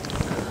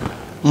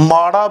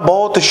 ਮਾੜਾ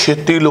ਬਹੁਤ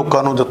ਛੇਤੀ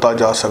ਲੋਕਾਂ ਨੂੰ ਦਿੱਤਾ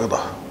ਜਾ ਸਕਦਾ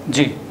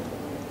ਜੀ।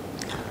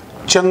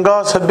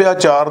 ਚੰਗਾ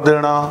ਸੱਭਿਆਚਾਰ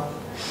ਦੇਣਾ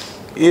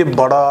ਇਹ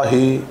ਬੜਾ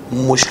ਹੀ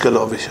ਮੁਸ਼ਕਿਲ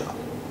ਆ ਵਿਸ਼ਾ।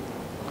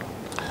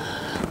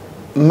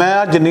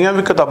 ਮੈਂ ਜਿੰਨੀਆਂ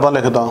ਵੀ ਕਿਤਾਬਾਂ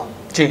ਲਿਖਦਾ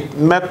ਜੀ,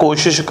 ਮੈਂ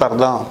ਕੋਸ਼ਿਸ਼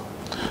ਕਰਦਾ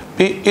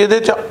ਵੀ ਇਹਦੇ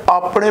 'ਚ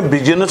ਆਪਣੇ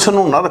ਬਿਜ਼ਨਸ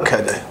ਨੂੰ ਨਾ ਰੱਖਿਆ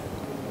ਜਾਏ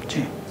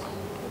ਜੀ।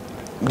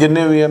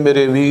 ਜਿੰਨੇ ਵੀ ਆ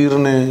ਮੇਰੇ ਵੀਰ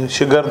ਨੇ,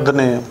 ਸ਼ਾਗਿਰਦ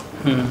ਨੇ,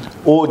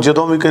 ਉਹ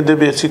ਜਦੋਂ ਵੀ ਕਹਿੰਦੇ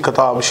ਵੀ ਅਸੀਂ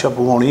ਕਿਤਾਬ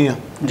ਛਪਵਾਉਣੀ ਆ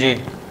ਜੀ,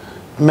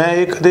 ਮੈਂ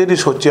ਇਹ ਕਦੇ ਨਹੀਂ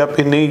ਸੋਚਿਆ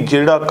ਵੀ ਨਹੀਂ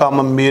ਜਿਹੜਾ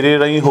ਕੰਮ ਮੇਰੇ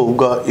ਰਾਹੀਂ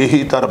ਹੋਊਗਾ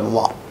ਇਹੀ ਧਰਮ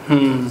ਵਾ।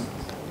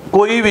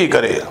 ਕੋਈ ਵੀ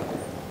ਕਰੇ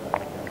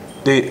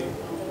ਤੇ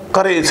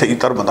ਕਰੇ ਸਹੀ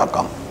ਧਰਮ ਦਾ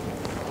ਕੰਮ।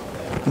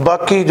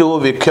 ਬਾਕੀ ਜੋ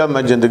ਵੇਖਿਆ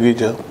ਮੈਂ ਜ਼ਿੰਦਗੀ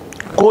 'ਚ,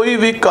 ਕੋਈ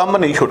ਵੀ ਕੰਮ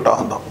ਨਹੀਂ ਛੋਟਾ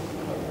ਹੁੰਦਾ,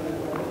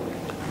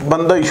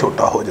 ਬੰਦਾ ਹੀ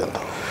ਛੋਟਾ ਹੋ ਜਾਂਦਾ।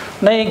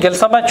 ਨਹੀਂ ਗਿੱਲ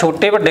ਸਾਹਿਬ, ਮੈਂ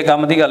ਛੋਟੇ ਵੱਡੇ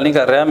ਕੰਮ ਦੀ ਗੱਲ ਨਹੀਂ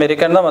ਕਰ ਰਿਹਾ। ਮੇਰੇ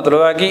ਕਹਿਣ ਦਾ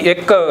ਮਤਲਬ ਹੈ ਕਿ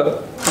ਇੱਕ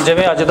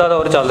ਜਿਵੇਂ ਅੱਜ ਦਾ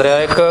ਦੌਰ ਚੱਲ ਰਿਹਾ,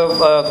 ਇੱਕ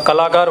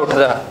ਕਲਾਕਾਰ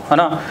ਉੱਠਦਾ ਹੈ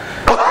ਨਾ,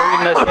 ਕੋਈ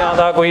ਨਸ਼ਿਆਂ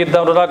ਦਾ, ਕੋਈ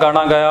ਇੱਦਾਂ ਉਹਦਾ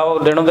ਗਾਣਾ ਗਾਇਆ, ਉਹ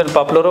ਦਿਨੋਂ ਦਿਨ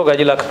ਪਾਪੂਲਰ ਹੋ ਗਿਆ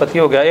ਜੀ, ਲੱਖਪਤੀ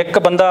ਹੋ ਗਿਆ। ਇੱਕ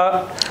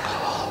ਬੰਦਾ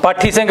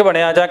ਪਾਠੀ ਸਿੰਘ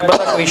ਬਣਿਆ ਜਾਂ ਇੱਕ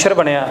ਬੰਦਾ ਕਵੀਸ਼ਰ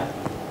ਬਣਿਆ,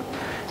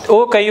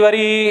 ਉਹ ਕਈ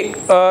ਵਾਰੀ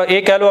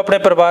ਇਹ ਕਹਿ ਲਓ ਆਪਣੇ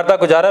ਪਰਿਵਾਰ ਦਾ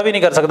ਗੁਜ਼ਾਰਾ ਵੀ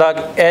ਨਹੀਂ ਕਰ ਸਕਦਾ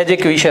ਐਜ ਏ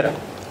ਕਵੀਸ਼ਰ।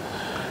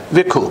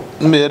 ਵੇਖੋ,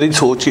 ਮੇਰੀ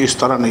ਸੋਚ ਇਸ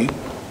ਤਰ੍ਹਾਂ ਨਹੀਂ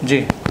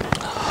ਜੀ।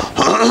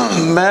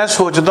 ਮੈਂ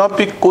ਸੋਚਦਾ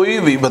ਵੀ ਕੋਈ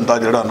ਵੀ ਬੰਦਾ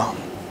ਜਿਹੜਾ ਨਾ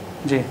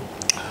ਜੀ,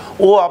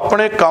 ਉਹ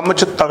ਆਪਣੇ ਕੰਮ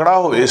 'ਚ ਤਗੜਾ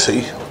ਹੋਵੇ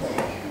ਸਹੀ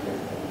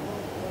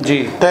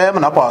ਜੀ, ਟਾਈਮ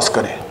ਨਾ ਪਾਸ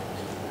ਕਰੇ,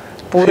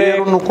 ਪੂਰੇ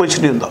ਉਹਨੂੰ ਕੁਝ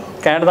ਨਹੀਂ ਹੁੰਦਾ।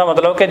 ਕਹਿਣ ਦਾ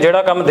ਮਤਲਬ ਕਿ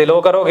ਜਿਹੜਾ ਕੰਮ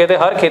ਦਿਲੋਂ ਕਰੋਗੇ ਤੇ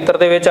ਹਰ ਖੇਤਰ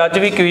ਦੇ ਵਿੱਚ, ਅੱਜ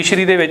ਵੀ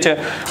ਕਵੀਸ਼ਰੀ ਦੇ ਵਿੱਚ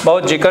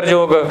ਬਹੁਤ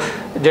ਜ਼ਿਕਰਯੋਗ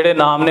ਜਿਹੜੇ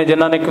ਨਾਮ ਨੇ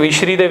ਜਿਨ੍ਹਾਂ ਨੇ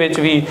ਕਵੀਸ਼ਰੀ ਦੇ ਵਿੱਚ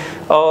ਵੀ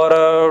ਔਰ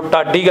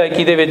ਢਾਡੀ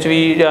ਗਾਇਕੀ ਦੇ ਵਿੱਚ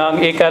ਵੀ, ਜਾਂ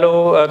ਇਹ ਕਹਿ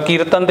ਲਓ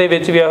ਕੀਰਤਨ ਦੇ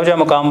ਵਿੱਚ ਵੀ ਇਹੋ ਜਿਹਾ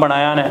ਮੁਕਾਮ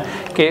ਬਣਾਇਆ ਨੇ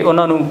ਕਿ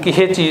ਉਹਨਾਂ ਨੂੰ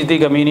ਕਿਸੇ ਚੀਜ਼ ਦੀ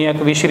ਕਮੀ ਨਹੀਂ ਹੈ।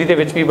 ਕਵੀਸ਼ਰੀ ਦੇ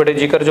ਵਿੱਚ ਵੀ ਬੜੇ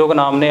ਜ਼ਿਕਰਯੋਗ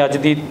ਨਾਮ ਨੇ। ਅੱਜ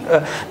ਦੀ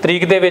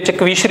ਤਰੀਕ ਦੇ ਵਿੱਚ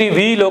ਕਵੀਸ਼ਰੀ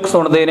ਵੀ ਲੋਕ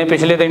ਸੁਣਦੇ ਨੇ।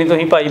 ਪਿਛਲੇ ਦਿਨੀ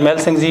ਤੁਸੀਂ ਭਾਈ ਮਹਿਲ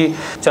ਸਿੰਘ ਜੀ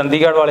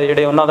ਚੰਡੀਗੜ੍ਹ ਵਾਲੇ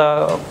ਜਿਹੜੇ, ਉਹਨਾਂ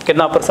ਦਾ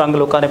ਕਿੰਨਾ ਪ੍ਰਸੰਗ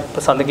ਲੋਕਾਂ ਨੇ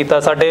ਪਸੰਦ ਕੀਤਾ।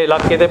 ਸਾਡੇ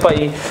ਇਲਾਕੇ ਦੇ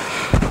ਭਾਈ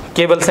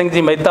ਕੇਵਲ ਸਿੰਘ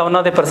ਜੀ ਮਹਿਤਾ,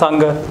 ਉਹਨਾਂ ਦੇ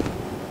ਪ੍ਰਸੰਗ,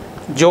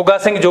 ਜੋਗਾ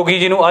ਸਿੰਘ ਜੋਗੀ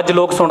ਜੀ ਨੂੰ ਅੱਜ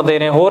ਲੋਕ ਸੁਣਦੇ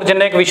ਨੇ। ਹੋਰ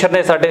ਜਿੰਨੇ ਕਵੀਸ਼ਰ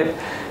ਨੇ ਸਾਡੇ,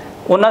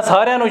 ਉਹਨਾਂ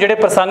ਸਾਰਿਆਂ ਨੂੰ ਜਿਹੜੇ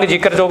ਪ੍ਰਸੰਗ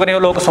ਜ਼ਿਕਰਯੋਗ ਨੇ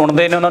ਉਹ ਲੋਕ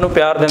ਸੁਣਦੇ ਨੇ, ਉਹਨਾਂ ਨੂੰ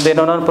ਪਿਆਰ ਦਿੰਦੇ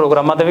ਨੇ, ਉਹਨਾਂ ਨੂੰ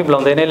ਪ੍ਰੋਗਰਾਮਾਂ 'ਤੇ ਵੀ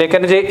ਬੁਲਾਉਂਦੇ ਨੇ।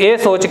 ਲੇਕਿਨ ਜੇ ਇਹ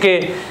ਸੋਚ ਕੇ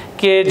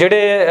ਕਿ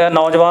ਜਿਹੜੇ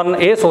ਨੌਜਵਾਨ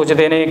ਇਹ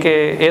ਸੋਚਦੇ ਨੇ ਕਿ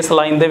ਇਸ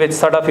ਲਾਈਨ ਦੇ ਵਿੱਚ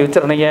ਸਾਡਾ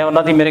ਫਿਊਚਰ ਨਹੀਂ ਹੈ,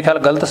 ਉਹਨਾਂ ਦੀ ਮੇਰੇ ਖਿਆਲ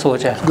ਗਲਤ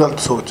ਸੋਚ ਹੈ। ਗਲਤ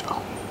ਸੋਚ।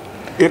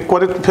 ਇੱਕ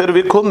ਵਾਰੀ ਫਿਰ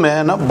ਵੇਖੋ,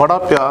 ਮੈਂ ਨਾ ਬੜਾ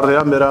ਪਿਆਰ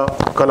ਰਿਹਾ ਮੇਰਾ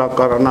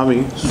ਕਲਾਕਾਰਾਂ ਨਾਲ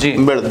ਵੀ ਜੀ,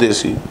 ਮਿਲਦੇ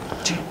ਸੀ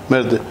ਜੀ,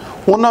 ਮਿਲਦੇ।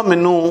 ਉਹਨਾਂ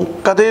ਮੈਨੂੰ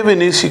ਕਦੇ ਵੀ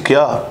ਨਹੀਂ ਸੀ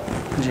ਕਿਹਾ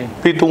ਜੀ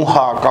ਵੀ ਤੂੰ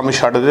ਹਾਂ ਕੰਮ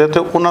ਛੱਡ ਦੇ, ਤੇ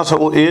ਉਹਨਾਂ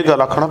ਸਗੋਂ ਇਹ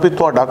ਗੱਲ ਆਖਣਾ ਵੀ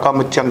ਤੁਹਾਡਾ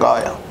ਕੰਮ ਚੰਗਾ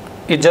ਆ,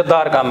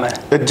 ਇੱਜ਼ਤਦਾਰ ਕੰਮ ਹੈ,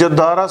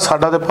 ਇੱਜ਼ਤਦਾਰ ਆ।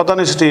 ਸਾਡਾ ਤੇ ਪਤਾ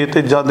ਨਹੀਂ ਸਟੇਜ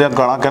ਤੇ ਜਾਂਦਿਆਂ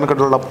ਗਾਲਾਂ ਕਹਿਣ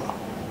ਕੱਢਣ ਲੱਗ ਪਾ।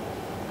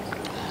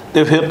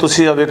 ਤੇ ਫਿਰ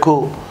ਤੁਸੀਂ ਆ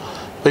ਵੇਖੋ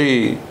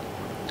ਵੀ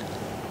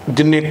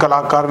ਜਿੰਨੇ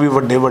ਕਲਾਕਾਰ ਵੀ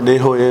ਵੱਡੇ ਵੱਡੇ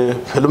ਹੋਏ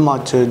ਫਿਲਮਾਂ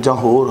 'ਚ ਜਾਂ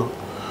ਹੋਰ,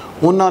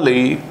 ਉਹਨਾਂ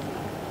ਲਈ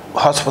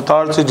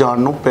ਹਸਪਤਾਲ 'ਚ ਜਾਣ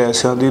ਨੂੰ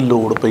ਪੈਸਿਆਂ ਦੀ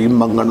ਲੋੜ ਪਈ,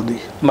 ਮੰਗਣ ਦੀ,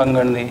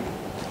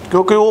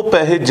 ਕਿਉਂਕਿ ਉਹ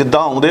ਪੈਸੇ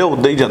ਜਿੱਦਾਂ ਆਉਂਦੇ ਆ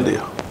ਉੱਦਾਂ ਹੀ ਜਾਂਦੇ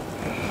ਆ।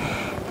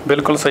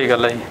 ਬਿਲਕੁਲ ਸਹੀ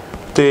ਗੱਲ ਹੈ ਜੀ।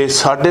 ਤੇ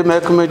ਸਾਡੇ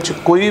ਮਹਿਕਮੇ 'ਚ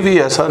ਕੋਈ ਵੀ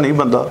ਐਸਾ ਨਹੀਂ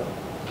ਬੰਦਾ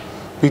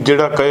ਵੀ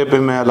ਜਿਹੜਾ ਕਹੇ ਵੀ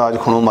ਮੈਂ ਇਲਾਜ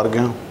ਖੁਣੋਂ ਮਰ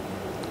ਗਿਆ।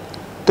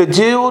 ਤੇ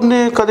ਜੇ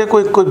ਉਹਨੇ ਕਦੇ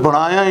ਕੋਈ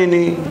ਬਣਾਇਆ ਹੀ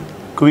ਨਹੀਂ,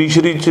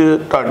 ਕਵੀਸ਼ਰੀ 'ਚ,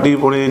 ਢਾਡੀ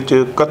ਪੁਣੇ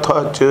 'ਚ,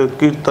 ਕਥਾ 'ਚ,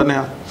 ਕੀਰਤਨ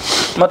ਆ,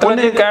 ਮਤਲਬ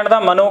ਇਹ ਕਹਿਣ ਦਾ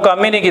ਮਨੋਂ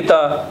ਕੰਮ ਹੀ ਨਹੀਂ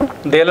ਕੀਤਾ,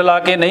 ਦਿਲ ਲਾ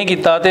ਕੇ ਨਹੀਂ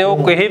ਕੀਤਾ, ਤੇ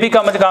ਉਹ ਕਿਸੇ ਵੀ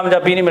ਕੰਮ 'ਚ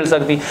ਕਾਮਯਾਬੀ ਨਹੀਂ ਮਿਲ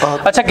ਸਕਦੀ।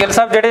 ਅੱਛਾ ਗਿੱਲ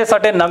ਸਾਹਿਬ, ਜਿਹੜੇ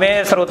ਸਾਡੇ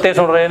ਨਵੇਂ ਸਰੋਤੇ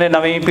ਸੁਣ ਰਹੇ ਨੇ,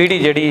 ਨਵੀਂ ਪੀੜ੍ਹੀ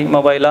ਜਿਹੜੀ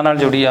ਮੋਬਾਈਲਾਂ ਨਾਲ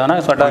ਜੁੜੀ ਆ ਨਾ,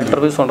 ਸਾਡਾ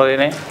ਇੰਟਰਵਿਊ ਸੁਣ ਰਹੇ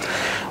ਨੇ,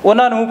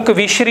 ਉਹਨਾਂ ਨੂੰ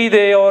ਕਵੀਸ਼ਰੀ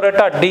ਦੇ ਔਰ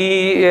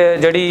ਢਾਡੀ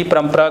ਜਿਹੜੀ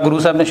ਪਰੰਪਰਾ ਗੁਰੂ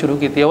ਸਾਹਿਬ ਨੇ ਸ਼ੁਰੂ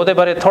ਕੀਤੀ ਹੈ, ਉਹਦੇ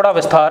ਬਾਰੇ ਥੋੜ੍ਹਾ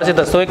ਵਿਸਥਾਰ 'ਚ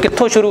ਦੱਸੋ। ਇਹ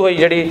ਕਿੱਥੋਂ ਸ਼ੁਰੂ ਹੋਈ,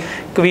 ਜਿਹੜੀ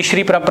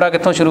ਕਵੀਸ਼ਰੀ ਪਰੰਪਰਾ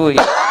ਕਿੱਥੋਂ ਸ਼ੁਰੂ ਹੋਈ?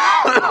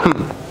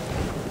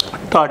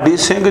 ਢਾਡੀ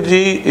ਸਿੰਘ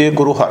ਜੀ ਇਹ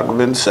ਗੁਰੂ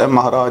ਹਰਗੋਬਿੰਦ ਸਾਹਿਬ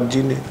ਮਹਾਰਾਜ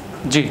ਜੀ ਨੇ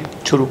ਜੀ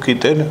ਸ਼ੁਰੂ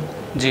ਕੀਤੇ ਨੇ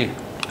ਜੀ।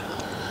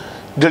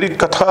 ਜਿਹੜੀ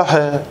ਕਥਾ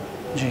ਹੈ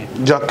ਜੀ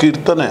ਜਾਂ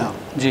ਕੀਰਤਨ ਆ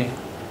ਜੀ,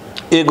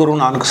 ਇਹ ਗੁਰੂ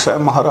ਨਾਨਕ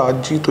ਸਾਹਿਬ ਮਹਾਰਾਜ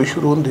ਜੀ ਤੋਂ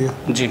ਸ਼ੁਰੂ ਹੁੰਦੇ ਆ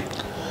ਜੀ।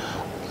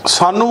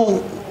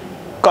 ਸਾਨੂੰ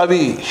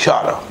ਕਵੀ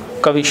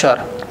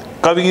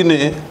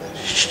ਨੇ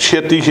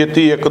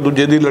ਛੇਤੀ ਇੱਕ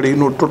ਦੂਜੇ ਦੀ ਲੜੀ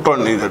ਨੂੰ ਟੁੱਟਣ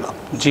ਨਹੀਂ ਦੇਣਾ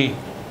ਜੀ,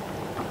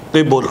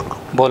 ਤੇ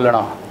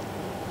ਬੋਲਣਾ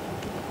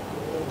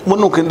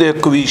ਉਹਨੂੰ ਕਹਿੰਦੇ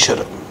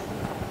ਕਵੀਸ਼ਰ।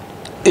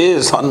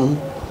 ਇਹ ਸਾਨੂੰ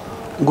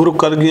ਗੁਰੂ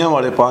ਕਲਗੀਆਂ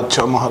ਵਾਲੇ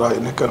ਪਾਤਸ਼ਾਹ ਮਹਾਰਾਜ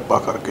ਨੇ ਕਿਰਪਾ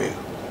ਕਰਕੇ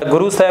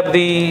ਗੁਰੂ ਸਾਹਿਬ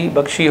ਦੀ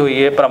ਬਖਸ਼ੀ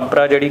ਹੋਈ ਹੈ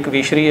ਪਰੰਪਰਾ ਜਿਹੜੀ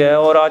ਕਵੀਸ਼ਰੀ ਹੈ,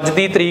 ਔਰ ਅੱਜ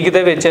ਦੀ ਤਰੀਕ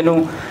ਦੇ ਵਿੱਚ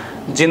ਇਹਨੂੰ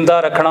ਜਿੰਦਾ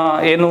ਰੱਖਣਾ,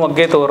 ਇਹਨੂੰ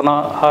ਅੱਗੇ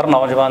ਤੋਰਨਾ ਹਰ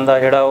ਨੌਜਵਾਨ ਦਾ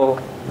ਜਿਹੜਾ ਉਹ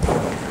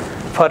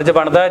ਫਰਜ਼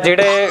ਬਣਦਾ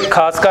ਜਿਹੜੇ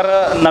ਖਾਸ ਕਰ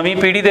ਨਵੀਂ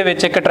ਪੀੜ੍ਹੀ ਦੇ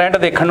ਵਿੱਚ ਇੱਕ ਟ੍ਰੈਂਡ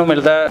ਦੇਖਣ ਨੂੰ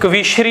ਮਿਲਦਾ ਹੈ।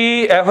 ਕਵੀਸ਼ਰੀ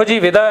ਇਹੋ ਜਿਹੀ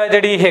ਵਿਧਾ ਹੈ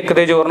ਜਿਹੜੀ ਹਿੱਕ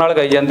ਦੇ ਜ਼ੋਰ ਨਾਲ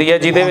ਗਾਈ ਜਾਂਦੀ ਹੈ,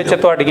 ਜਿਹਦੇ ਵਿੱਚ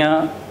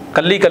ਤੁਹਾਡੀਆਂ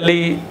ਕੱਲੀ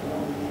ਕੱਲੀ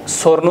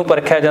ਸੁਰ ਨੂੰ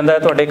ਪਰਖਿਆ ਜਾਂਦਾ ਹੈ,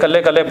 ਤੁਹਾਡੇ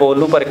ਕੱਲੇ ਕੱਲੇ ਬੋਲ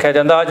ਨੂੰ ਪਰਖਿਆ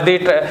ਜਾਂਦਾ। ਅੱਜ ਦੀ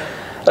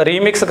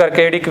ਰੀਮਿਕਸ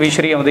ਕਰਕੇ ਜਿਹੜੀ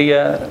ਕਵੀਸ਼ਰੀ ਆਉਂਦੀ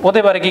ਹੈ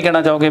ਉਹਦੇ ਬਾਰੇ ਕੀ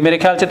ਕਹਿਣਾ ਚਾਹੋਗੇ? ਮੇਰੇ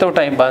ਖਿਆਲ 'ਚ ਤਾਂ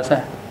ਟਾਈਮ ਪਾਸ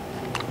ਹੈ।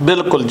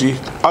 ਬਿਲਕੁਲ ਜੀ,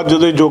 ਅੱਜ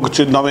ਦੇ ਯੁੱਗ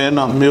 'ਚ ਨਵੇਂ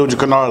ਨਾ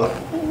ਮਿਊਜ਼ਿਕ ਨਾਲ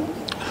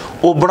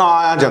ਉਹ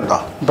ਬਣਾਇਆ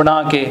ਜਾਂਦਾ,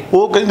 ਬਣਾ ਕੇ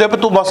ਉਹ ਕਹਿੰਦੇ ਵੀ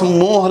ਤੂੰ ਬਸ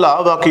ਮੂੰਹ ਹਿਲਾ,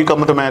 ਬਾਕੀ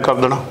ਕੰਮ ਤਾਂ ਮੈਂ ਕਰ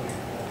ਦੇਣਾ।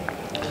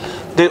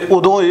 ਤੇ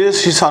ਉਦੋਂ ਇਹ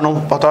ਸੀ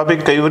ਸਾਨੂੰ ਪਤਾ ਵੀ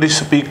ਕਈ ਵਾਰੀ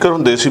ਸਪੀਕਰ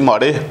ਹੁੰਦੇ ਸੀ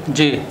ਮਾੜੇ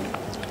ਜੀ,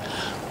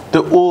 ਤੇ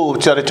ਉਹ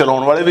ਵਿਚਾਰੇ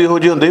ਚਲਾਉਣ ਵਾਲੇ ਵੀ ਇਹੋ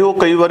ਜਿਹੇ ਹੁੰਦੇ ਸੀ, ਉਹ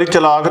ਕਈ ਵਾਰੀ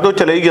ਚਲਾ ਕੇ ਤੋਂ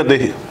ਚਲੇ ਹੀ ਜਾਂਦੇ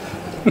ਸੀ।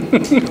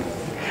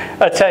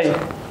 ਅੱਛਾ ਜੀ।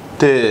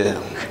 ਤੇ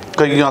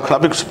ਕਈ ਆਖਣਾ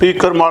ਵੀ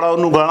ਸਪੀਕਰ ਮਾੜਾ,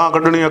 ਉਹਨੂੰ ਗਾਲਾਂ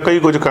ਕੱਢਣੀਆਂ, ਕਈ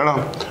ਕੁਝ ਕਹਿਣਾ।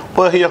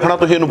 ਉਹ ਅਸੀਂ ਆਖਣਾ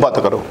ਤੁਸੀਂ ਇਹਨੂੰ ਬੰਦ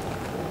ਕਰੋ।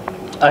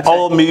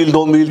 ਉਹ ਮੀਲ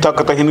 2 ਮੀਲ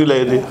ਤੱਕ ਤਾਂ ਹੀ ਨਹੀਂ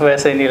ਲਏਦੇ,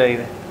 ਵੈਸੇ ਨਹੀਂ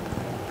ਲਈਦੇ।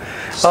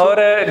 ਔਰ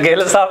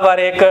ਗਿੱਲ ਸਾਹਿਬ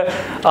ਬਾਰੇ ਇੱਕ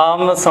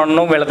ਆਮ ਸੁਣਨ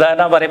ਨੂੰ ਮਿਲਦਾ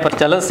ਇਹਨਾਂ ਬਾਰੇ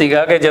ਪ੍ਰਚਲਿਤ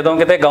ਸੀਗਾ ਕਿ ਜਦੋਂ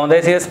ਕਿਤੇ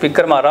ਗਾਉਂਦੇ ਸੀ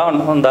ਸਪੀਕਰ ਮਾੜਾ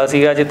ਹੁੰਦਾ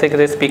ਸੀਗਾ, ਜਿੱਥੇ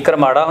ਕਿਤੇ ਸਪੀਕਰ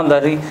ਮਾੜਾ ਹੁੰਦਾ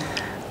ਸੀ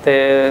ਤੇ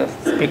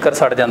ਸਪੀਕਰ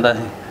ਸੜ ਜਾਂਦਾ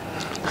ਸੀ।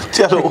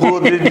 ਚਲੋ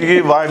ਉਹਦੀ ਜੀ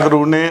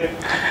ਵਾਹਿਗੁਰੂ ਨੇ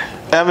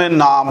ਐਵੇਂ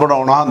ਨਾਂ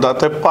ਬਣਾਉਣਾ ਹੁੰਦਾ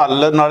ਤੇ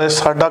ਭੱਲ ਨਾਲੇ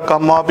ਸਾਡਾ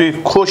ਕੰਮ ਆ ਵੀ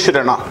ਖੁਸ਼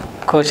ਰਹਿਣਾ,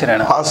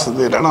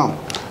 ਹੱਸਦੇ ਰਹਿਣਾ,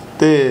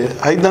 ਤੇ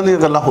ਇੱਦਾਂ ਦੀਆਂ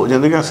ਗੱਲਾਂ ਹੋ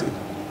ਜਾਂਦੀਆਂ ਸੀ।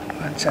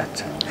 ਅੱਛਾ।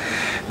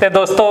 ਤੇ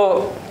ਦੋਸਤੋ,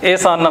 ਇਹ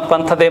ਸਨ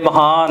ਪੰਥ ਦੇ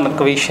ਮਹਾਨ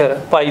ਕਵੀਸ਼ਰ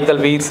ਭਾਈ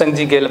ਦਲਬੀਰ ਸਿੰਘ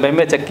ਜੀ ਗਿੱਲ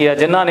ਮਹਿਮੇਚੱਕੀਆ,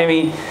 ਜਿਨ੍ਹਾਂ ਨੇ ਵੀ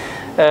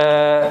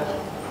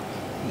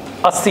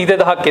 80 ਦੇ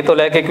ਦਹਾਕੇ ਤੋਂ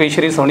ਲੈ ਕੇ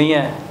ਕਵੀਸ਼ਰੀ ਸੁਣੀ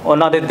ਹੈ।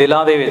 ਉਹਨਾਂ ਦੇ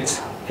ਦਿਲਾਂ ਦੇ ਵਿੱਚ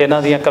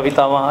ਇਹਨਾਂ ਦੀਆਂ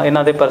ਕਵਿਤਾਵਾਂ,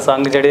 ਇਹਨਾਂ ਦੇ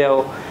ਪ੍ਰਸੰਗ ਜਿਹੜੇ ਆ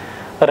ਉਹ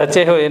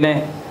ਰਚੇ ਹੋਏ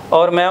ਨੇ।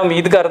 ਔਰ ਮੈਂ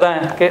ਉਮੀਦ ਕਰਦਾ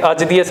ਹਾਂ ਕਿ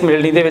ਅੱਜ ਦੀ ਇਸ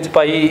ਮਿਲਣੀ ਦੇ ਵਿੱਚ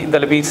ਭਾਈ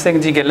ਦਲਬੀਰ ਸਿੰਘ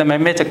ਜੀ ਗਿੱਲ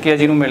ਮਹਿਮੇਚੱਕੀਆ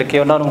ਜੀ ਨੂੰ ਮਿਲ ਕੇ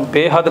ਉਹਨਾਂ ਨੂੰ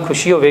ਬੇਹੱਦ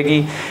ਖੁਸ਼ੀ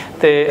ਹੋਵੇਗੀ।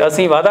 ਤੇ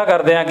ਅਸੀਂ ਵਾਅਦਾ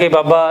ਕਰਦੇ ਹਾਂ ਕਿ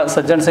ਬਾਬਾ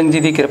ਸੱਜਣ ਸਿੰਘ ਜੀ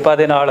ਦੀ ਕਿਰਪਾ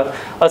ਦੇ ਨਾਲ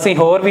ਅਸੀਂ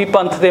ਹੋਰ ਵੀ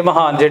ਪੰਥ ਦੇ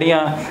ਮਹਾਨ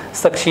ਜਿਹੜੀਆਂ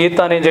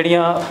ਸ਼ਖਸੀਅਤਾਂ ਨੇ,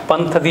 ਜਿਹੜੀਆਂ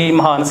ਪੰਥ ਦੀ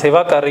ਮਹਾਨ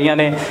ਸੇਵਾ ਕਰ ਰਹੀਆਂ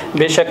ਨੇ,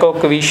 ਬੇਸ਼ੱਕ ਉਹ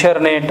ਕਵੀਸ਼ਰ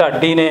ਨੇ,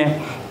 ਢਾਡੀ ਨੇ,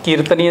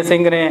 ਕੀਰਤਨੀਏ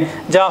ਸਿੰਘ ਨੇ,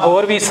 ਜਾਂ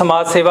ਹੋਰ ਵੀ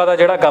ਸਮਾਜ ਸੇਵਾ ਦਾ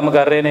ਜਿਹੜਾ ਕੰਮ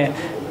ਕਰ ਰਹੇ ਨੇ,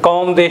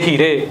 ਕੌਮ ਦੇ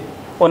ਹੀਰੇ,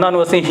 ਉਹਨਾਂ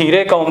ਨੂੰ ਅਸੀਂ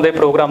ਹੀਰੇ ਕੌਮ ਦੇ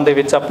ਪ੍ਰੋਗਰਾਮ ਦੇ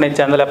ਵਿੱਚ ਆਪਣੇ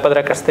ਚੈਨਲ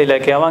ਐਪਦਰੈਕਟਸ 'ਤੇ ਲੈ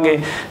ਕੇ ਆਵਾਂਗੇ।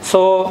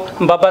 ਸੋ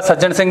ਬਾਬਾ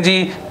ਸੱਜਣ ਸਿੰਘ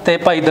ਜੀ ਤੇ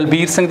ਭਾਈ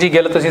ਦਲਬੀਰ ਸਿੰਘ ਜੀ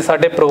ਗਿੱਲ, ਤੁਸੀਂ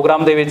ਸਾਡੇ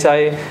ਪ੍ਰੋਗਰਾਮ ਦੇ ਵਿੱਚ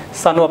ਆਏ,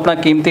 ਸਾਨੂੰ ਆਪਣਾ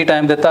ਕੀਮਤੀ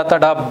ਟਾਈਮ ਦਿੱਤਾ,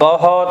 ਤੁਹਾਡਾ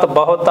ਬਹੁਤ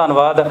ਬਹੁਤ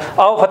ਧੰਨਵਾਦ।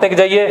 ਆਓ ਫਤਿਹ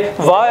ਜਾਈਏ।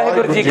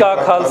 ਵਾਹਿਗੁਰੂ ਜੀ ਕਾ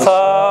ਖਾਲਸਾ,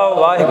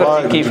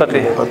 ਵਾਹਿਗੁਰੂ ਜੀ ਕੀ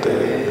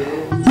ਫਤਿਹ।